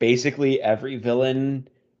basically every villain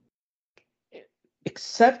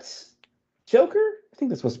except Joker, I think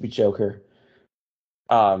that's supposed to be Joker,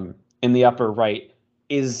 in the upper right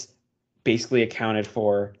is basically accounted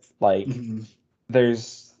for. Like Mhm.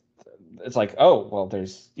 there's it's like, oh well,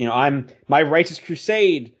 there's I'm my righteous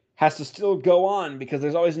crusade has to still go on because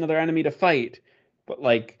there's always another enemy to fight. But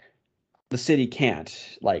like the city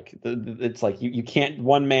can't. Like it's like you can't,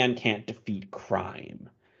 one man can't defeat crime.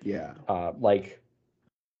 Yeah, Like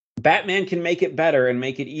Batman can make it better and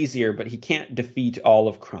make it easier, but he can't defeat all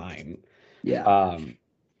of crime. yeah, Um,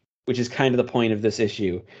 which is kind of the point of this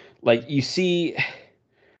issue. Like you see,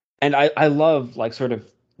 and I love like sort of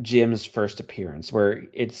Jim's first appearance where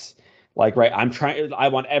it's like, right, I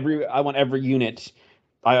want every unit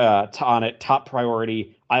on it top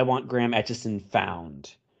priority. I want Graham Etchison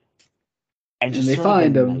found. And and just they sort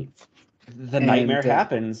of the find night him, the nightmare and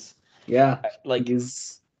happens. yeah, he Like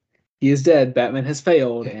is he is dead. Batman has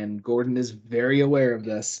failed, and Gordon is very aware of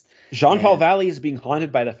this. Jean-Paul And Valley is being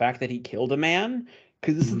haunted by the fact that he killed a man.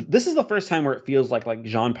 Because this is mhm. this is the first time where it feels like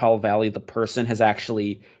Jean-Paul Valley, the person, has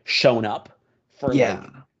actually shown up for Yeah,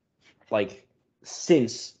 like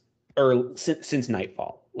since since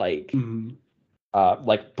Nightfall. mhm.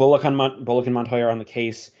 Like Bullock and Montoya are on the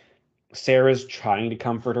case. Sarah's trying to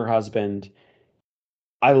comfort her husband.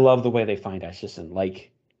 I love the way they find Ashton.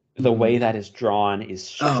 Like the way Mhm. that is drawn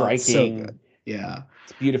is Oh, it's so striking. good. Yeah.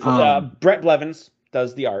 It's beautiful. Um, Brett Blevins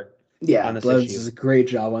does the art yeah, on this Blevins issue. does a great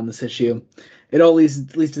job on this issue. It all leads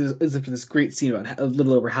up to this great scene about a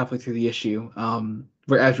little over halfway through the issue,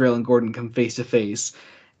 where Azrael and Gordon come face to face,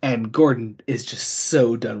 and Gordon is just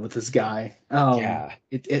so done with this guy. Yeah.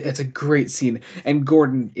 It's a great scene, and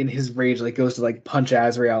Gordon in his rage like goes to like punch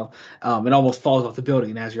Azrael, and almost falls off the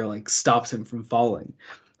building, and Azrael like stops him from falling.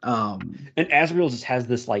 Um, And Azrael just has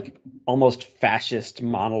this like almost fascist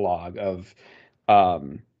monologue of,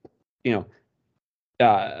 um, you know,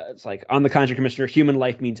 it's like, on the contrary, Commissioner, human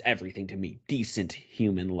life means everything to me. Decent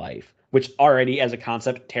human life, which already as a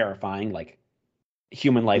concept terrifying. Like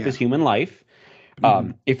human life is yeah. human life.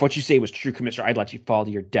 Mhm. If what you say was true, Commissioner, I'd let you fall to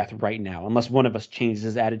your death right now. Unless one of us changes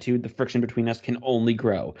his attitude, the friction between us can only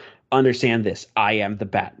grow. Understand this. I am the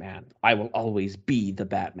Batman. I will always be the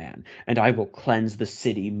Batman, and I will cleanse the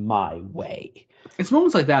city my way. It's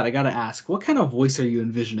moments like that I gotta ask, what kind of voice are you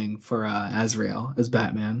envisioning for Azrael as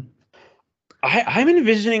Batman? I'm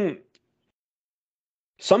envisioning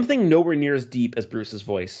something nowhere near as deep as Bruce's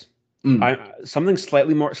voice. Mm. Something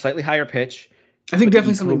slightly higher pitch, I think but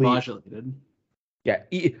definitely something equally, modulated. yeah.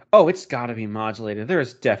 Oh, it's got to be modulated. There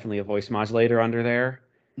is definitely a voice modulator under there.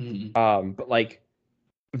 Mhm. But like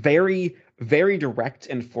very, very direct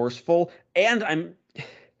and forceful. And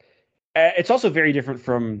it's also very different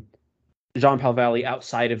from Jean Paul Valley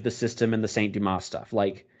outside of the system and the Saint Dumas stuff.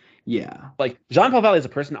 Yeah. Like Jean Paul Valley is a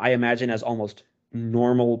person I imagine as almost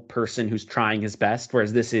normal person who's trying his best,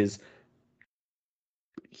 whereas this is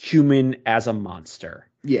human as a monster.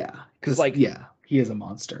 Yeah. Because like Yeah, he is a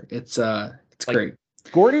monster. It's like great.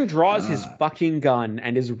 Gordon draws his Uh fucking gun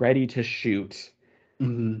and is ready to shoot.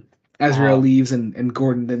 mhm. Azrael Um, leaves and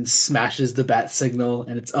Gordon then smashes the bat signal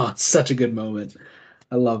and it's such a good moment.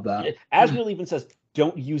 I love that. Azrael even says,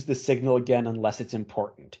 "Don't use the signal again unless it's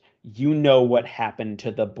important. You know what happened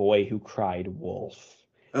to the boy who cried wolf."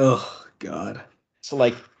 Oh God. So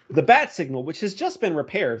like the bat signal, which has just been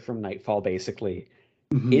repaired from Nightfall, basically,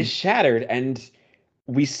 is Mhm. shattered, and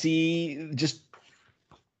we see just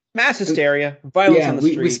mass hysteria, violence Yeah, on the we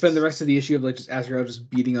spend the streets. rest of the issue of like just Azrael just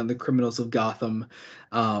beating on the criminals of Gotham,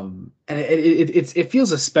 and it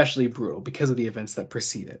feels especially brutal because of the events that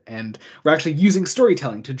precede it, and we're actually using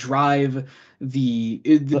storytelling to drive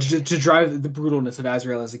to drive the brutalness of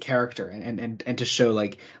Azrael as a character, and to show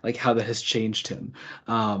like how that has changed him.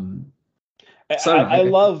 Um, so I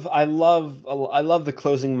don't know. I love the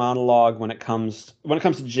closing monologue when it comes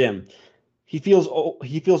to Jim. He feels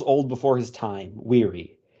old before his time,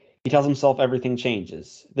 weary. He tells himself everything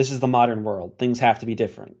changes. This is the modern world. Things have to be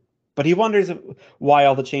different. But he wonders why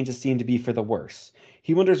all the changes seem to be for the worse.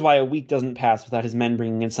 He wonders why a week doesn't pass without his men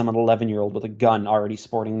bringing in some 11-year-old with a gun already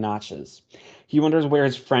sporting notches. He wonders where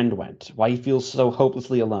his friend went, why he feels so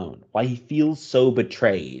hopelessly alone, why he feels so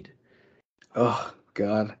betrayed. Oh,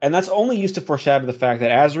 God. And that's only used to foreshadow the fact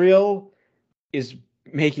that Azrael is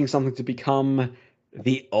making something to become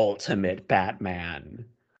the ultimate Batman.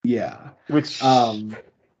 Yeah. Which,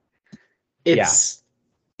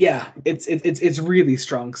 yeah. It's it's really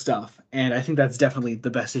strong stuff, and I think that's definitely the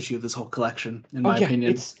best issue of this whole collection, in Oh my yeah,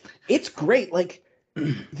 opinion. it's great. Like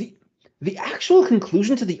the the actual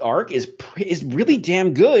conclusion to the arc is really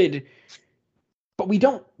damn good, but we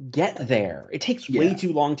don't get there. It takes way Yeah.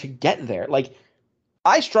 too long to get there. Like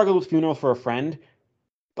I struggled with Funeral for a Friend,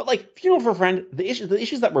 but like Funeral for a Friend, the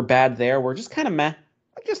issues that were bad there were just kind of meh.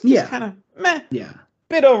 Like just Yeah. kind of meh. Yeah.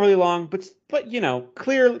 Bit overly long, but you know,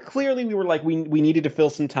 clearly we were like we needed to fill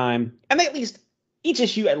some time, and they at least each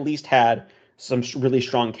issue at least had some really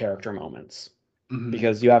strong character moments Hmm.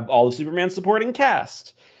 because you have all the Superman supporting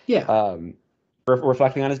cast, Yeah. um,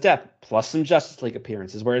 reflecting on his death, plus some Justice League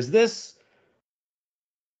appearances. Whereas this,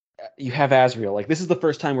 you have Azrael. Like this is the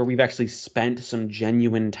first time where we've actually spent some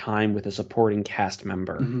genuine time with a supporting cast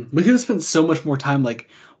member. We could have spent so much more time like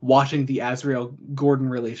watching the Azrael Gordon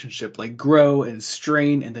relationship like grow and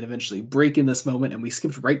strain and then eventually break in this moment, and we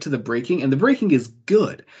skipped right to the breaking, and the breaking is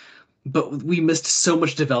good, but we missed so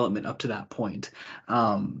much development up to that point.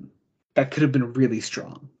 That could have been really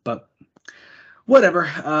strong, but whatever.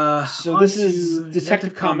 So On this is to Detective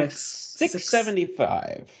Detective Comics Comics 6.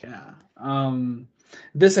 675. Yeah.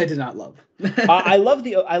 This I did not love. I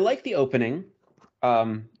like the opening,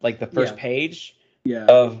 like the first Yeah. page Yeah.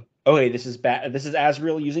 of okay, this is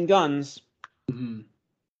Azrael using guns. Mhm.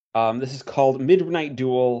 This is called Midnight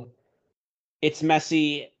Duel. It's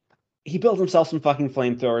messy. He built himself some fucking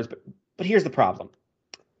flamethrowers, but here's the problem.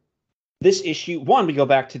 This issue, one, we go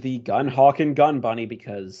back to the Gun Hawk and Gun Bunny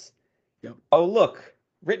because Yep. oh look,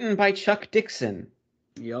 written by Chuck Dixon.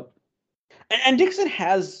 Yep. And Dixon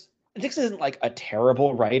isn't like a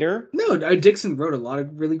terrible writer, No, Dixon wrote a lot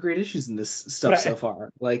of really great issues in this but stuff so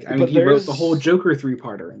far. Like, I mean, but he wrote the whole there's Joker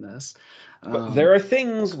three-parter in this. but there Um, are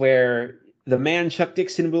things where the man Chuck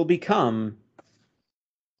Dixon will become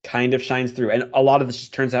kind of shines through, and a lot of this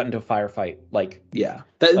just turns out into a firefight. yeah,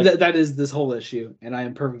 that, Like that that is this whole issue, and I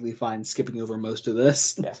am perfectly fine skipping over most of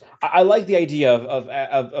this. yes, I like the idea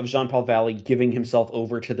of Jean Paul Valley giving himself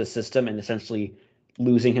over to the system and essentially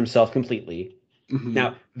losing himself completely. Hmm.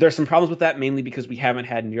 Now, there's some problems with that, mainly because we haven't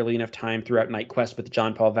had nearly enough time throughout Knightquest with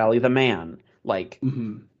John Paul Valley, the man. Like,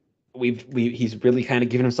 Hmm. he's really kind of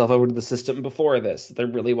given himself over to the system before this. There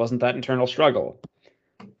really wasn't that internal struggle.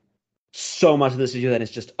 So much of this issue then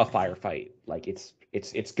is just a firefight. Like, it's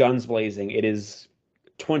guns blazing. It is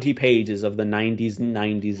 20 pages of the 90s,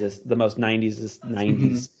 the most 90s Hmm.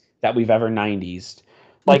 90s that we've ever 90s.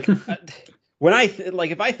 Like, when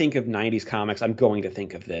like if I think of 90s comics, I'm going to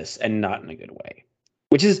think of this and not in a good way.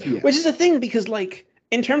 Yeah, Which is a thing because like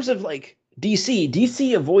in terms of like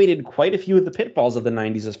DC avoided quite a few of the pitfalls of the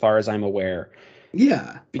 90s as far as I'm aware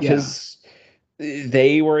yeah, yeah. because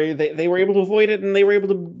they were able to avoid it and they were able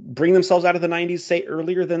to bring themselves out of the 90s say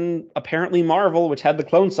earlier than apparently Marvel, which had the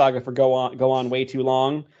Clone Saga for go on way too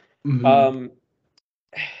long. Hmm. Um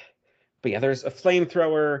but yeah, there's a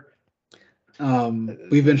flamethrower.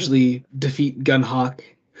 We eventually defeat Gunhawk,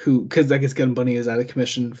 who, because I guess Gun Bunny is out of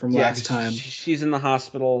commission from Yeah, last time, she's in the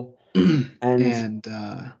hospital and and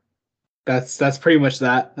that's pretty much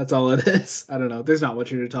that. That's all it is. I don't know. There's not much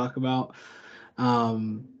here to talk about.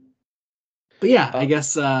 Um, but yeah, I uh,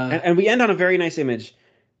 guess and we end on a very nice image.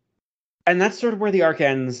 And that's sort of where the arc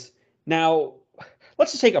ends. Now,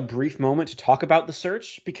 let's just take a brief moment to talk about the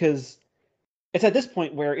search because it's at this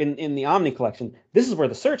point where in the Omni collection, this is where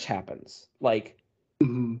the search happens. Like,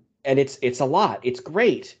 mhm, and it's a lot. It's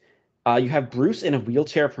great. You have Bruce in a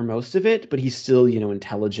wheelchair for most of it, but he's still,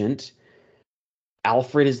 intelligent.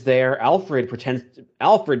 Alfred is there.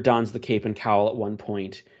 Alfred dons the cape and cowl at one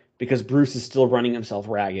point because Bruce is still running himself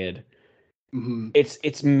ragged. mhm,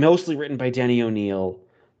 It's mostly written by Denny O'Neil.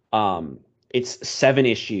 Um, it's 7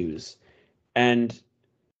 issues, and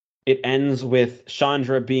it ends with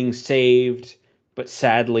Chandra being saved, but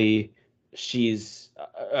sadly, she's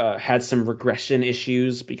had some regression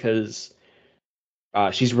issues because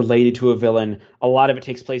she's related to a villain. A lot of it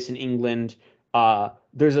takes place in England.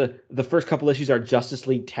 The first couple issues are Justice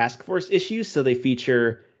League Task Force issues, so they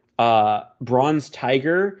feature Bronze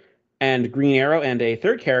Tiger and Green Arrow and a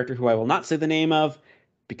third character who I will not say the name of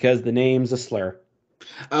because the name's a slur.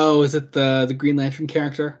 Oh, is it the Green Lantern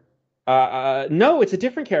character? No, it's a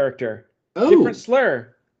different character, different Oh,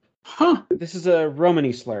 slur. huh. This is a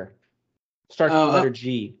Romany slur. Starts with the Oh, letter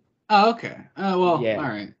G. Oh, okay. Well, all Yeah,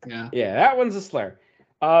 right. Yeah. yeah, that one's a slur.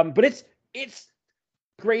 But it's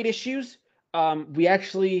great issues. We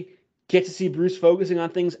actually get to see Bruce focusing on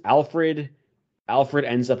things. Alfred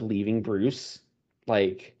ends up leaving Bruce,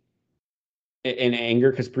 like in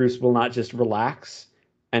anger, because Bruce will not just relax,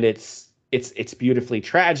 and it's beautifully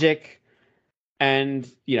tragic, and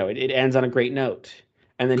it ends on a great note,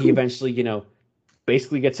 and then he Cool. eventually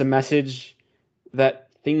basically gets a message that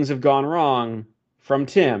things have gone wrong from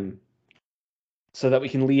Tim, so that we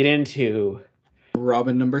can lead into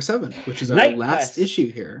Robin number 7, which is our Night last Quest,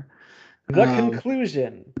 issue here. the Um,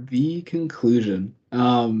 conclusion. the conclusion.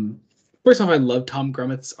 First off, I love Tom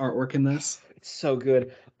Grummett's artwork in this. It's so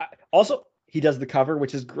good. Also, he does the cover,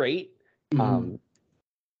 which is great. Hmm. Um,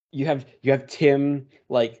 you have Tim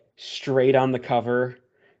like straight on the cover,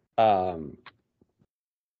 um,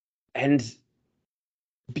 and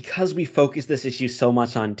because we focus this issue so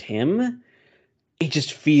much on Tim, it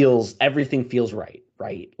just feels everything feels right,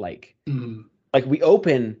 right? Hmm. Like we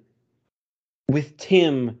open with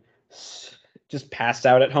Tim just passed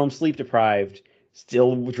out at home, sleep deprived,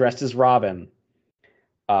 still dressed as Robin.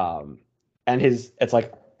 Um, and it's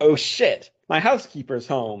like, oh shit, my housekeeper's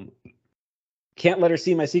home. Can't let her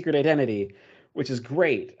see my secret identity, which is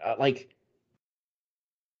great. Like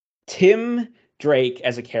Tim Drake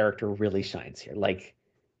as a character really shines here. Like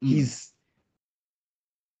Mm. he's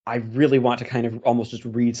I really want to kind of almost just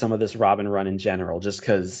read some of this Robin run in general, just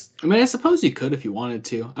because. I mean, I suppose you could if you wanted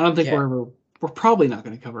to. I don't think Yeah, we're probably not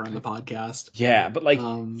going to cover on the podcast. yeah, but like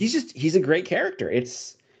Um, he's a great character.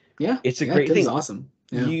 yeah, It's a yeah, great Tim's thing. awesome.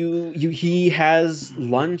 Yeah. He has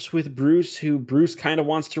lunch with Bruce, who Bruce kind of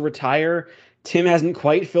wants to retire. Tim hasn't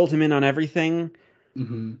quite filled him in on everything.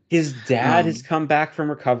 Hmm. His dad has Um, come back from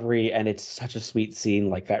recovery, and it's such a sweet scene,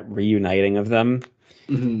 like that reuniting of them.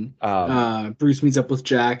 hmm. Um, Bruce meets up with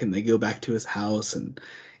Jack, and they go back to his house, and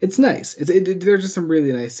it's nice. There's just some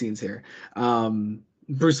really nice scenes here.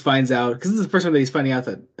 Bruce finds out because this is the first time that he's finding out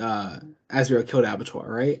that Azrael killed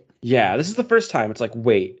Abattoir, right? yeah, this is the first time. It's like,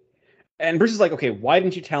 wait, and Bruce is like, okay, why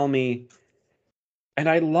didn't you tell me? And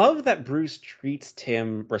I love that Bruce treats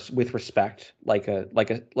Tim with respect, like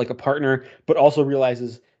a partner, but also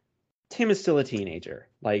realizes Tim is still a teenager.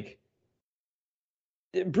 Like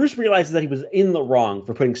Bruce realizes that he was in the wrong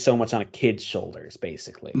for putting so much on a kid's shoulders,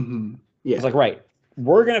 basically. Hmm. It's Yeah. like, right,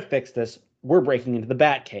 we're gonna fix this. We're breaking into the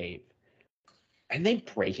Batcave. And they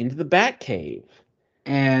break into the Batcave.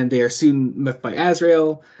 And they are soon met by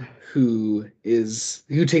Azrael, who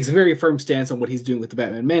takes a very firm stance on what he's doing with the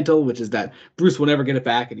Batman mantle, which is that Bruce will never get it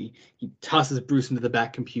back, and he tosses Bruce into the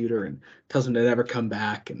Bat computer and tells him to never come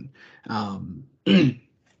back, and um,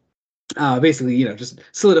 basically, just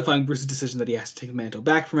solidifying Bruce's decision that he has to take the mantle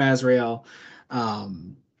back from Azrael.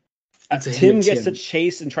 Um, and so Tim gets to Tim,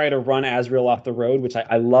 chase and try to run Azrael off the road, which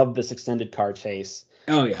I love this extended car chase.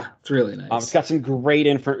 oh yeah, it's really It's nice. got some great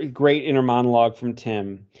inner monologue from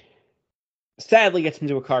Tim. Sadly, gets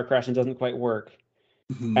into a car crash and doesn't quite work.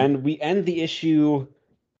 Mhm. And we end the issue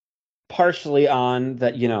partially on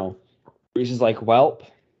that, Bruce is like, well,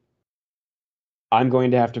 I'm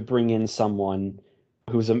going to have to bring in someone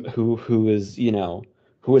who is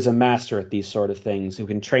a master at these sort of things, who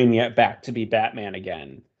can train me back to be Batman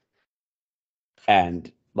again.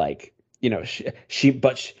 And like,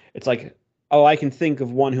 it's like, oh, I can think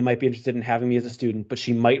of one who might be interested in having me as a student, but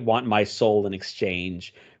she might want my soul in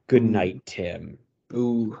exchange. Good Ooh, night, Tim.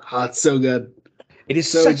 ooh, oh, it's so good, It is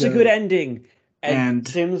so such a good good, ending. And and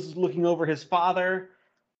Tim's looking over his father,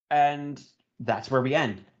 and that's where we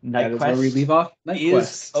end. that Night is where we Quest leave off. is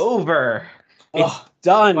Knightquest. over. It's Oh,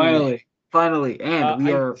 done. finally, and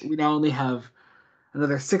we I are we now only have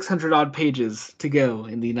another 600 odd pages to go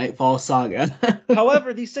in the Nightfall saga.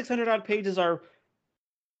 However, these 600 odd pages are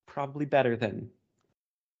probably better than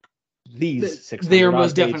these They are 600 most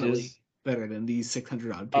odd definitely pages. better than these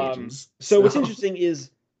 600 odd pages. So what's So, interesting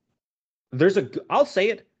is I'll say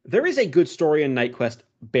it, there is a good story in Knightquest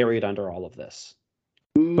buried under all of this,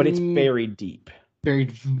 but it's mm, buried deep. very,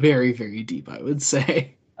 very, very deep, I would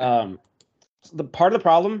say. Um, the part of the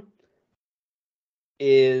problem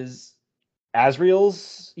is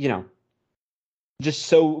Asriel's, just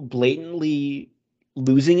so blatantly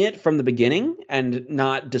losing it from the beginning and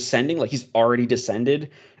not descending. Like he's already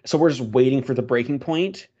descended. So we're just waiting for the breaking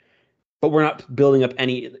point, but we're not building up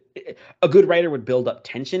any. A good writer would build up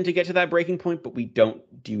tension to get to that breaking point, but we don't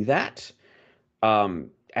do that. And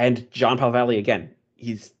John Palvalli, again,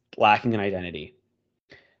 he's lacking an identity.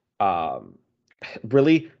 Um,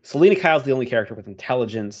 really, Selena Kyle's the only character with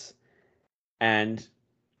intelligence, and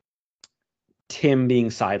Tim being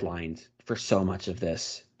sidelined for so much of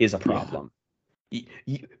this is a Yeah. problem.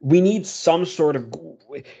 we need some sort of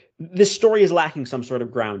this story is lacking some sort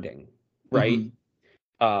of grounding, right?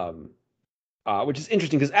 Hmm. Um, which is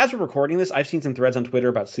interesting because as we're recording this, I've seen some threads on Twitter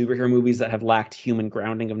about superhero movies that have lacked human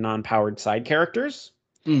grounding of non-powered side characters,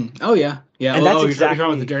 Mm. Oh yeah, yeah. and Oh, that's you're talking about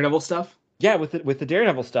the exactly Daredevil stuff? yeah with the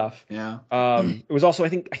Daredevil stuff. Yeah. It was also I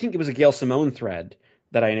think it was a Gail Simone thread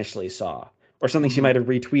that I initially saw, or something she Hmm. might have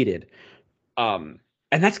retweeted. Um,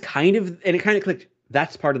 and that's and it kind of clicked.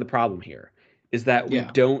 That's part of the problem here, is that we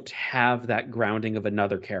Yeah. don't have that grounding of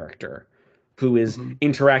another character who is Hmm.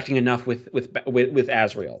 interacting enough with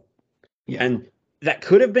Azrael, Yeah. and that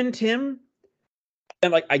could have been Tim.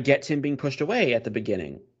 And like I get Tim being pushed away at the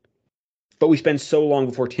beginning, but we spend so long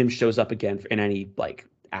before Tim shows up again in any like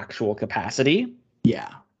actual capacity. Yeah.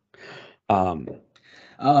 Um,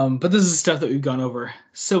 But this is stuff that we've gone over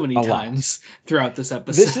so many a lot. times throughout this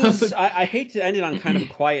This is episode. I hate to end it on kind of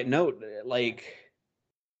a quiet note. Like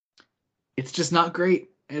It's just not great.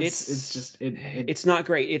 It's it's just it. it's not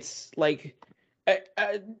great. It's like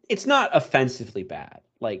it's not offensively bad.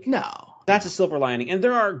 Like No, that's a no. silver lining, and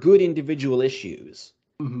there are good individual issues,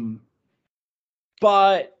 Hmm.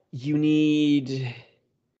 but you need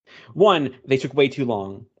one. They took way too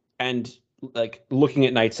long, and like looking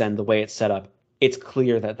at Night's End, the way it's set up, it's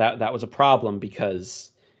clear that was a problem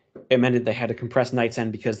because it meant that they had to compress Night's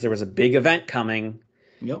End because there was a big event coming,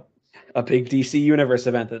 Yep. a big DC Universe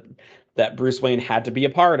event that Bruce Wayne had to be a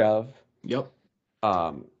part of. Yep.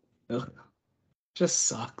 Um, Ugh, just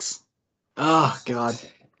sucks. Oh God.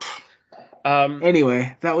 um,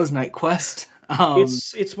 Anyway, that was Night Quest.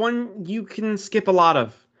 it's one you can skip a lot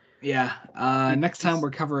of. Yeah. Next time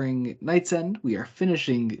we're covering Night's End. We are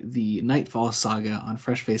finishing the Nightfall saga on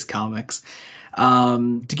Fresh Face Comics.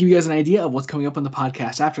 To give you guys an idea of what's coming up on the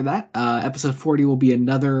podcast after that, episode 40 will be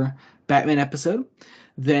another Batman episode.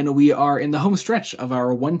 Then we are in the home stretch of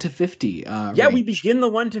our 1 to 50 Yeah, we range. begin the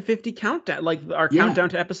 1 to 50 countdown, like our Yeah. countdown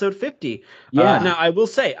to episode 50. Yeah. Now, I will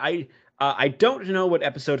say, I don't know what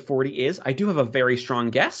episode 40 is. I do have a very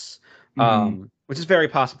strong guess, Hmm. which is very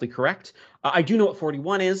possibly correct. I do know what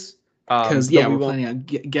 41 is, Because, though yeah, we we're won't. planning on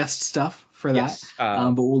guest stuff for that. Yes,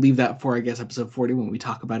 But we'll leave that for, I guess, episode 40 when we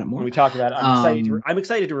talk about it when more. we talk about it, Um, I'm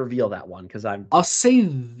excited to reveal that one because I'm. I'll say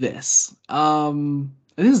this.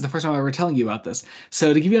 And this is the first time I'm ever telling you about this.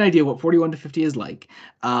 So to give you an idea what 41 to 50 is like,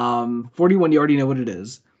 41 you already know what it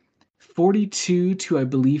is. 42 to I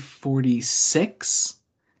believe 46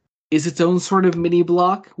 is its own sort of mini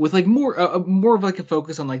block with like more of like a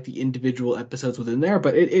focus on like the individual episodes within there,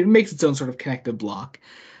 but it makes its own sort of connected block.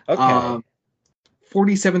 Okay.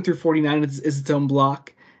 47 through 49 is its own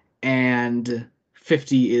block, and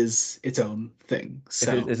 50 is its own thing.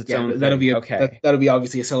 So Is its yeah, own thing. Okay. that'll be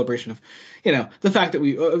obviously a celebration of, the fact that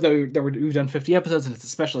we've done 50 episodes and it's a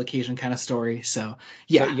special occasion kind of story. So So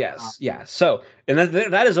yeah, yes, yeah. So and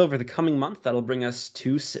that is over the coming month. That'll bring us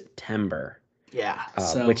to September, yeah.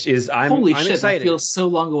 So which is holy I'm shit, that excited. feels so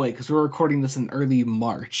long away because we're recording this in early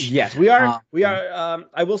March. Yes, we are. Um, We are.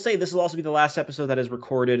 I will say this will also be the last episode that is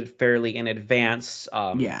recorded fairly in advance,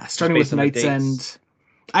 yeah, just starting with based on the Night's dates. End.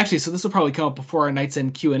 Actually, so this will probably come up before our Night's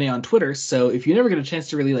End Q&A on Twitter. So if you never get a chance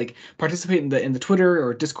to really like participate in the Twitter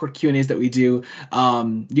or Discord Q&As that we do,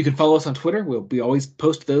 you can follow us on Twitter. We always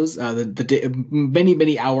post those the day,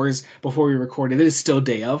 many hours before we record. It is still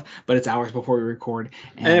day of, but it's hours before we record.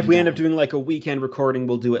 And if And we end up doing like a weekend recording,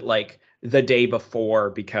 we'll do it like the day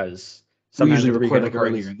before because we sometimes usually with record weekend like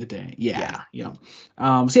earlier recordings, in the day. yeah. Yeah,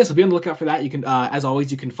 yeah. So yeah, so be on the lookout for that. You can, as always,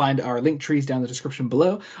 you can find our link trees down in the description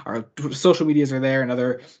below. Our social medias are there and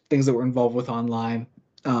other things that we're involved with online.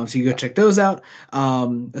 So you go check those out.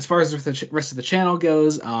 As far as the rest of the channel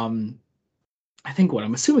goes, I think what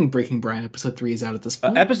I'm assuming Breaking Brian episode 3 is out at this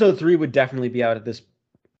point. Episode 3 would definitely be out at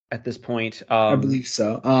this point. I believe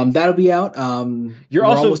so. That'll be out. You're We're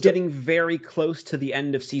also almost getting very close to the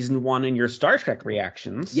end of season 1 in your Star Trek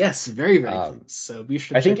reactions. yes, very close. Um, So be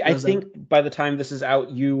sure I to think check I those out. think by the time this is out,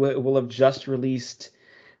 you will have just released.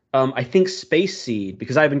 I think Space Seed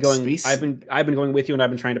because Space. I've been going with you and I've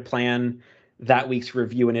been trying to plan that week's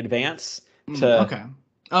review in advance to Okay.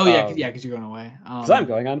 Oh yeah, um because you're going away. because I'm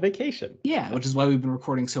going on vacation. Yeah, which is why we've been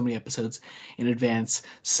recording so many episodes in advance.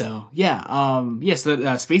 So yeah,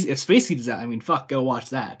 so space if Space Seed is out, I mean, fuck, go watch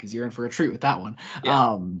that because you're in for a treat with that one.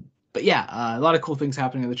 Yeah. But yeah, a lot of cool things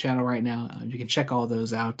happening on the channel right now. You can check all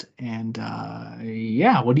those out. And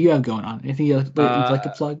yeah, what do you have going on? Anything you'd like to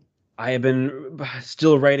Uh, plug? I have been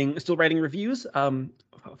still writing reviews.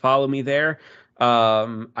 Follow me there.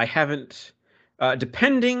 I haven't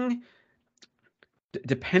depending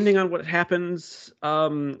depending on what happens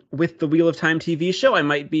with the Wheel of Time TV show, I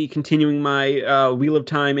might be continuing my Wheel of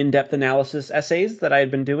Time in-depth analysis essays that I had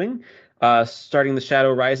been doing. Starting the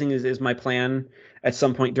Shadow Rising is my plan at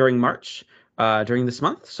some point during March, during this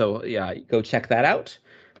month. So yeah, go check that out,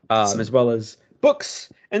 as Awesome. well as books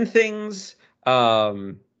and things.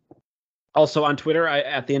 Um, Also on Twitter,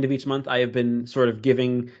 at the end of each month, I have been sort of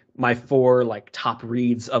giving my four like top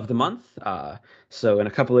reads of the month. So in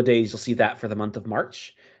a couple of days, you'll see that for the month of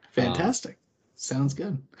March. Um, Fantastic. Sounds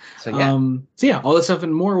good. so yeah, So yeah, all this stuff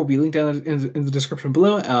and more will be linked down in the description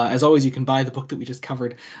below. As always, you can buy the book that we just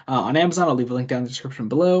covered on Amazon. I'll leave a link down in the description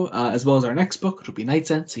below, as well as our next book, which will be Night's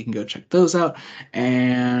End, so you can go check those out.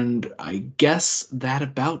 And I guess that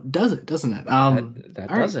about does it, doesn't it? that All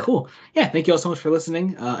right, does it. cool. Yeah, thank you all so much for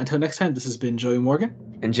listening. Until next time, this has been Joey Morgan.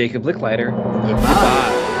 And Jacob Licklider, Goodbye.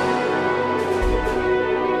 goodbye.